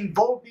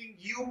involving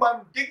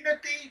human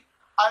dignity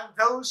and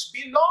those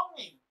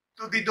belonging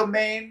to the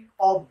domain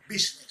of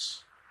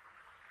business.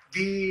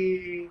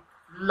 The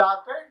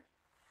latter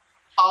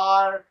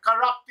are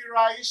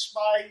characterized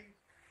by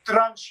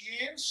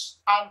transience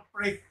and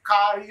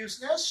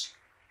precariousness,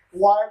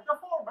 while the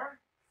former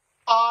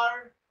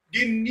are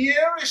the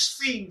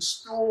nearest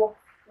things to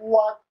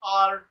what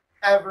are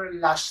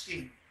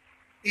everlasting.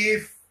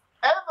 If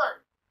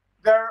ever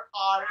there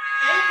are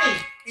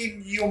any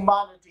in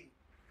humanity,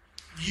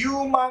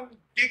 human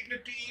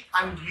dignity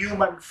and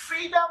human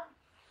freedom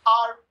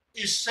are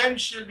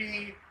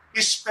essentially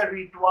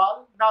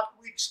spiritual,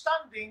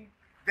 notwithstanding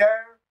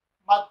their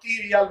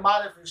material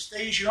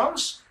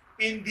manifestations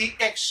in the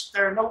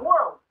external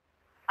world.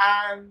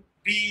 And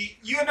the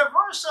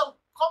universal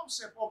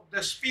concept of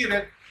the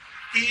Spirit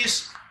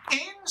is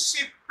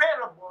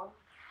inseparable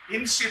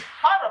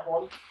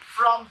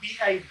from the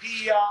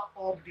idea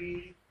of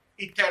the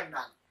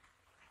eternal,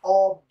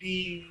 of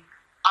the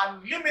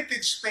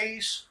unlimited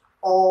space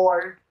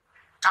or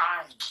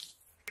time.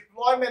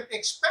 Deployment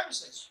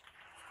expenses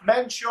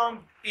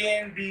mentioned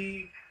in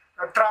the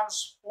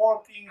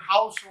transporting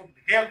household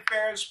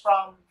helpers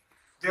from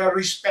their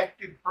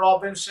respective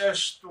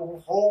provinces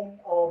to home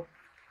of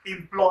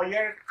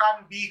employer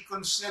can be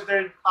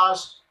considered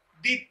as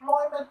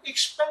deployment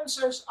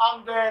expenses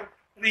under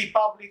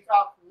Republic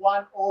Act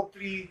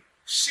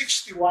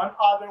 10361,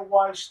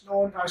 otherwise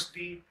known as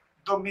the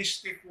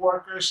Domestic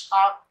Workers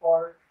Act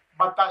or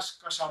Batas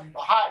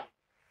Kasambahay.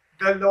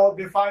 The law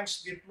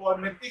defines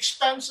deployment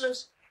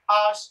expenses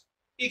as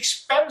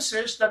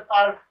expenses that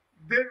are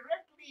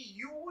directly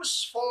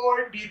used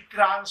for the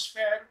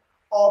transfer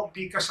of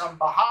the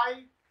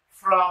kasambahay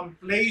from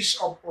place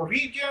of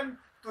origin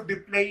to the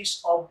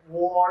place of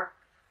work,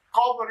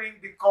 covering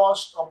the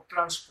cost of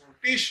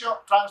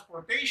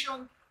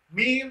transportation,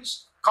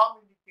 meals,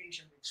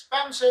 communication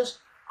expenses,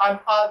 and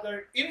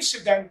other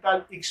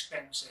incidental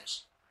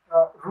expenses.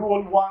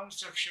 Rule 1,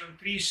 Section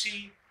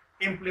 3C,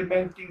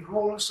 implementing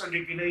rules and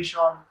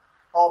regulation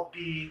of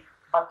the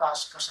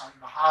Batas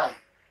Kasambahay.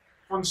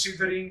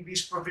 Considering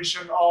this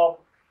provision of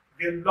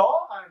the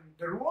law and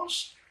the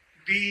rules,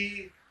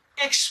 the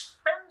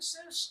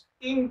expenses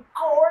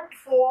incurred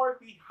for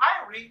the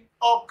hiring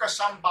of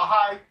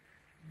kasambahay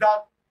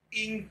that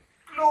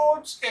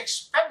includes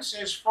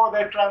expenses for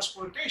their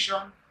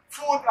transportation,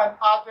 food, and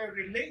other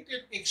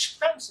related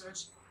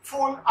expenses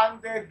fall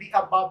under the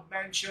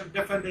above-mentioned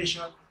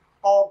definition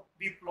of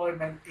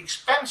deployment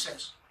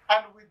expenses.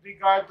 And with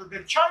regard to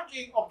the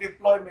charging of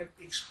deployment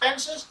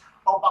expenses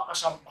of a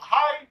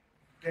kasambahay,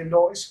 the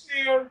law is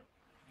clear.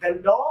 The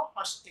law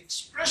has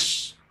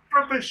express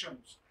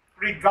provisions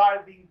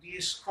regarding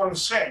this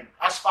concern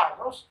as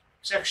follows.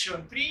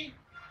 Section 3,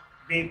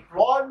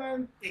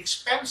 deployment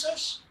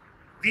expenses.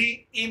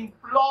 The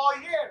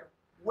employer,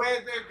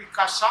 whether the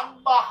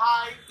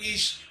kasambahay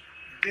is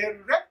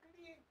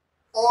directly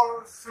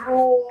or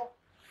through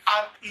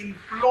an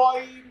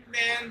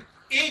employment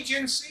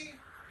agency,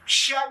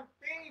 shall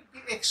pay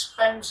the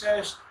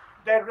expenses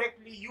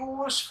directly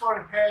used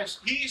for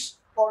his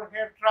or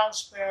her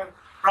transfer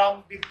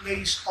from the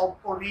place of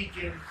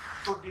origin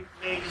to the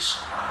place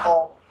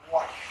of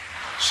work.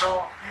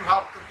 So you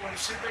have to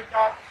consider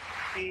that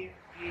in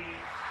the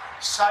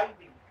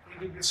deciding, in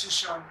the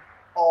decision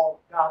of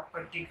that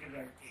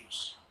particular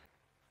case.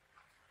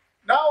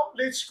 Now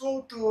let's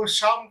go to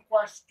some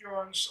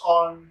questions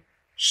on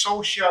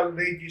social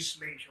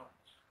legislation.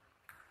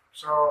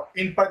 So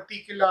in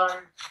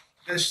particular,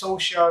 the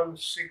Social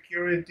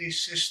Security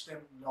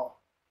System law.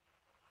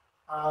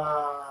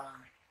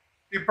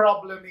 The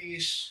problem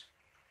is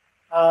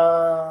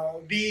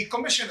the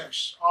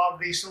commissioners of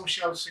the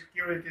Social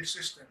Security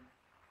System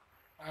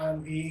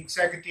and the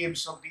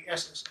executives of the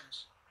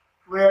SSS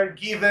were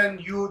given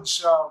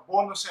huge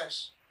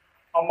bonuses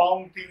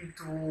amounting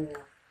to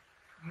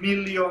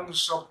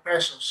millions of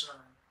pesos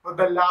for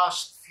the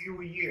last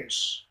few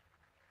years.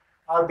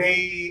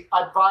 They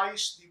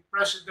advised the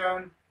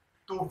president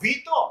to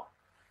veto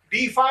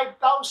the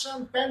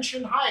 5,000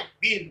 pension hike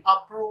bill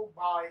approved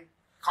by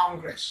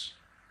Congress.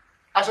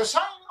 As a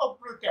sign of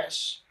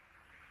protest,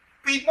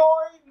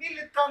 Pinoy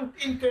militant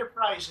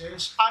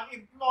enterprises and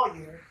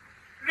employer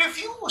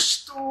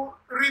refused to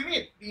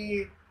remit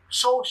the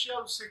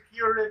Social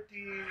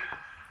Security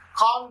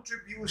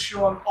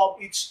contribution of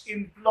its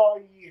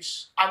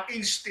employees and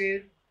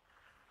instead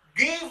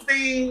gave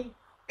the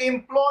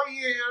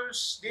employer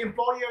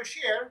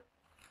share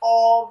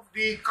of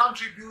the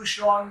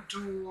contribution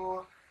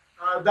to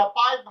the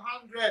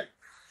 500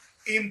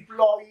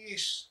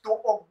 employees to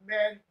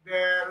augment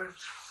their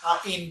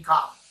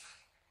income.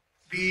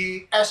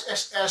 The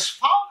SSS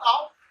found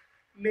out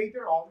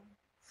later on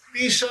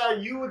this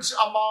huge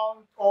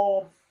amount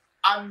of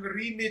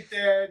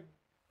unlimited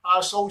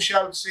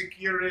social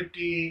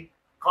security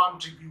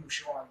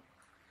contribution.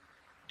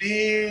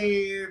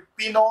 The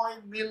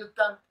Pinoy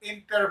Militant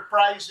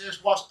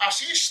Enterprises was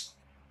assisted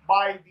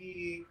by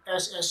the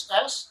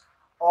SSS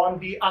on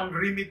the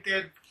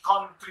unlimited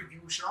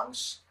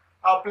contributions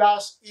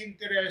plus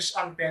interest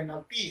and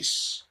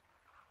penalties.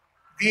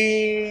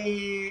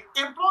 The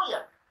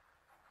employer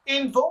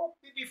invoked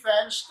the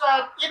defense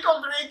that it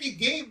already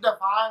gave the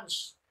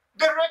funds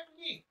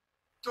directly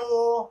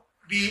to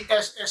the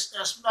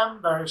SSS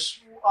members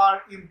who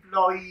are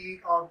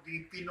employee of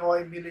the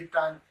Pinoy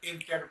Militant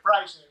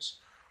Enterprises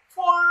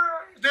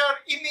for their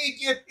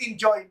immediate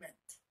enjoyment.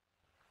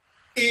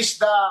 Is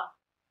the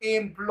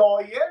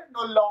employer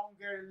no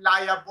longer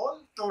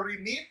liable to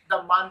remit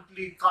the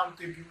monthly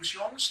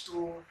contributions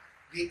to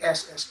the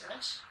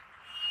SSS?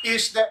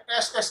 Is the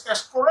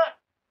SSS correct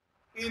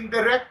in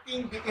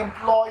directing the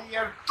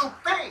employer to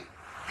pay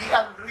the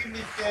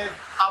unlimited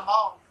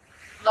amount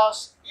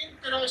plus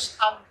interest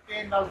and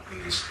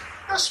penalties,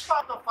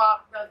 despite the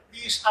fact that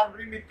these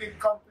unlimited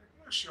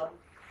contributions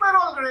were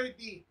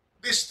already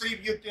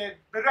distributed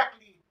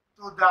directly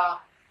to the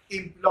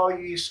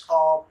employees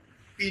of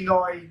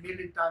Pinoy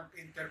Militant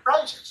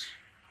Enterprises?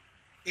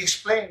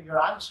 Explain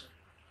your answer.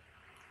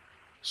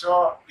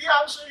 So the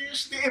answer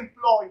is the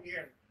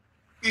employer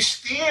is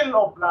still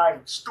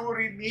obliged to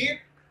remit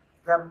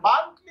the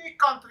monthly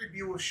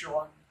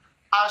contribution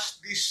as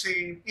the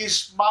same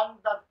is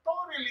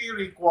mandatorily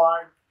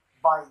required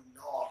by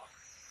law,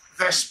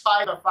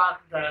 despite the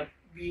fact that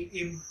the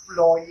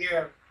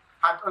employer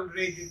had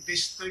already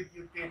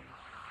distributed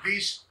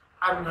this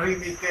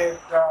unlimited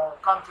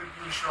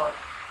contribution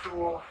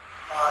to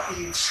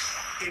its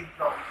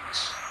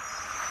employees.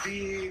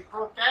 The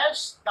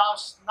protest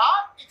does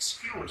not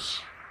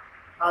excuse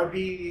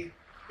the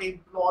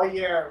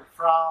employer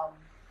from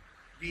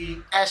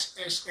the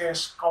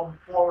SSS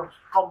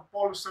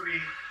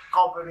compulsory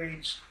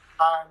coverage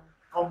and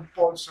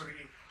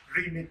compulsory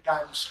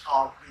remittance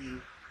of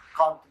the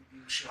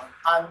contribution.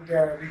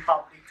 Under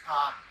Republic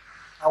Act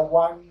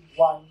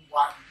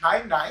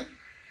 11199,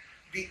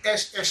 the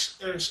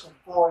SSS, of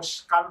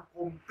course, can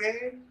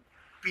compel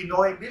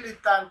Pinoy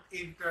Militant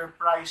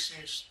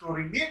Enterprises to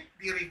remit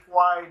the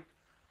required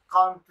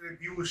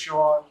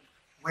contribution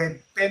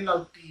with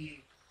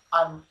penalty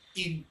and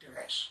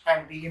interest.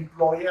 And the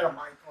employer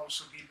might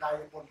also be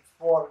liable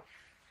for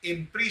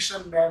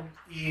imprisonment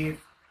if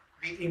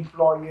the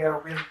employer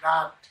will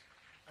not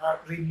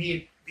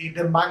remit the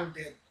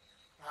demanded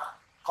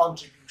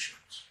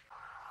contributions.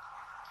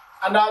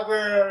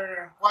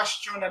 Another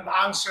question and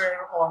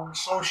answer on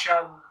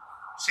social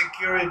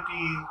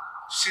security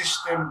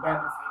system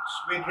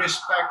benefits with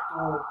respect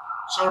to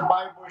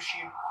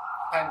survivorship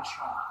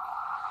pension.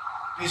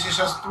 This is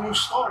a true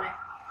story,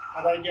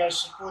 but I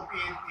just put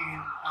it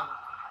in a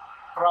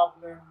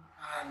problem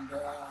and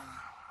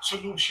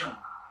solution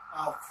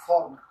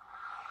format.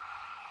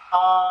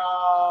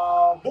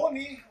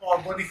 Boni or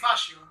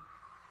Bonifacio,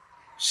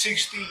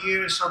 60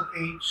 years of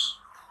age,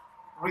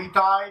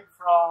 retired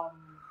from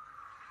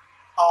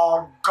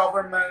a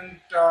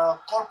government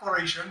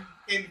corporation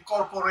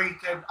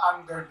incorporated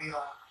under the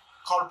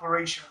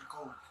Corporation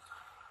Code.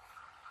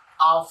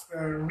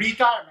 After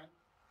retirement,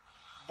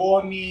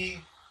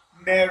 Boni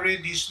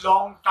married his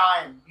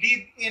longtime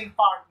live-in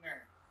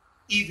partner,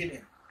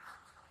 Evelyn.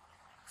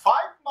 5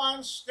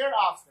 months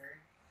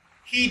thereafter,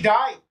 he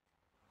died.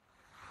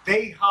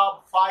 They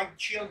have 5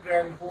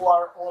 children who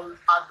are all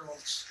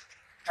adults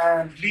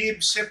and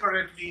live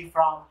separately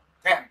from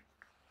them.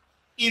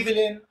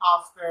 Evelyn,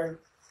 after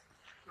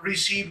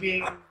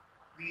receiving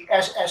the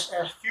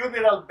SSS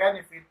funeral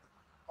benefit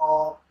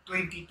of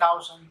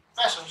 20,000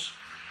 pesos,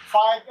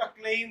 filed a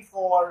claim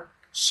for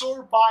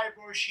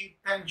survivorship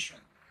pension,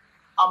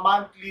 a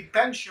monthly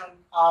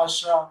pension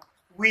as a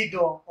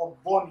widow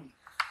of Boni.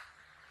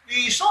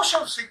 The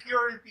Social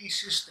Security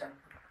system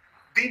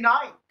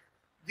denied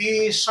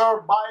the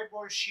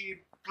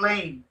survivorship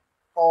claim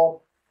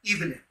of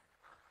Evelyn.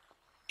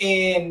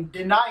 In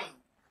denying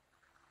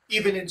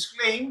Evelyn's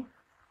claim,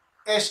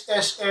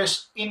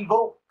 SSS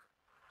invoked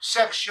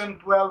Section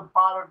 12,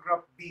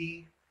 Paragraph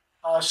B,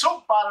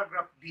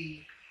 Subparagraph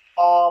B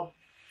of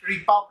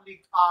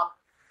Republic Act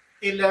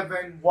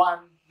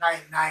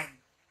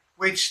 11199,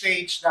 which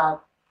states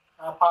that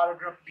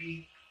Paragraph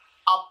B,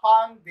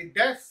 upon the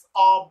death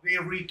of the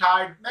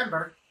retired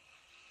member,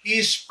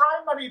 his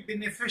primary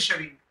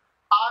beneficiary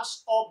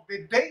as of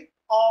the date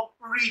of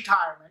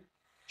retirement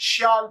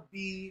shall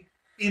be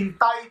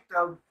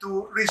entitled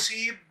to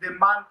receive the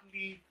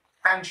monthly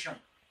pension,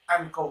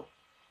 unquote.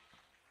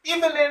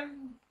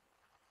 Evelyn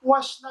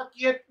was not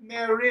yet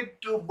married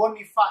to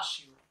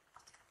Bonifacio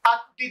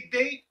at the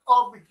date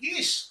of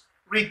his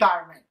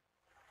retirement.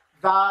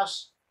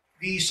 Thus,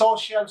 the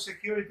Social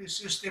Security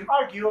system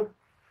argued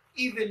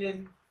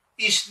Evelyn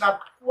is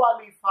not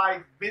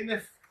qualified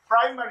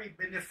primary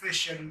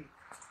beneficiary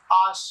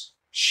as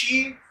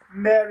she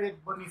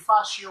married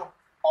Bonifacio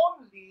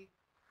only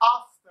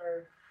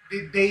after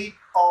the date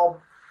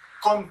of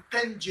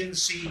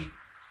contingency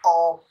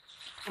of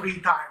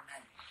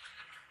retirement.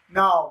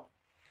 Now,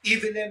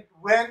 Evelyn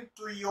went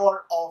to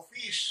your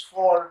office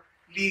for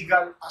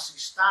legal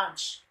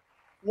assistance.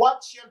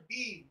 What shall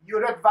be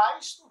your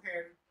advice to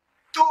her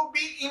to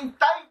be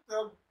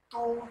entitled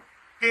to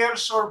her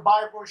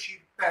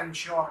survivorship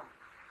pension?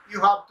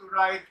 You have to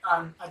write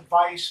an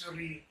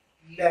advisory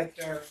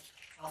letter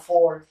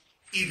for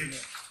Evelyn.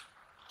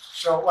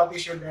 So, what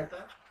is your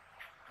letter?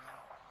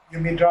 You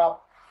may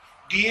drop,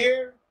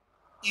 Dear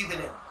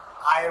Evelyn,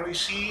 I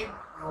received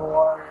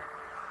your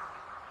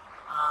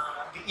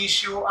the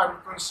issue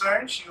and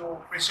concerns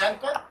you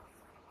presented.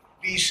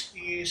 This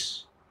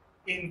is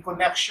in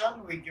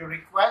connection with your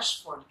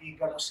request for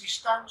legal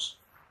assistance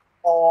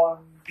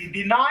on the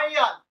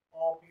denial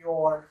of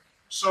your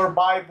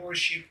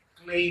survivorship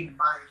claim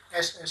by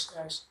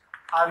SSS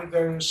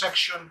under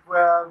Section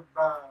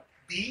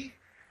 12B,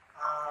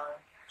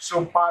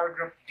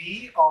 subparagraph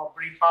D of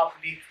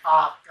Republic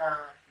Act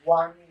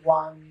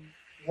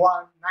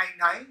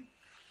 11199,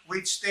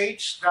 which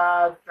states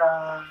that,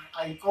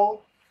 I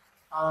quote,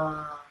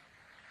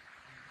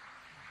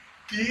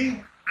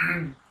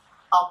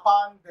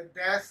 upon the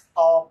death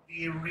of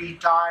the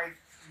retired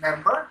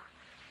member,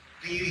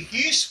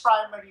 his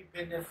primary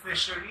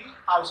beneficiary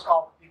as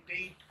of the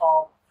date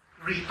of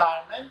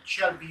retirement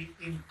shall be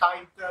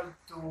entitled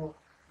to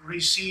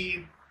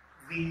receive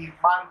the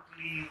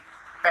monthly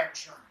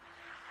pension.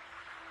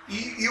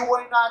 You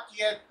were not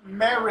yet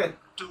married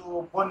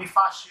to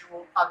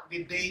Bonifacio at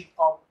the date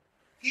of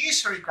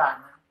his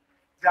retirement.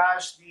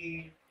 Thus,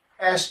 the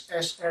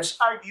SSS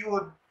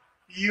argued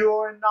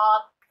you're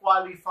not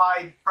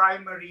qualified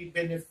primary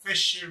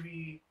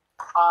beneficiary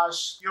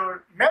as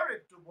you're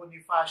married to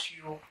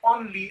Bonifacio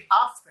only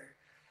after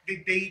the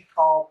date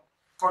of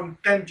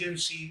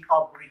contingency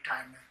of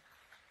retirement.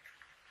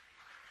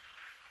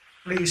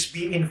 Please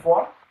be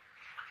informed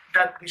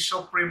that the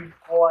Supreme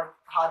Court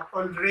had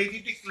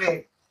already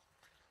declared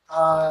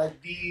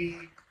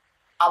the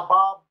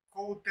above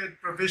quoted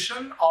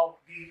provision of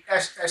the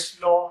SS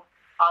law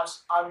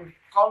as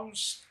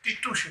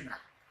unconstitutional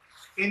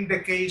in the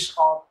case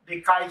of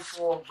the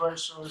Kaiko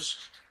versus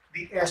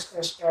the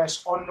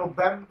SSS on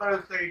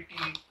November 30,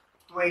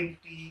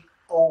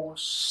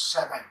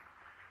 2007.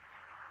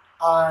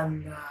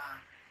 And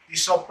the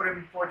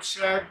Supreme Court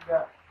said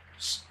that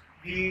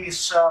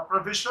this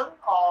provision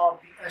of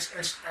the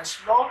SSS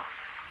law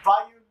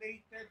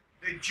violated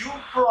the due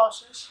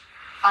process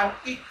and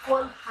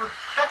equal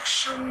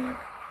protection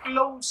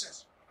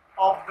clauses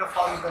of the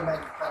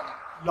fundamental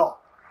law.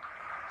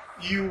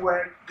 You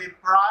were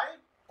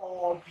deprived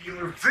of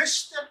your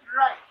vested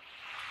right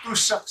to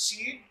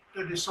succeed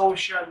to the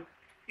social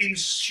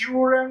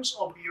insurance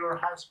of your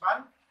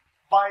husband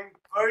by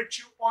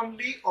virtue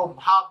only of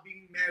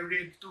having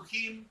married to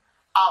him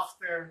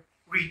after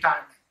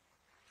retirement.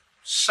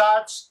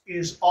 Such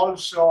is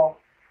also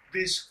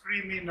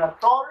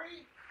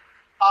discriminatory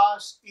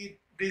as it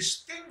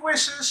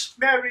distinguishes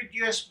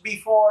marriages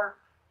before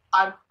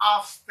and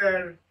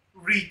after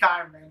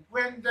retirement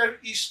when there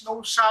is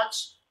no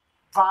such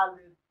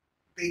valid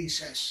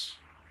basis.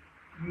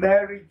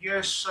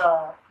 Marriages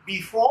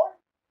before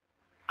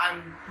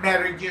and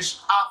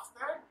marriages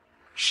after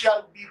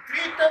shall be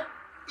treated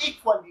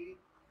equally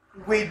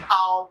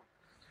without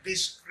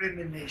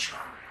discrimination.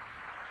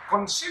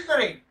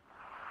 Considering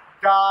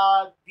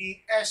that the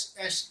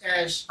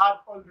SSS had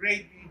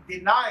already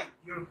denied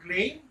your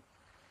claim,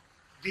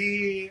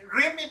 the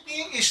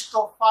remedy is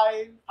to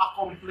file a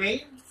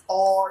complaint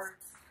or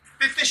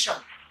petition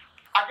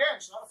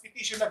against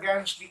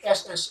the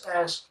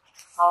SSS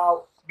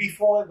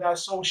before the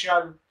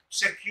Social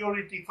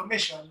Security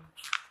Commission,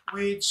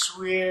 which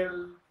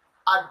will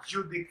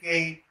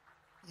adjudicate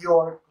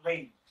your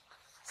claim.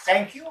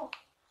 Thank you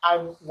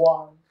and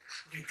warm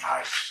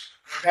regards.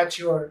 That's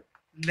your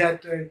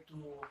letter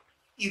to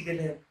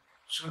Evelyn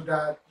so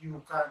that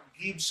you can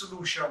give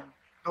solution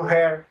to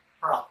her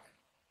problem.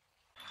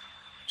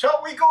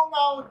 So we go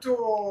now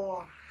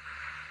to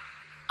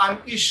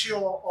an issue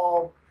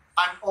of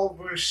an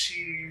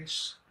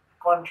overseas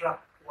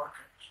contract workers.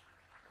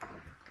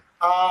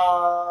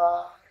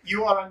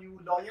 You are a new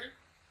lawyer.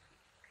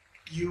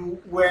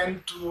 You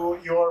went to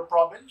your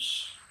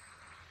province.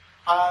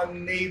 A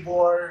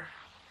neighbor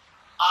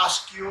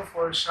asked you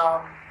for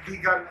some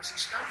legal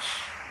assistance.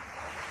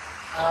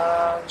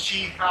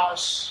 She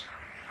has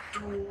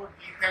 2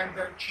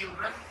 dependent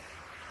children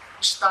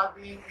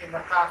studying in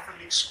a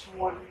Catholic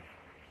school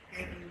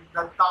in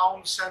the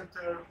town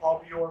center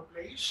of your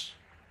place.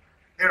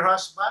 Her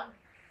husband,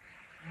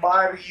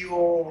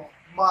 Mario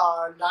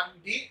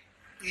Malandi,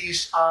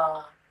 is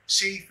a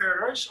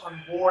seafarer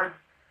on board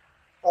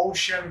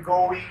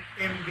ocean-going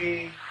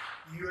MV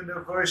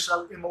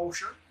Universal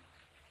Emotion.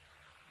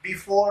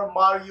 Before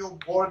Mario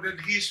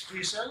boarded his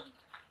vessel,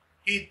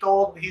 he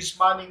told his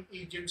manning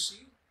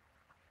agency,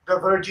 the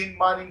Virgin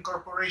Manning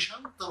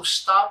Corporation, to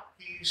stop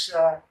his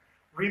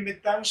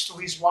remittance to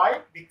his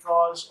wife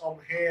because of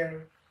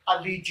her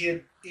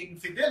alleged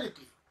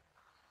infidelity.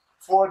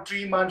 For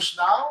 3 months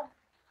now,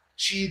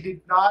 she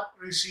did not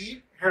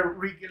receive her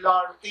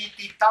regular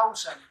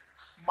 80,000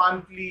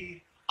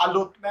 monthly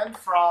allotment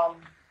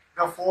from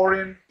the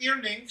foreign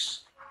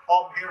earnings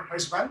of her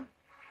husband,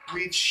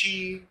 which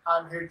she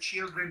and her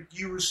children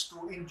used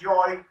to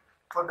enjoy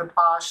for the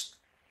past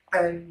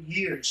 10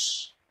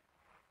 years.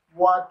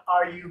 What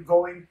are you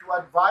going to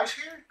advise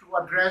her to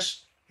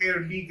address her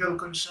legal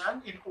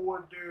concern in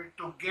order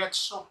to get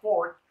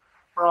support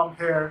from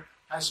her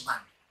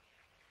husband?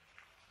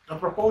 The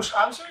proposed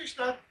answer is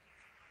that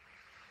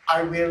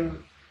I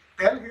will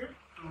tell her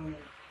to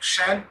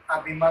send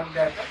a demand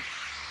letter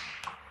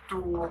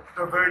to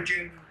the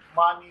Virgin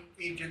Money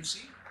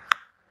Agency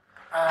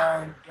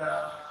and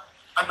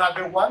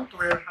another one to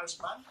her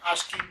husband,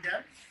 asking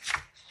them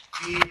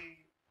the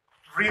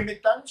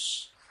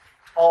remittance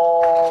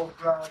of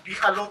the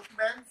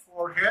allotment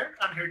for her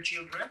and her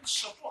children's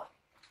support.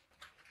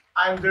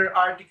 Under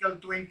Article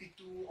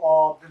 22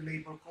 of the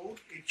Labor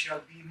Code, it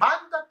shall be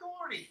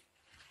mandatory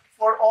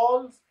for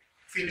all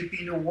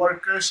Filipino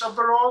workers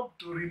abroad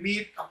to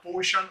remit a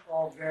portion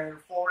of their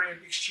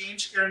foreign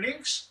exchange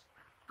earnings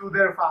to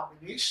their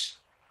families,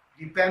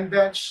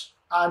 dependents,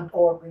 and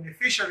or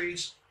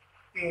beneficiaries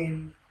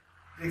in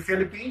the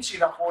Philippines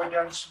in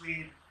accordance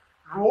with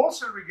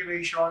rules and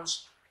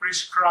regulations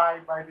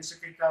prescribed by the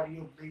Secretary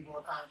of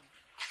Labor and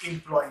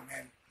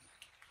Employment.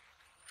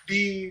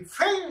 The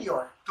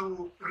failure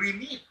to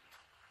remit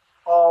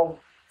of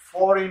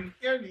foreign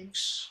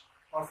earnings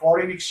or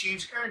foreign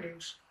exchange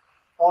earnings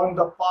on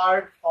the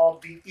part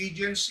of the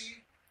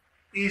agency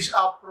is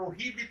a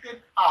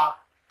prohibited act,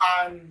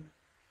 and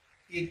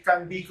it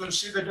can be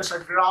considered as a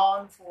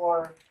ground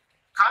for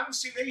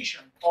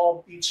cancellation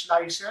of its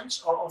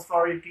license or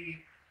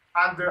authority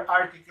under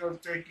Article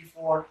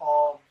 34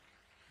 of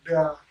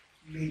the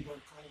Labor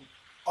Code.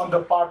 On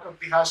the part of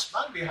the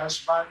husband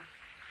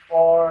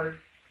or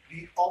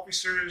the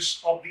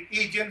officers of the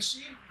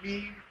agency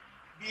may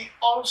be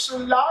also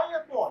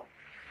liable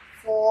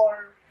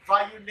for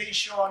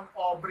violation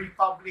of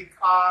Republic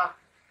Act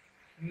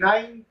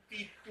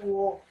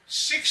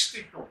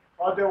 9262,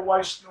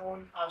 otherwise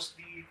known as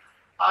the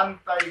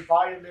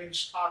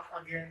Anti-Violence Act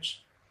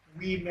Against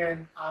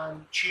Women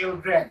and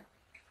Children.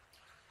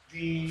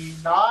 The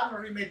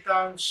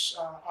non-remittance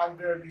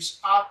under this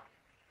act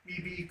may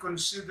be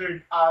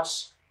considered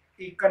as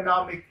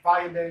economic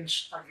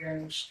violence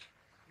against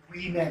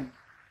women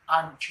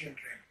and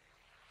children.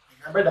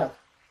 Remember that.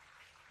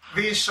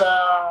 This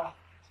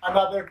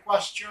another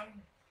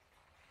question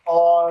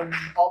on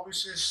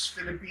overseas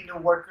Filipino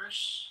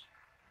workers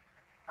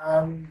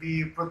and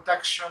the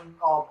protection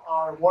of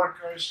our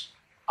workers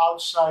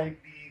outside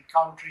the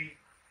country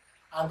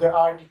under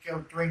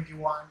Article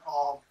 21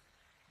 of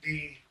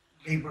the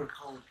Labor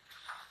Code.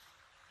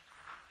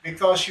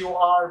 Because you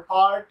are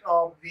part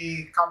of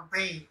the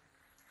campaign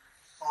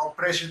of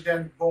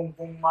President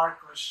Bongbong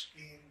Marcos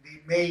in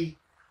the May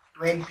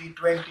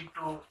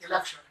 2022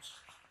 elections,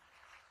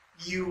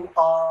 you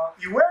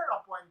were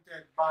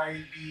appointed by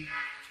the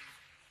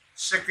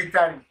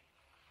Secretary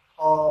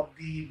of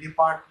the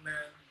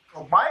Department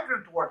of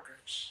Migrant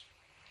Workers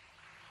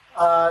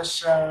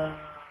as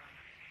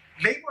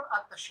Labor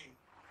Attaché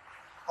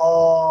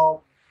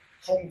of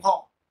Hong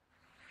Kong.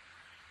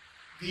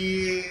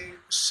 The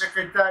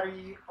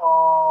Secretary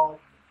of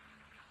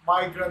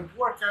Migrant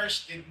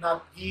Workers did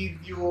not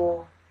give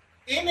you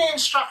any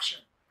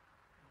instruction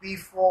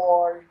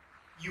before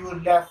you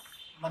left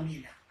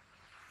Manila.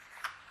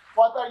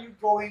 What are you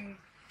going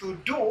to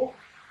do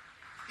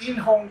in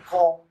Hong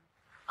Kong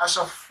as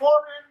a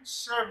foreign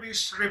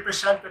service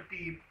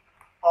representative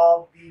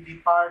of the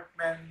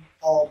Department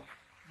of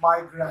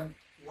Migrant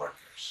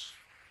Workers?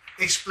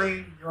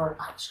 Explain your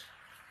answer.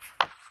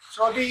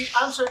 So the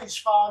answer is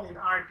found in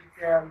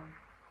Article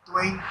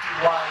 21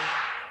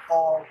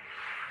 of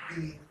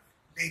the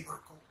Labor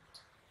Code.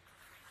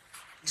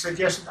 The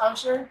suggested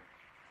answer,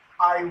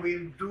 I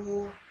will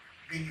do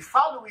the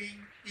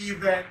following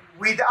even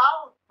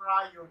without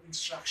prior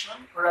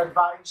instruction or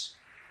advice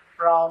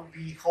from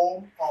the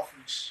Home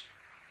Office.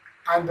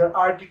 Under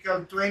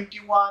Article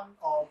 21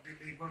 of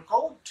the Labor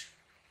Code,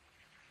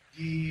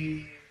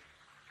 the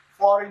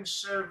Foreign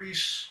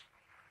Service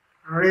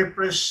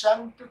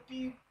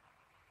representative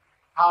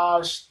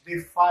has the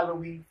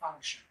following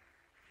function.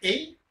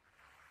 A,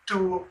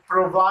 to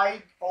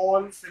provide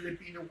all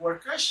Filipino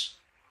workers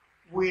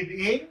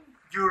within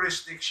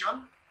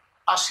jurisdiction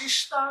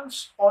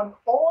assistance on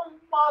all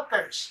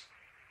matters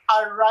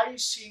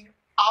arising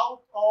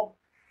out of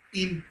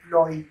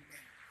employment.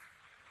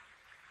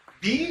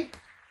 B,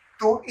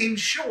 to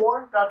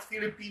ensure that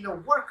Filipino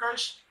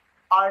workers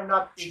are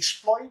not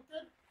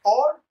exploited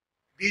or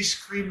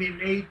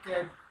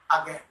discriminated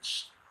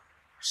against.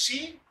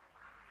 C,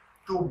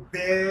 to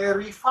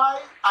verify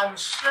and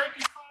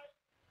certify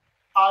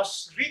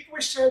as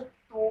requisite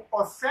to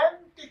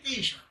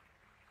authentication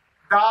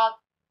that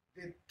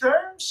the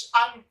terms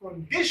and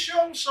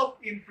conditions of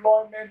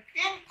employment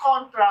in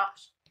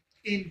contracts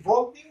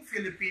involving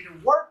Filipino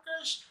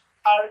workers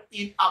are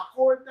in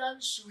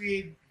accordance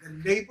with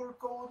the Labor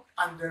Code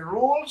and the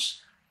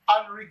rules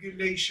and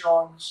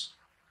regulations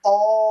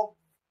of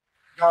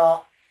the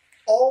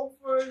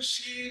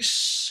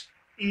Overseas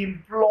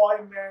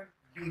Employment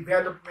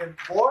Development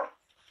Board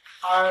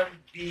and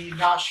the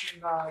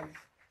National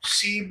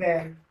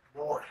Seamen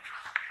Board.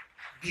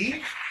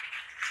 D,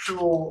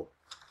 to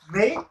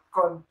make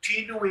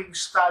continuing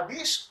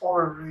studies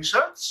or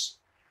research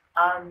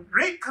and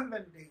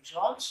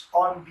recommendations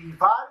on the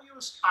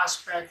various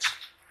aspects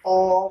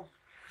of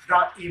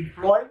the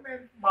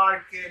employment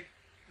market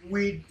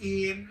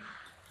within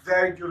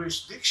their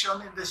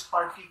jurisdiction, in this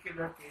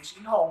particular case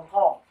in Hong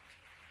Kong.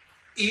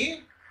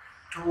 E,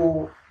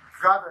 to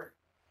gather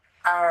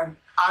and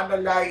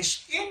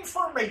analyze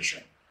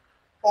information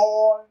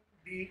on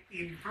the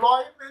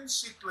employment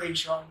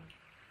situation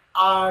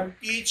and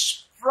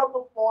its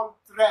probable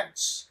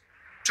trends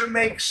to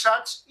make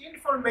such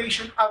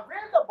information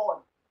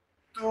available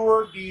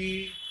to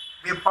the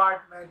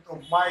Department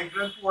of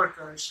Migrant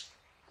Workers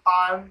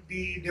and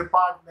the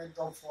Department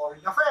of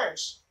Foreign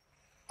Affairs.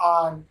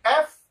 And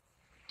F,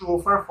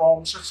 to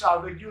perform such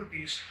other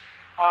duties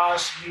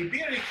as may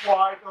be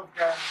required of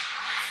them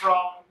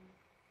from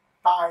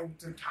time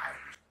to time.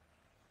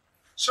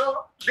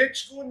 So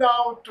let's go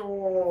now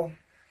to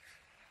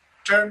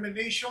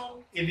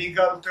termination,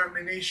 illegal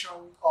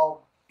termination of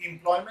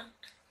employment.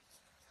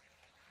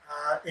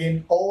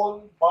 In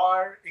all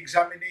bar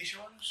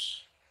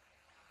examinations,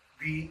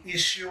 the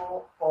issue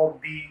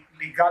of the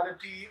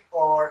legality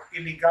or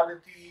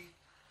illegality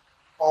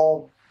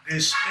of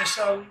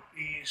dismissal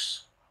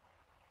is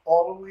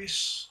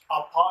always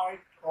a part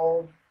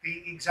of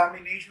the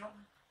examination.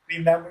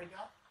 Remember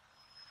that?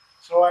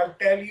 So I'll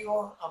tell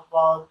you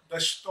about the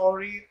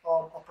story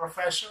of a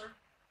professor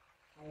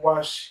who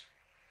was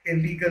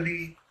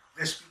illegally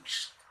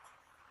dismissed.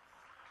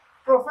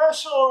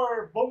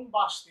 Professor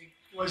Bombastic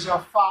was a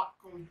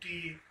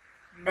faculty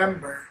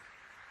member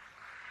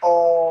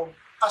of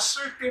a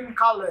certain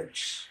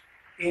college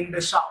in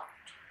the South.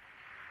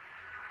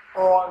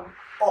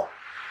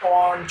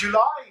 On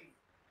July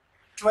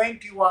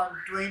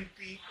 21,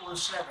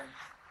 2007,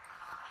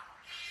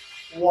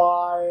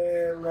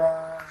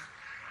 while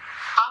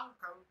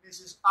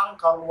Mrs.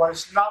 Uncle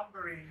was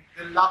numbering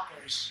the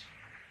lockers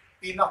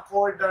in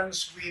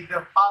accordance with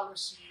the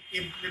policy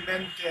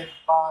implemented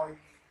by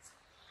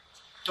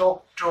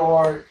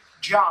Dr.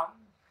 John,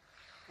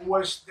 who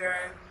was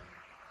then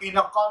in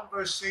a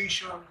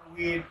conversation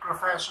with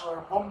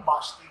Professor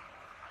Bombastic,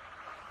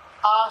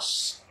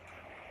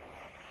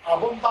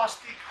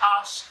 Bombastic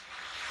asked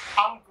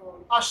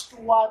Uncle as to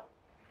what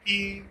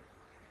he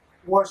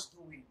was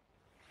doing.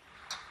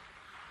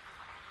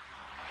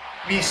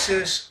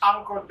 Mrs.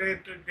 Uncle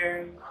later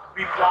then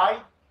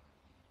replied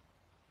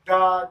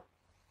that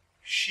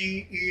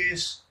she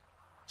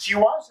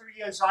was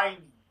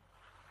reassigning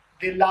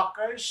the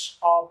lockers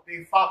of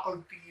the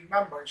faculty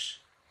members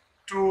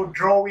through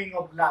drawing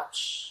of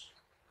lots.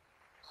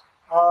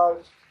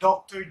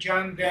 Dr.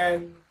 John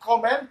then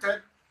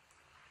commented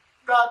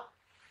that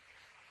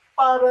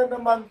para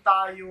naman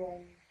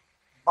tayong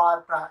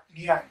bata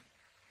niyan,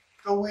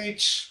 to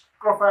which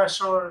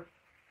Professor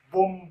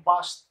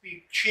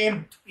Bombastic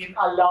chimed in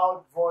a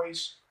loud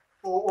voice,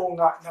 oo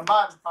nga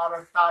naman,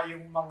 para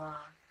tayong mga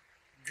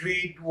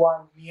grade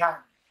 1 niyan.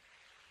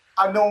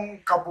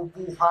 Anong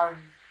kabubuhan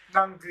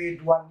ng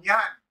grade 1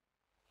 yan?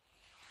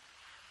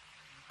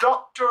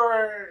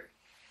 Dr.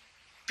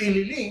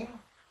 Tililing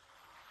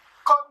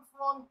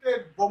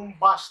confronted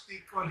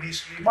Bombastic on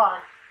his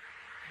remark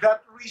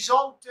that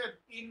resulted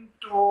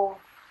into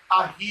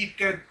a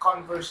heated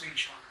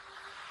conversation.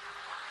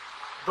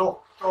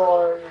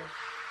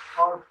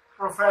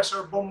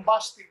 Professor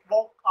Bombastic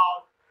walked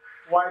out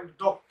while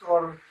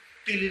Dr.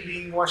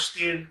 Tililing was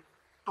still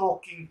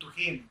talking to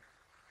him.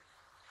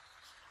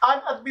 An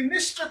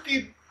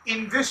administrative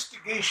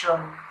investigation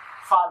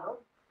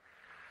followed,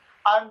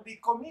 and the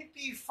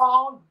committee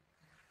found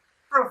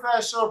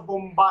Professor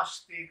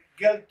Bombastic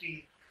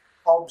guilty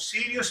of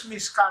serious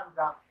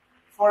misconduct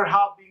for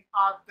having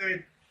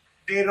uttered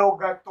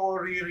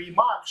derogatory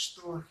remarks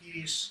to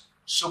his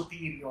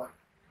superior.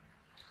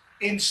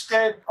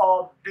 Instead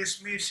of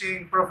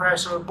dismissing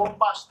Professor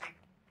Bombastic,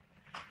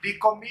 the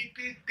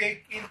committee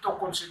take into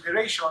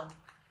consideration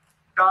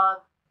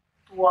that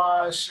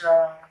was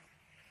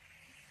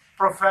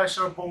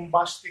Professor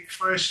Bombastic's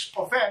first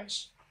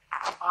offense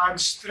and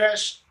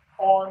stressed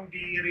on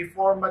the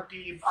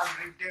reformative and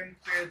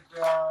redemptive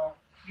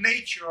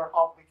nature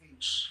of the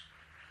case.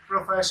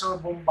 Professor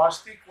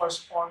Bombastic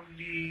was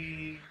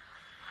only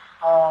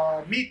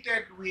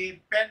meted with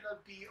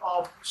penalty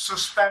of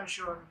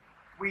suspension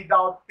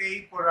without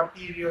pay for a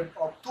period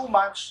of 2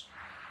 months,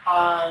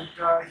 and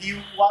he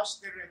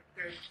was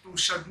directed to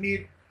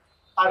submit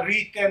a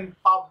written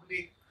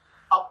public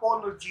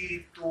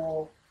apology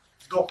to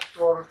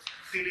Dr.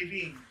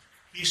 Tililing,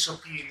 his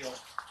superior.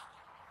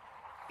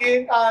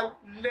 In a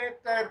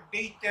letter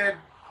dated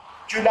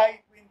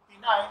July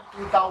 29,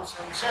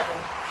 2007,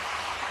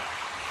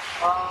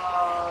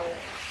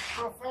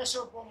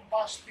 Professor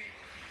Bombastic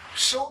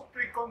sought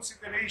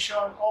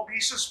reconsideration of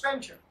his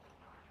suspension.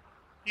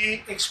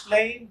 He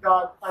explained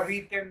that a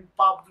written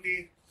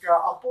public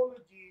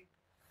apology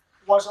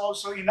was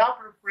also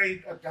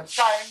inappropriate at that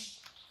time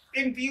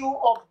in view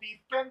of the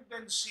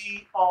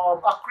pendency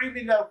of a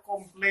criminal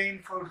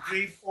complaint for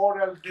grave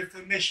oral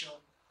defamation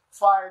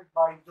filed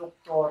by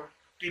Dr.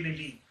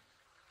 Tiniling.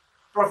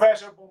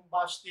 Professor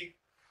Bombastic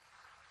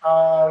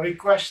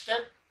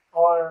requested,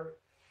 or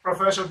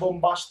Professor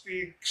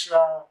Bombastic's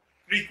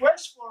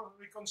request for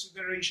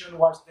reconsideration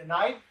was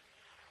denied,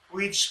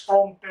 which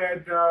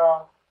prompted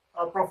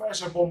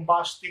Professor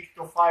Bombastic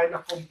to file a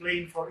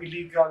complaint for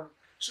illegal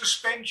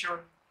suspension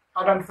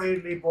and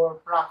Unfair Labor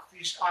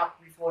Practice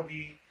Act before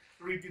the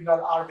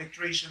Regional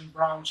Arbitration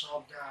Branch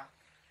of the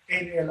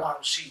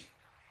NLRC.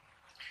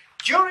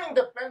 During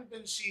the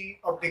pendency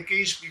of the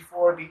case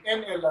before the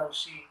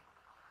NLRC,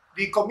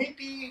 the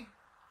committee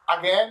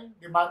again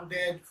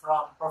demanded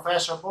from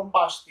Professor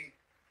Bombastic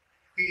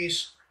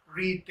his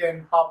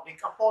written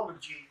public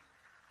apology,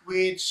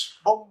 which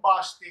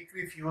Bombastic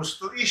refused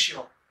to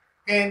issue.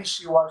 Hence,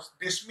 he was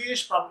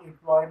dismissed from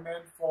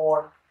employment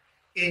for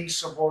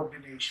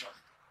insubordination.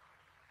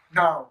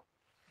 Now,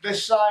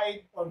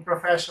 decide on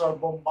Professor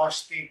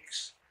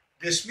Bombastic's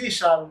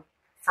dismissal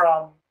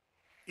from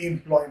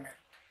employment.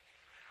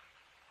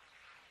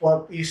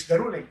 What is the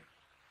ruling?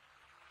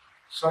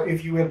 So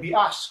if you will be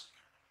asked,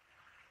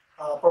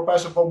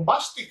 Professor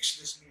Bombastic's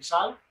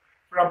dismissal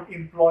from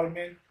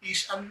employment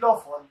is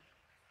unlawful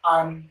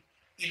and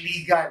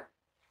illegal.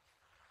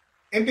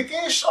 In the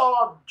case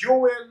of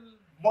Joel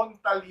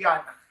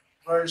Montaliana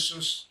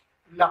versus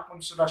La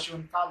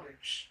Consolacion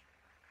College,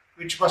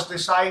 which was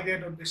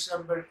decided on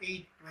December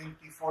 8,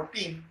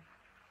 2014,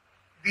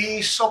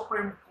 the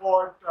Supreme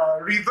Court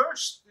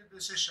reversed the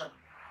decision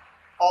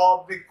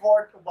of the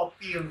Court of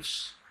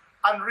Appeals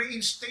and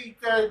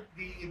reinstated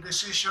the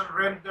decision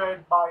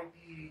rendered by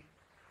the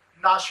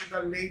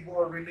National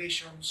Labor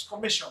Relations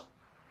Commission,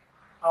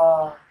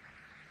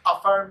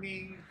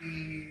 affirming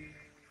the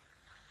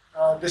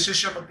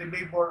decision of the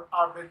labor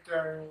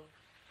arbiter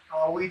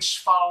which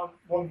found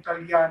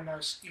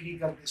Montaliana's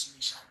illegal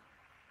dismissal.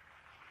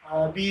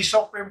 The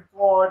Supreme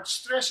Court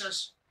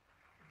stresses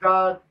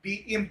that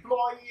the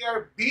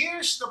employer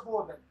bears the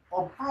burden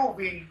of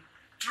proving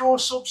through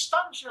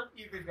substantial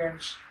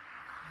evidence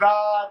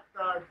that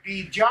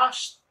the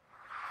just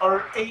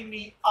or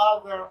any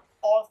other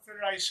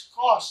authorized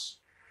cause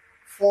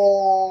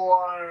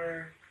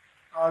for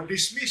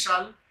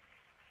dismissal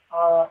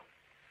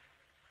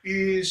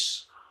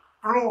is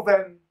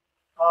proven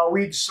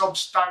with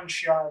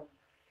substantial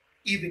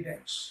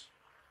evidence,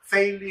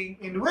 failing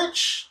in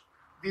which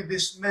the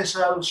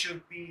dismissal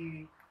should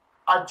be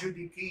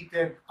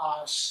adjudicated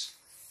as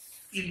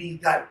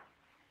illegal.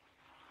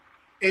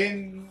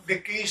 In the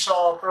case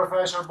of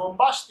Professor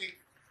Bombastic,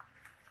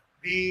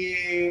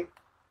 the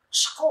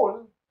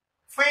school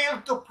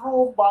failed to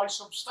prove by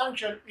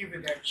substantial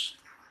evidence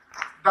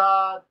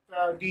that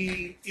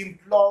the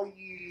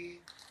employee's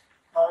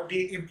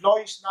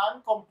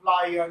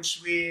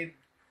non-compliance with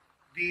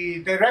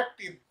the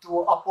directive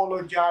to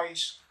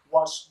apologize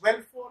was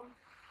willful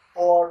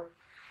or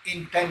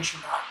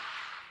intentional.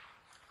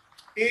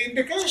 In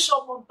the case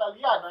of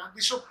Montaliana,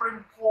 the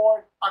Supreme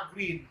Court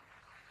agreed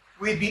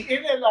with the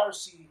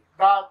NLRC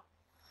that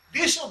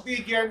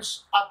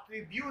disobedience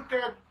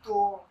attributed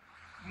to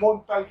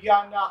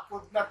Montaliana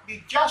could not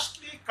be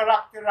justly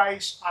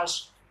characterized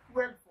as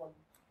willful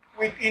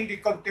within the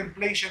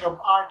contemplation of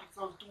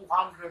Article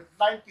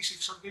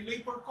 296 of the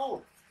Labor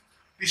Code.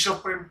 The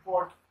Supreme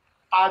Court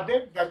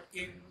added that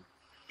it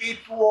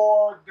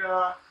would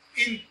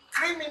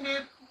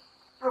incriminate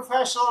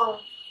Professor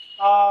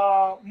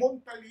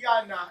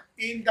Montaliana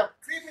in the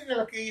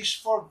criminal case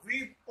for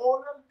grave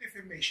oral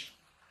defamation.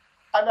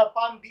 And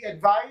upon the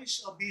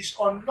advice of his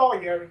own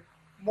lawyer,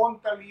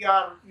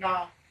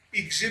 Montaliana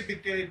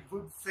exhibited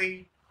good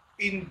faith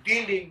in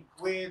dealing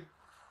with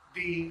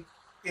the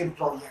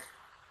employer.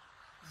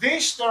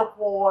 This,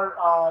 therefore,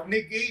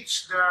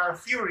 negates the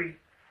theory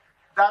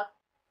that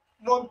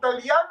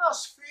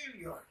Montaliana's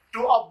failure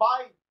to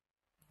abide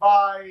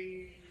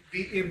by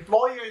the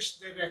employer's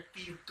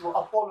directive to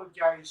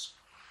apologize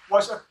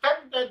was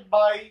attended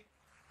by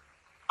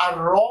a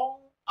wrong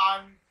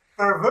and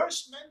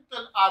perverse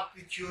mental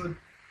attitude,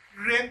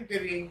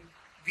 rendering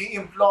the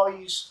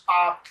employee's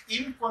act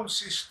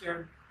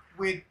inconsistent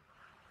with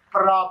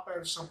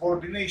proper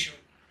subordination,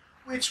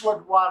 which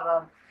would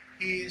warrant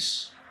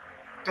his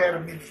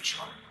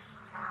termination.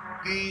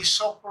 The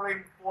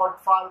Supreme Court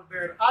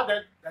further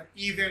added that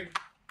even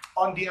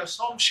on the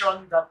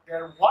assumption that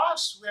there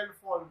was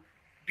willful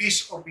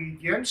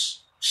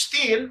disobedience,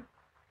 still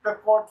the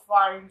court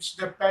finds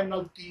the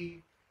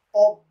penalty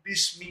of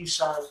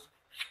dismissal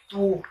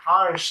too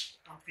harsh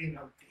a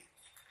penalty.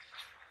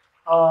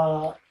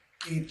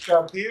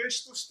 It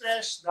bears to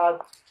stress that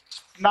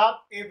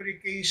not every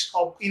case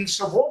of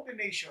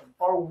insubordination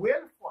or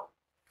willful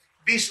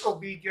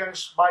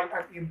disobedience by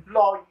an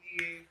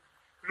employee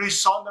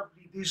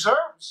reasonably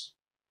deserves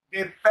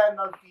the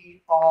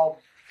penalty of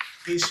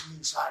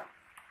dismissal.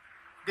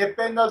 The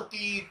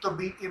penalty to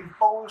be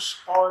imposed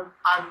on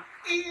an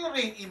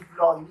erring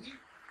employee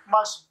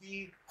must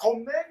be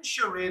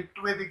commensurate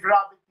with the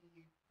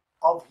gravity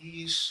of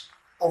his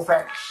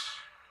offense.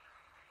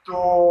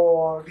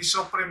 to the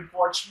Supreme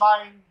Court's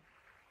mind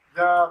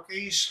the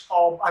case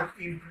of an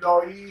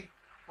employee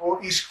who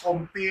is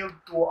compelled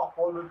to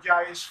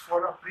apologize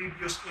for a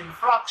previous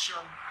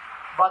infraction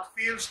but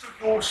fails to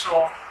do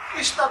so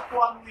is not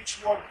one which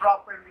would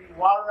properly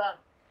warrant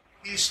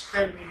his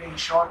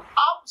termination,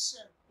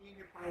 absent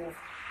any proof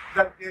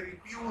that the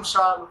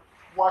refusal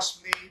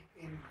was made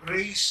in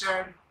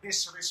brazen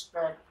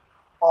disrespect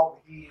of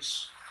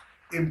his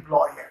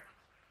employer.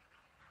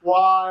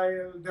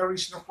 While there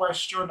is no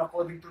question,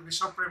 according to the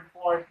Supreme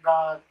Court,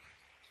 that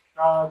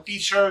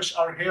teachers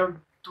are held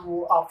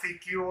to a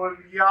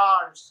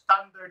peculiar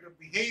standard of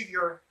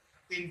behavior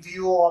in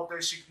view of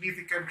their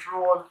significant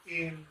role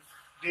in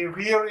the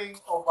rearing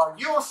of our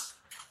youth,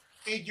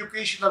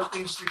 educational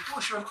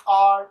institutions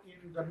are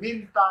in the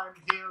meantime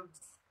held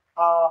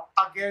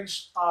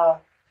against a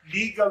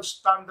legal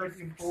standard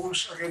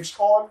imposed against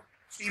all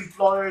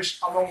employers,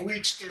 among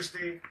which is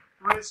the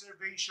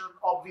reservation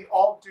of the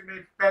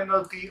ultimate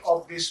penalty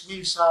of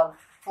dismissal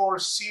for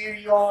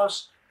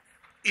serious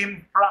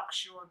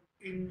infraction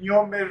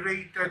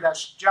enumerated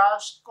as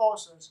just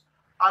causes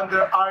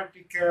under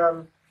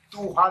Article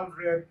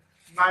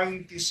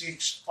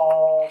 296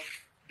 of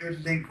the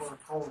Labor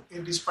Code.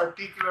 In this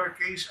particular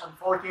case,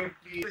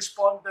 unfortunately,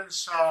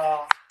 respondents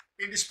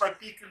in this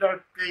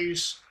particular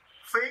case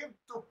failed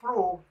to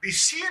prove the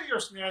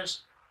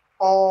seriousness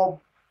of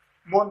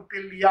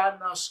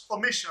Montellana's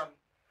omission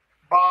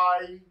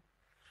by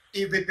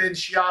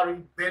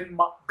evidentiary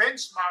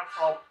benchmark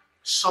of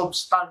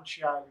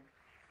substantial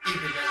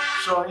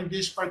evidence. So in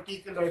this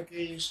particular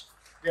case,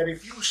 the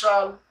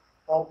refusal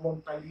of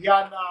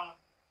Montellana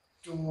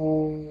to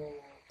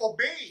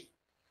obey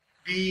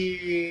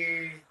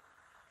the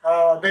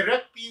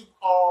directive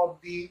of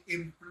the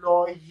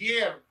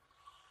employer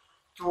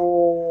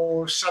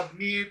to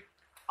submit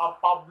a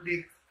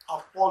public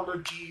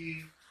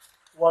apology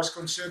was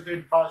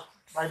considered by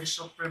the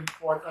Supreme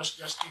Court as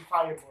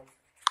justifiable,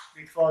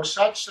 because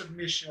such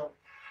submission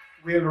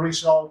will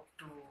result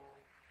to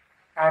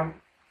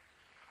an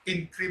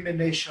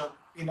incrimination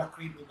in a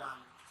criminal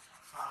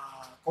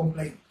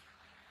complaint.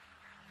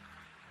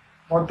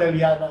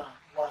 Montellana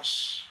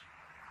was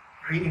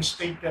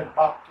reinstated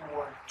back to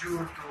work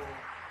due to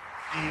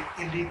the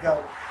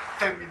illegal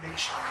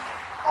termination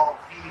of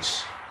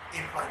his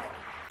employment.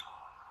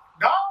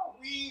 Now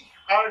we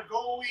are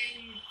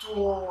going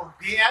to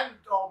the end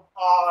of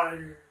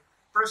our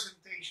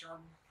presentation.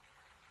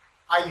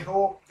 I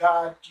hope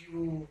that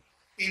you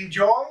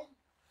enjoy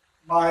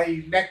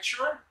my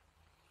lecture.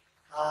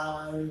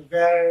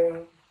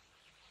 There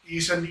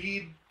is a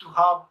need to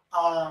have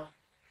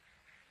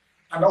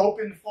an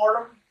open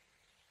forum,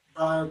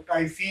 but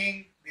I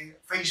think the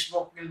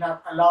Facebook will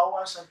not allow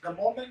us at the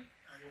moment.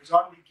 I was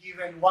only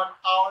given 1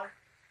 hour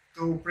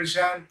to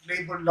present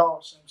labor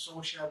laws and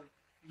social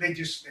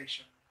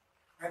legislation.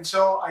 And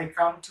so I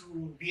come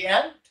to the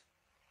end.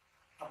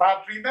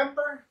 But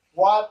remember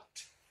what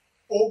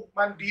Og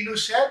Mandino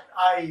said.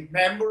 I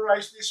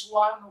memorized this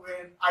one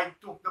when I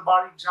took the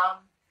bar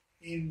exam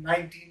in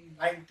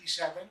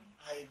 1997.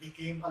 I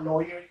became a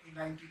lawyer in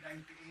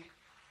 1998.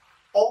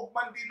 Og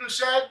Mandino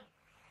said,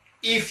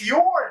 if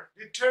your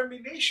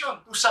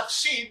determination to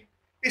succeed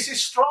is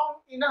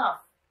strong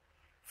enough,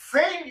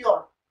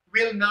 failure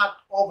will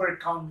not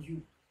overcome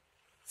you.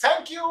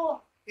 Thank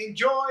you.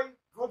 Enjoy.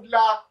 Good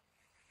luck.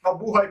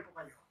 Mabuhay po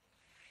kayo.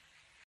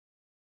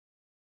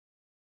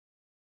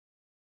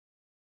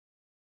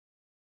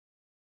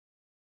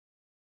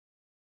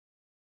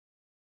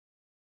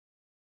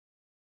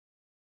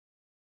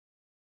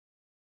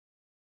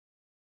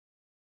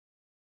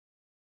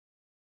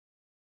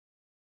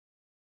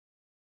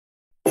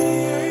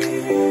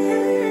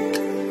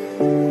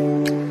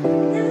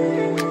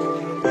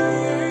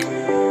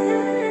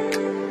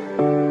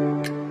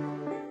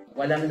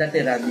 Walang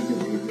natira video.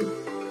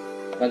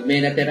 Pag may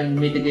natirang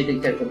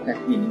mitigating circumstance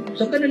minimum.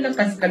 So, ganun lang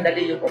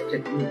kadali yung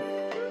offset mo.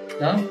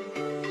 No?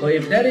 So,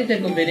 if there is a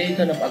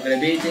combination of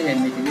aggravating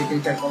and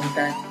mitigating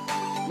circumstance,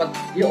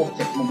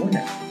 i-offset mo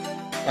muna.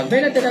 Pag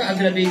may natirang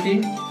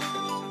aggravating,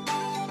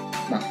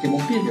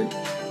 maximum period.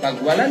 Pag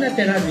wala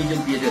natirang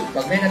medium period,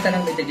 pag may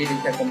natirang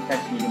mitigating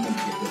circumstance, minimum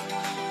period.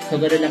 So,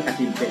 ganun lang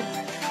kasimple.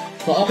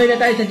 So, okay na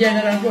tayo sa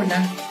general rule,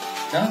 ha?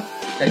 No?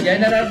 Sa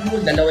general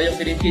rule, dalawa yung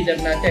consider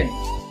natin.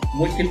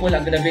 Multiple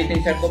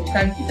aggravating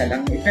circumstance, isa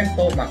lang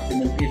epekto,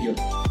 maximum period.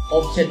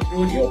 Offset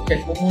rule,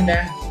 i-offset mo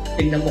muna.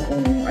 Tingnan mo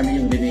kung ano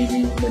yung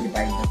remaining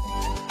modifying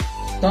circumstance.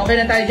 So,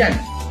 okay na tayo dyan.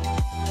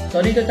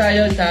 So, dito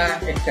tayo sa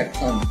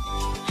exception.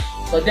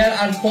 So, there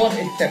are 4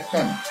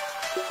 exceptions.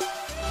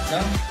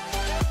 No?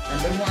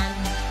 Number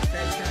 1,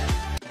 exception.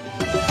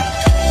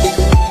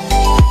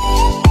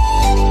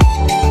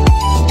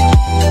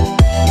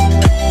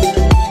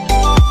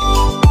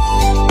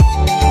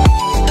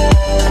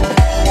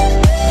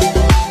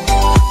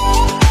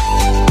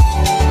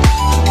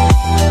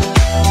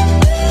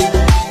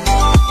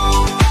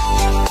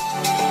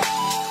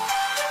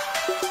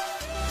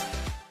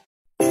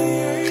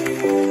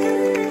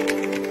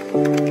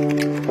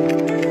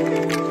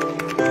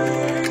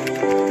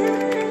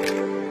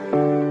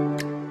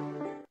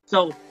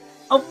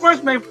 of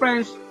course, my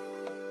friends,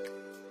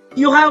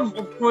 you have,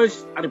 of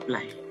course, a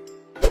reply.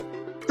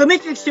 To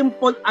make it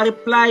simple, a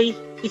reply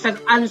is an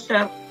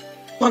answer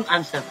to an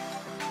answer.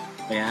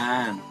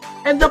 Ayan.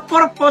 And the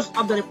purpose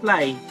of the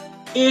reply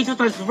is to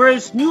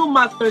transverse new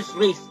matters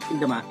raised in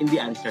the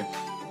answer.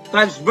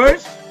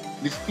 Transverse,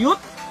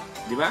 dispute,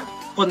 di ba?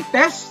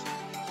 Contest,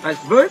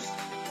 transverse,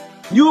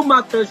 new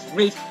matters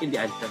raised in the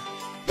answer.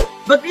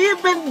 But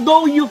even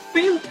though you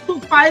fail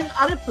to file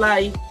a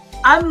reply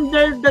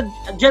under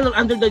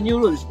the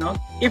new rules, no?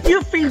 If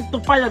you fail to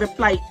file a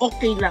reply,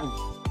 okay lang.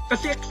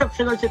 Kasi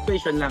exceptional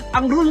situation lang.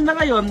 Ang rule na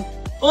ngayon,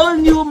 all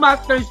new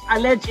matters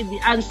alleged in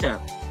the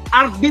answer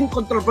are being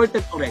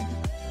controverted already.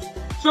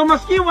 So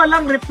maski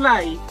walang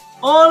reply,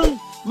 all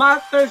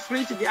matters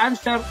raised in the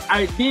answer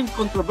are being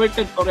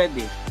controverted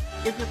already.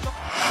 If you talk...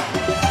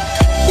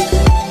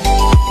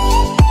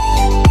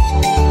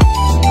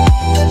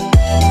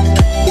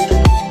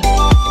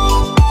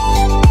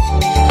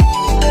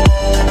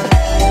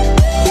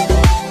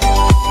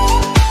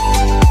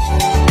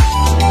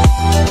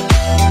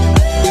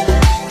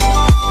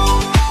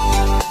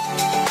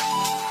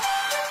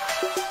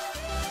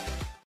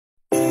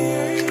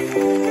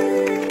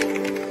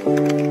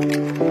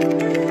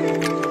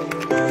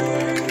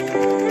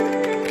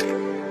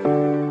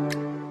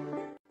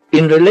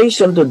 In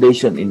relation to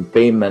dation in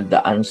payment,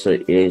 the answer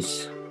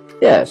is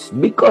yes,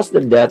 because the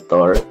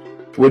debtor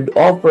would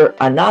offer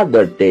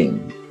another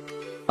thing.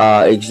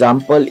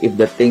 Example, if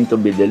the thing to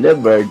be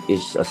delivered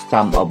is a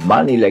sum of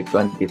money like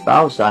 20,000,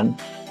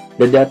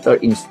 the debtor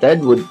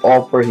instead would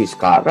offer his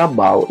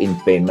carabao in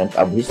payment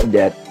of his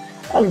debt,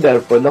 and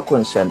therefore the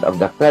consent of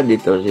the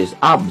creditors is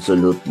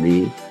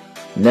absolutely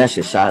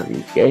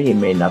necessary. Okay, he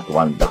may not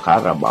want the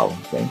carabao.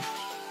 Okay.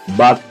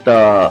 But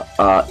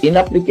in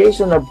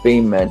application of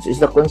payments,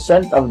 is the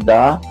consent of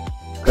the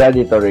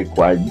creditor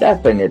required?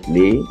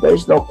 Definitely, there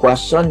is no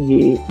question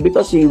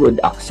because he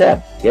would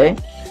accept. Okay,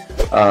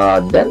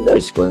 then there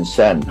is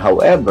consent.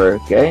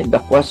 However, okay, the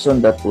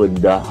question that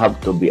would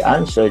have to be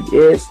answered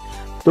is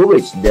to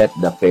which debt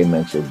the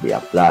payment should be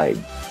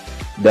applied.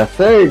 The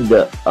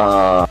third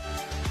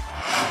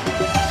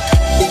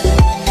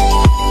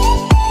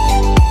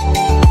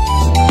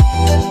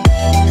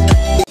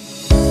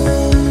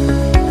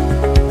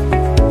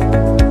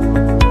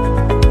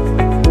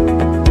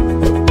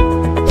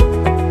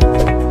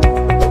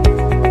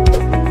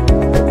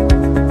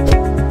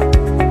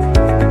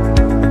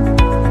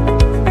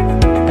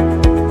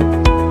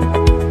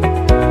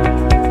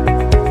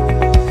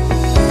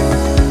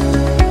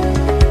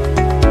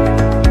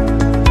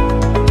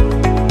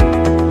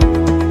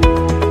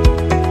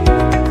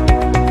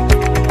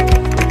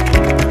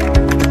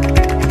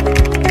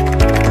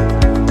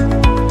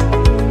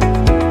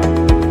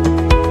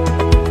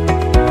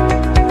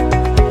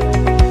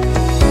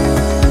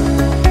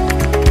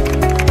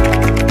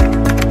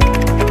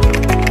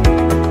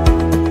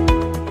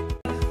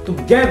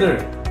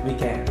Together, we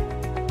can.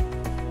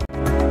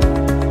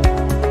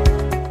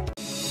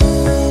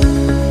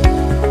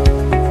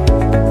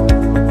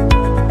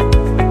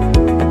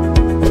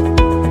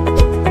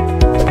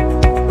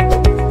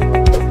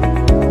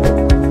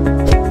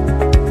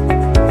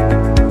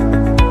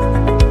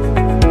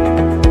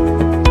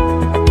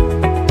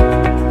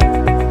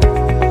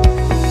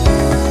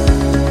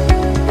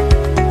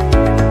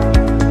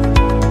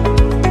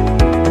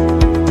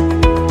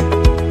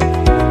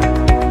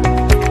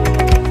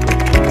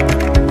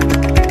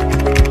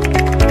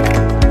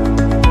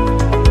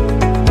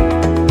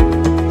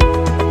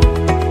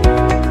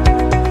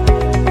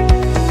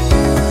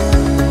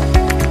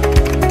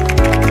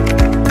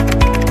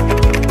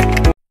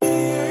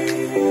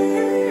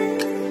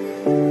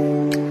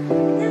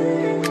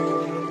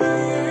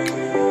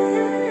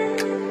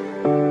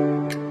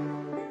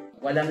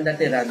 Walang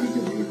natira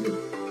video video.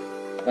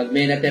 Pag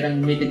may natirang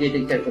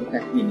mitigating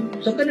circumstance minimum.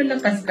 So, ganun lang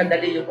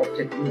kadali yung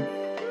offset rule.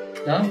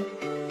 No?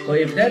 So,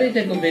 if there is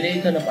a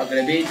combination of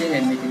aggravating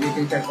and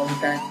mitigating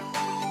circumstance,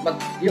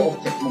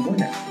 i-offset mo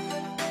muna.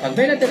 Pag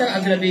may natirang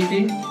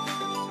aggravating,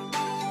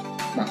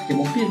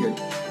 maximum period.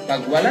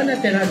 Pag wala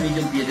natirang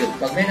medium period.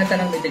 Pag may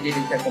natirang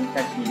mitigating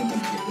circumstance, minimum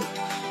period.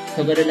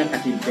 So, ganun lang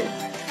kasimple.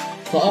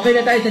 So, okay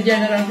na tayo sa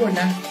general rule,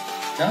 ha?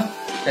 No?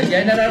 Sa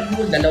general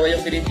rule, dalawa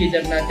yung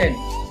consider natin.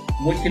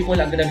 Multiple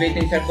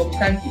aggravating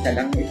circumstance, isa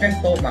lang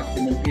epekto,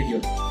 maximum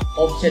period.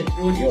 Offset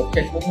rule,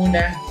 i-offset mo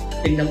muna.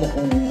 Tingnan mo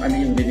kung ano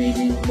yung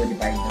remaining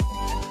modifying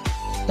circumstance.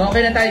 So,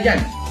 okay na tayo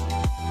dyan.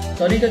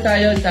 So, dito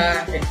tayo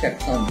sa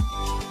exception.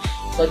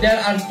 So,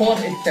 there are 4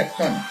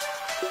 exceptions.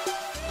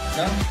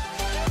 No?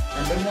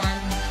 Number 1,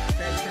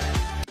 exception.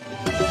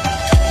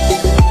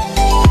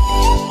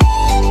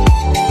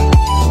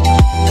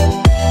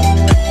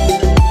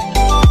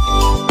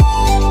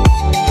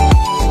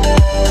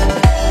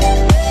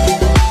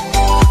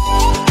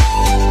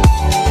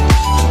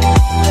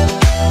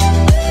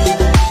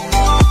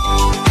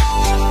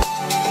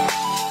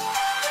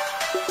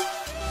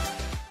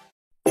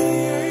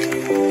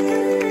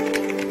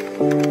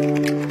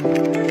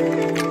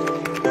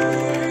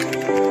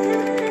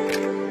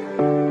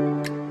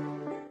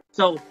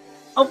 So,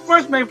 of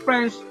course, my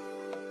friends,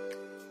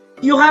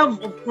 you have,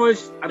 of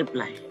course, a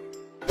reply.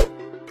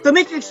 To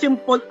make it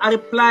simple, a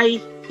reply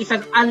is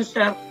an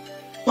answer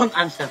to an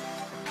answer.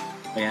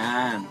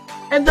 Ayan.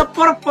 And the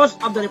purpose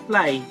of the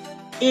reply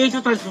is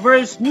to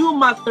transverse new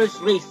matters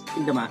raised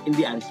in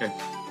the answer.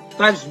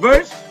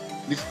 Transverse,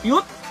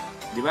 dispute,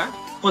 di ba?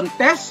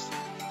 Contest,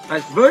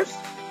 transverse,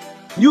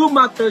 new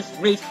matters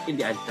raised in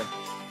the answer.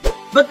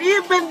 But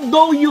even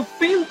though you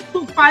fail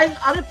to file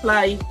a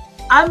reply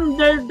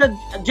under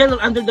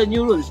the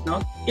new rules,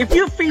 no? If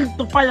you fail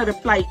to file a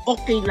reply,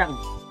 okay lang.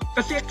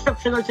 Kasi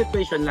exceptional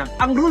situation lang.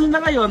 Ang rule na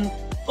ngayon,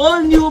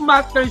 all new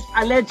matters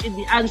alleged in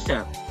the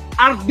answer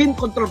are been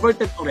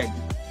controverted already.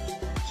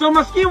 So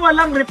maski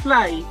walang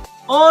reply,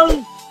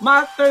 all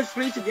matters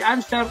raised in the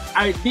answer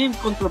are being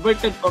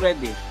controverted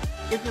already.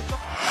 If you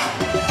talk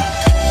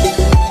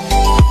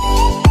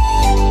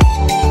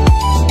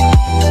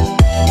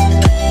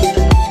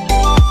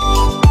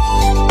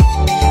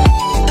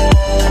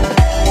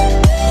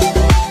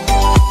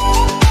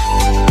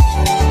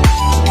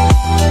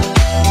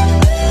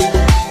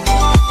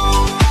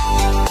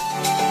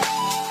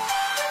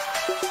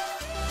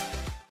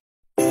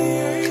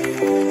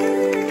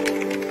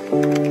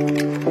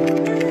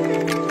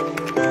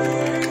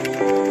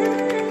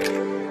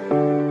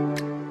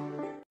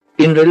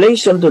In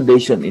relation to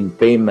dation in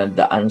payment,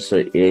 the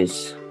answer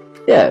is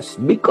yes,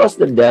 because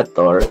the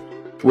debtor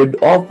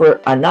would offer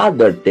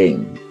another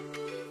thing.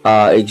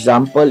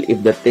 Example,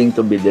 if the thing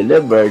to be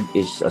delivered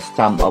is a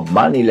sum of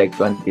money like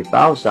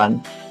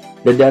 20,000,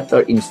 the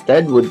debtor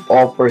instead would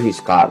offer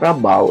his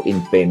carabao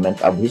in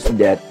payment of his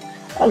debt,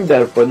 and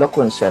therefore the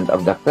consent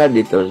of the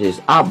creditors is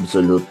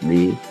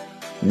absolutely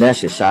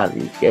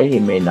necessary. Okay, he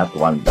may not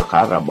want the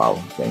carabao.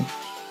 Okay.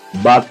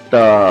 But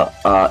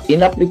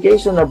in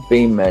application of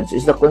payments,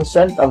 is the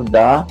consent of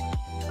the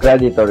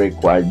creditor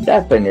required?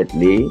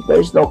 Definitely,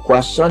 there is no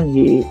question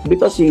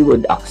because he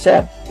would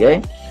accept. Okay,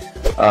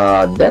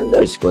 then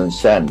there is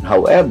consent.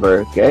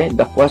 However, okay,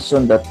 the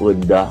question that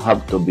would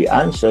have to be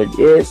answered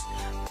is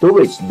to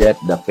which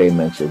debt the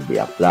payment should be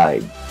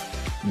applied.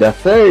 The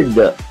third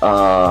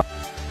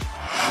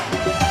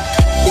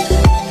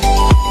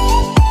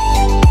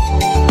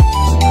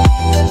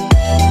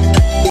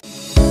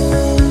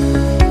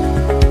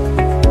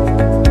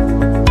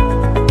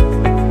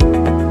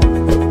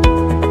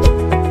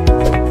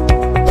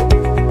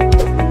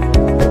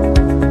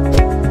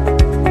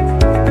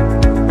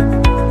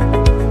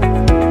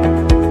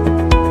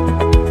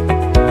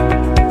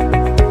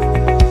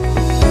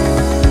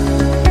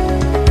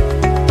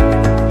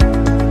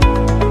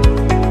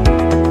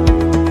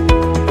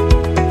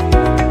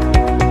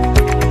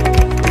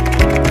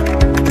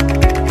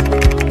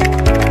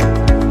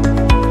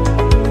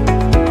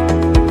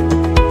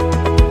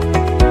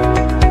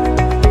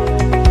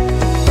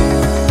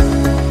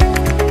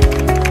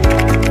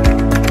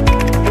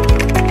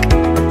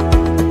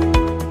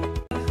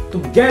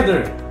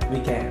Together we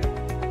can.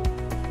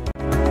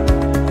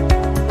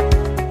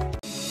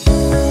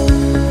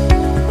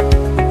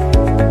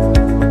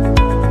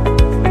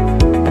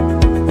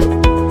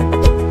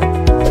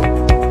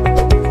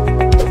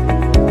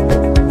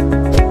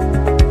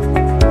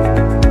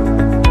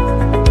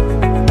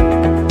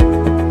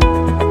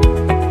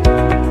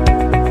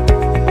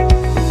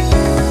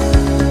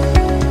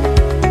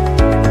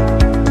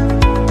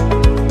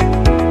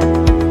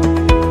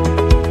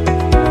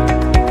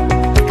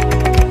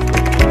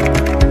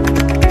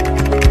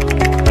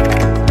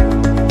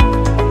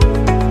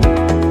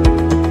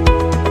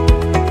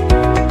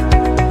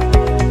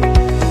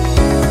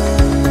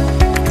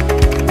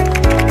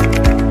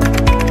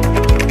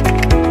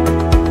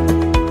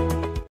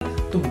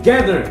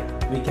 Together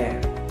we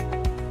can.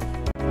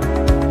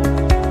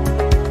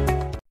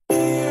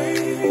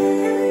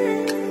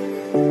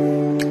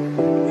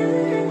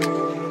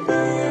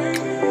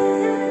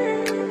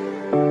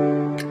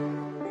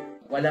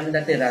 Walang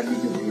natira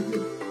video.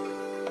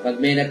 Pag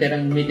may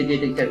natirang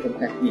mitigating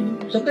circumstance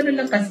minimum. So, ganun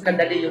lang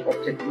kadali yung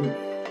offset rule.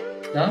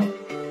 No?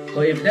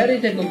 So, if there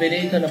is a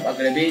combination of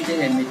aggravating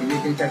and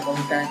mitigating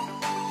circumstance,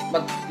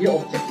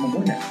 i-offset mo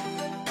muna.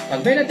 Pag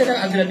may natirang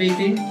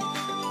aggravating,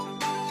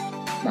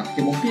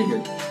 maximum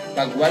period.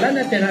 Pag wala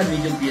natira,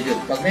 medium period.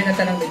 Pag may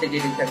natirang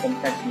mitigating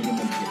circumstance,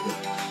 minimum period.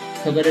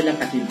 So, ganun lang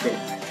kasimple.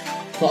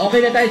 So,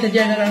 okay na tayo sa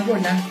general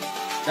rule, ha?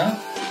 No?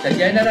 Sa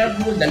general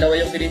rule, dalawa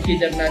yung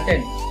consider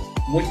natin.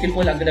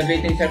 Multiple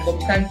aggravating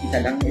circumstance,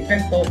 isa lang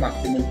epekto,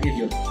 maximum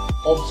period.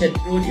 Offset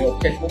rule,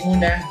 i-offset mo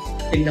muna.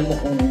 Tingnan mo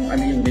kung ano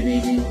yung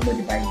remaining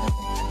modifying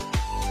circumstance.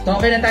 So,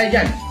 okay na tayo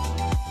dyan.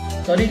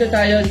 So, dito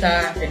tayo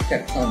sa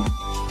exception.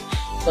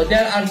 So,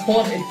 there are 4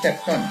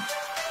 exceptions.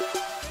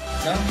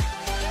 No?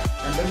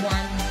 Number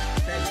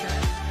 1, section.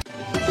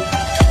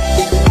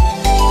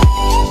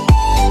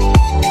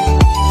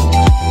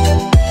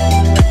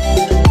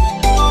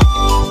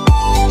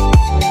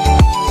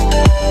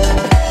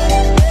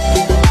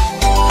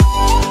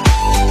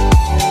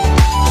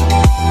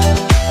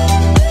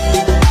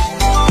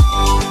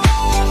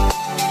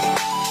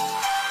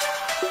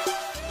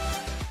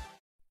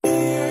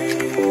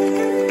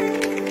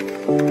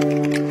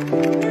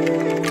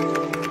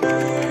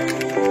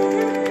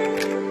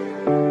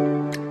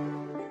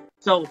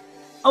 So,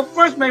 of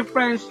course, my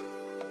friends,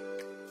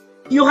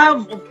 you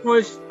have, of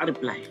course, a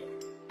reply.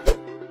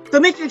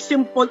 To make it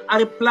simple,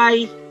 a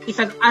reply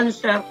is an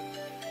answer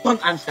to an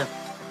answer.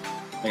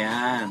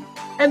 Ayan.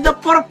 And the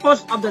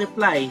purpose of the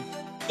reply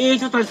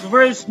is to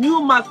transverse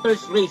new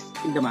matters raised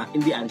in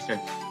the answer.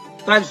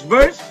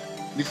 Transverse,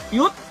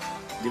 dispute,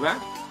 di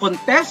ba?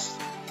 Contest,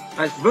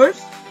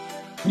 transverse,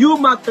 new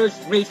matters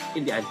raised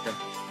in the answer.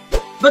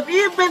 But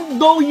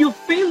even though you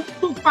fail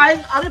to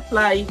file a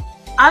reply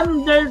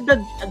under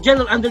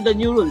the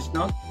new rules,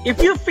 no?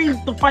 If you fail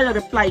to file a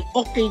reply,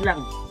 okay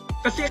lang.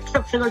 Kasi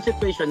exceptional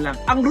situation lang.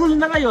 Ang rule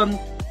na ngayon,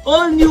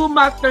 all new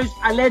matters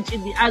alleged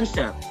in the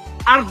answer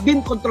are been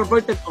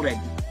controverted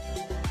already.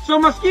 So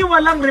maski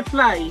walang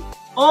reply,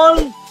 all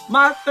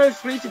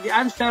matters raised in the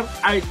answer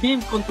are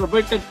deemed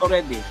controverted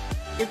already.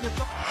 If you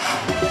talk...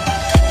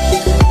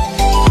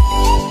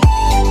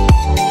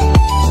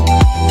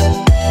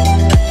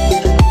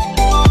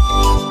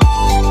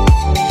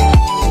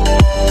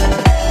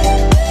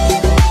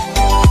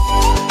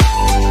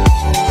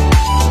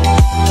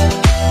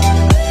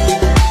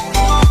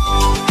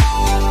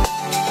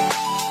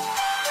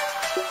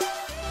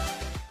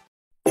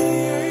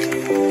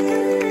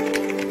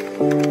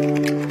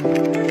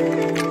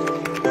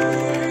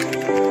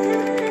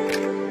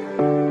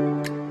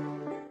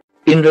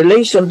 In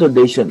relation to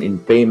dation in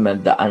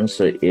payment, the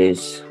answer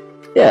is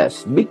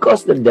yes,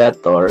 because the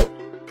debtor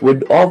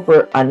would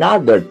offer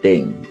another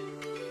thing.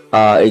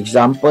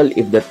 Example,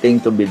 if the thing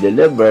to be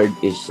delivered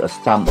is a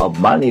sum of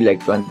money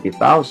like 20,000,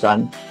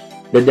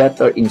 the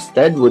debtor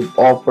instead would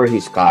offer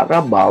his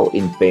carabao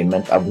in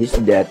payment of his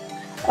debt,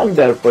 and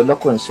therefore the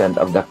consent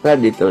of the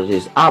creditors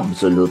is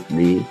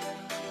absolutely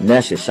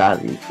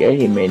necessary. Okay,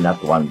 he may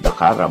not want the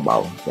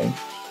carabao. Okay.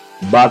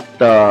 But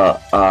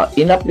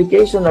in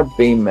application of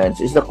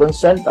payments, is the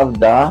consent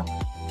of the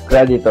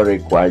creditor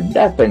required?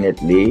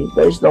 Definitely,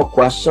 there is no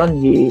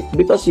question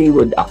because he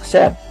would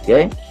accept.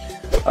 Okay,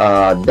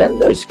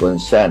 then there is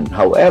consent.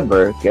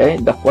 However, okay,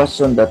 the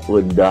question that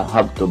would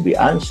have to be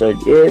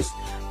answered is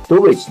to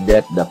which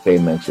debt the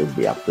payment should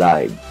be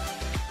applied.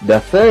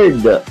 The third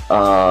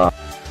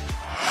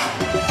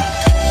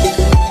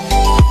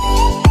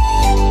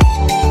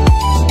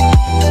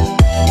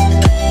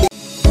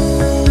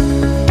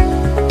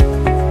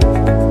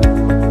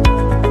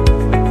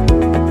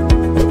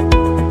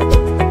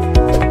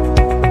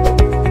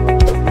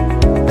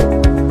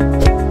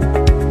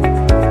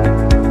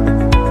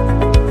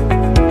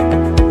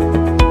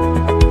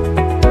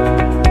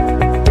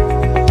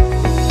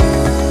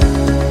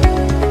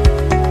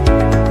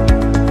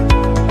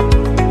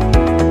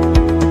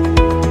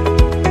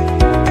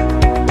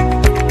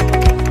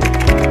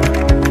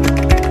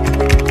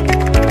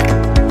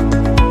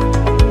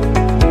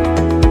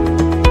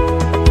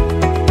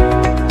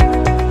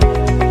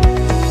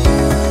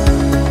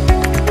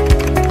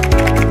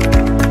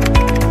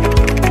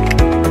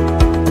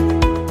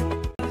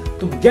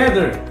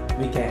Together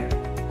we can.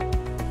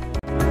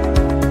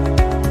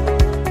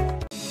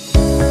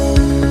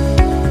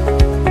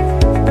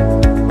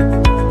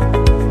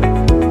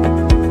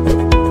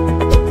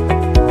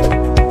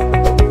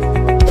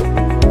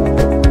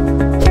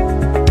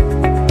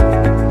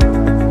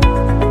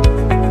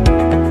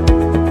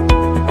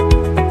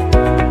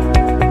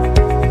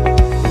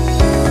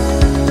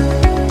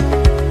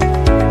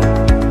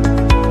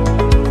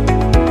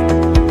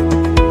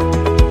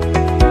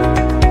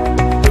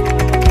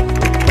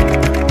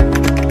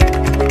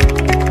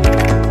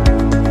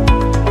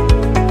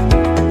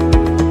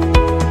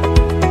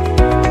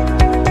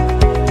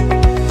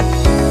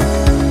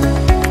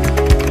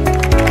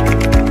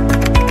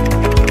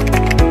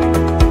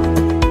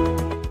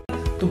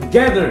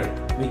 Together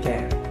we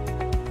can.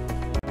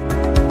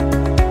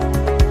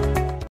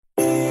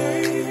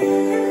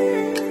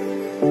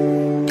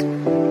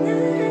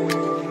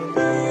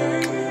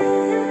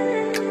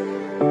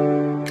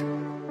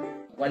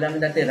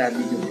 Walang natira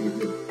medium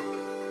period.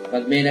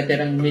 Pag may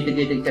natirang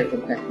mitigating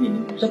circumstance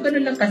minimum. So,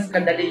 ganun lang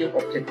kadali yung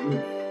offset rule.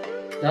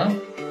 No?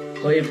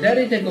 So, if there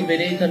is a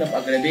combination of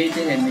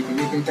aggravating and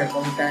mitigating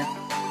circumstance,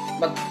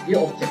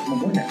 i-offset mo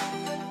muna.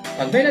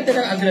 Pag may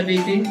natirang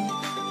aggravating,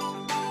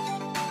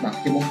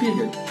 maximum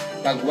period.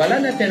 Pag wala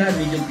natira,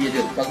 medium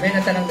period. Pag may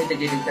natirang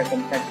mitigating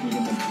circumstance,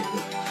 minimum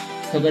period.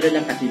 So, ganun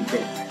lang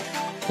kasimple.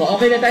 So,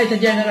 okay na tayo sa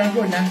general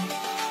rule, ha?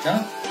 No?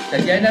 Sa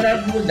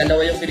general rule,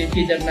 dalawa yung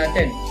consider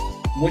natin.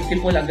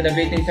 Multiple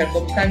aggravating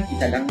circumstance,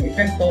 isa lang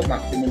epekto,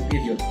 maximum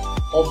period.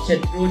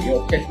 Offset rule,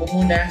 i-offset mo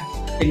muna.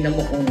 Tingnan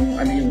mo kung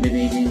ano yung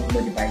remaining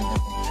modifying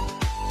circumstance.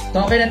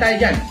 So, okay na tayo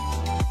dyan.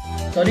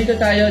 So, dito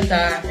tayo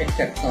sa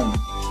exception.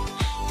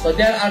 So,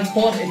 there are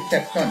 4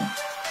 exceptions.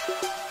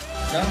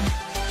 No?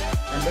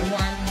 Number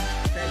 1,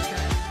 exception.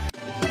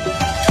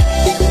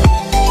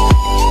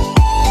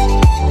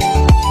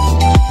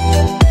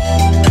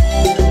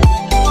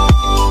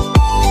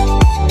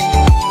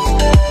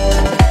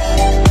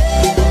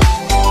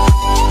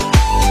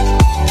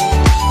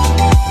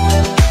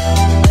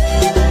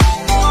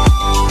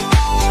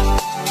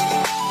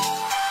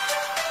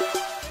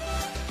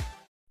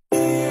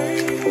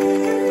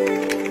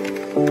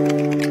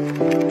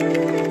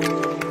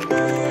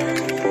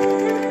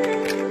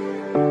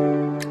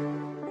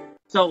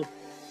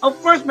 of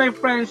course, my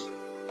friends,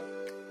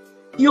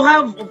 you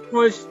have, of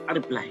course, a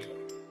reply.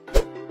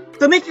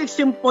 To make it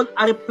simple,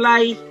 a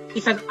reply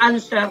is an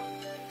answer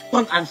to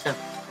an answer.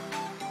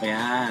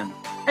 Ayan.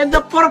 And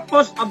the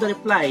purpose of the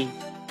reply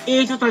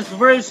is to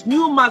transverse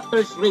new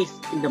matters raised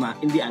in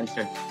the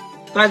answer.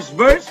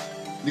 Transverse,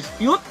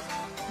 dispute,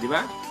 di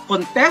ba?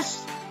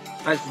 Contest,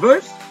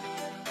 transverse,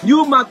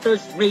 new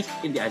matters raised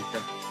in the answer.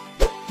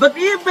 But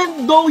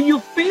even though you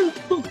fail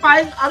to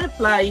file a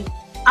reply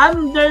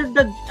under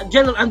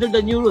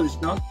the new rules,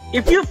 no?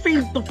 If you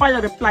fail to file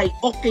a reply,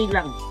 okay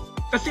lang.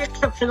 Kasi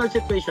exceptional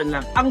situation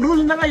lang. Ang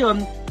rule na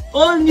ngayon,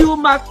 all new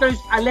matters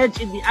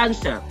alleged in the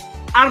answer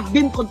are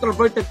been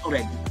controverted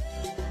already.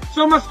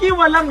 So maski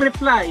walang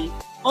reply,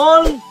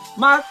 all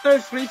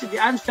matters raised in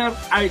the answer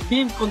are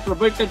being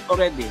controverted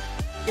already.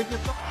 If you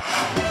talk...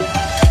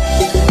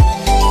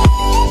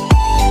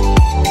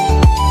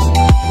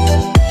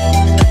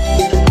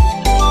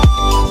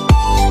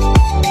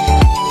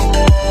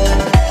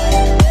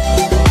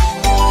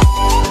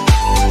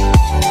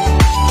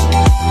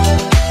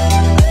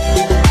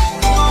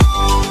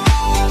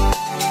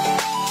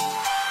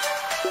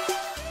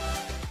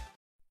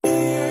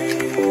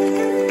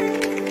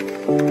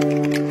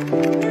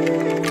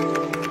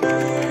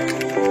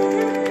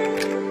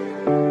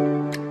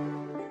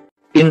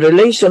 In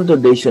relation to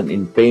dation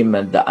in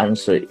payment, the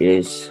answer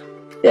is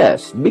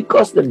yes,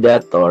 because the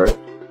debtor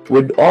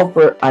would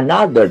offer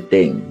another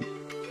thing.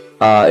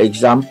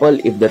 Example,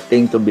 if the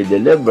thing to be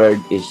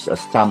delivered is a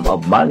sum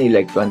of money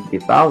like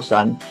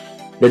 20,000,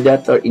 the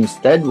debtor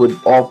instead would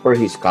offer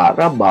his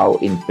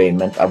carabao in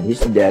payment of his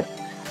debt,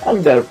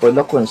 and therefore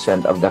the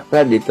consent of the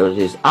creditors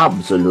is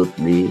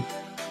absolutely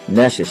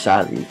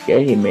necessary.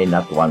 Okay, he may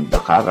not want the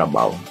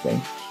carabao. Okay.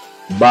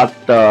 But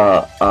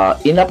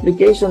in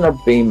application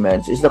of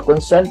payments, is the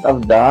consent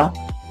of the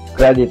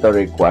creditor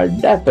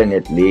required?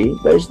 Definitely,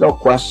 there is no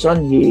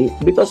question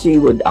because he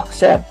would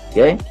accept.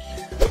 Okay,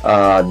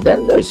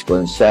 then there is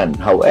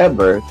consent.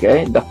 However,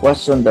 okay, the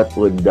question that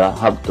would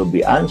have to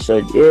be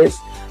answered is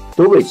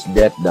to which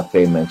debt the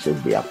payment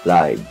should be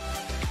applied.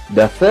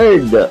 The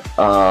third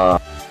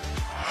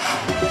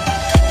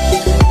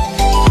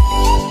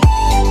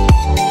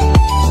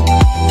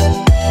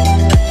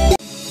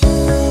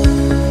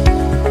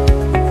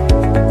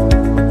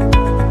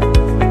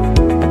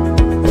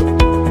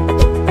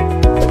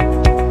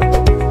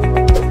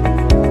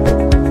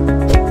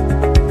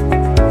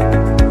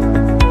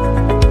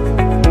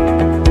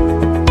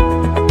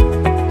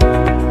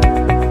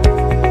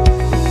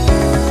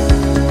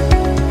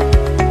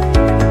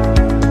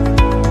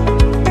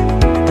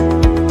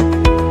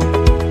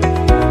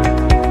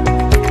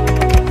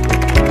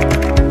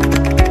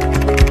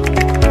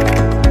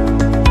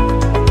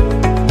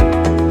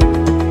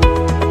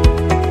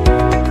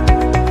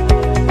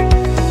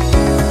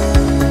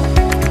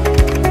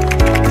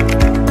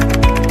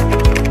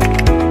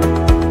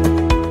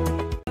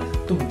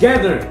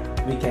Together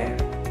we can.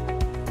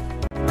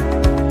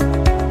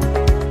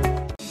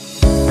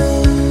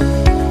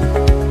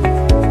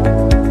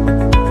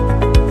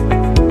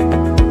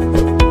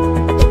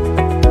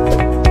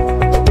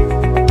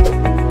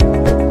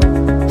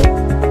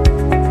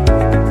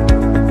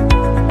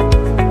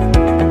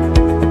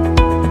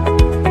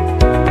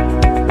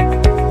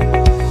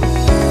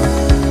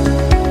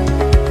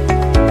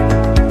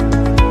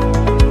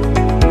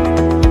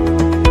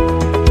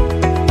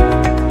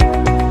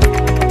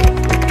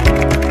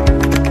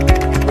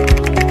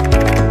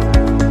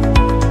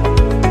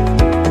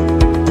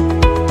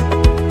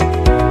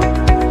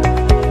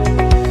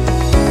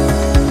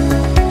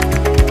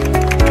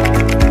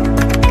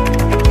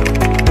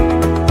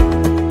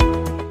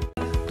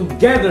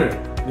 Together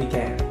we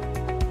can.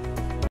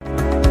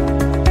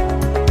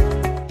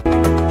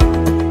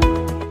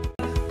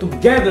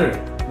 Together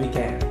we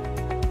can.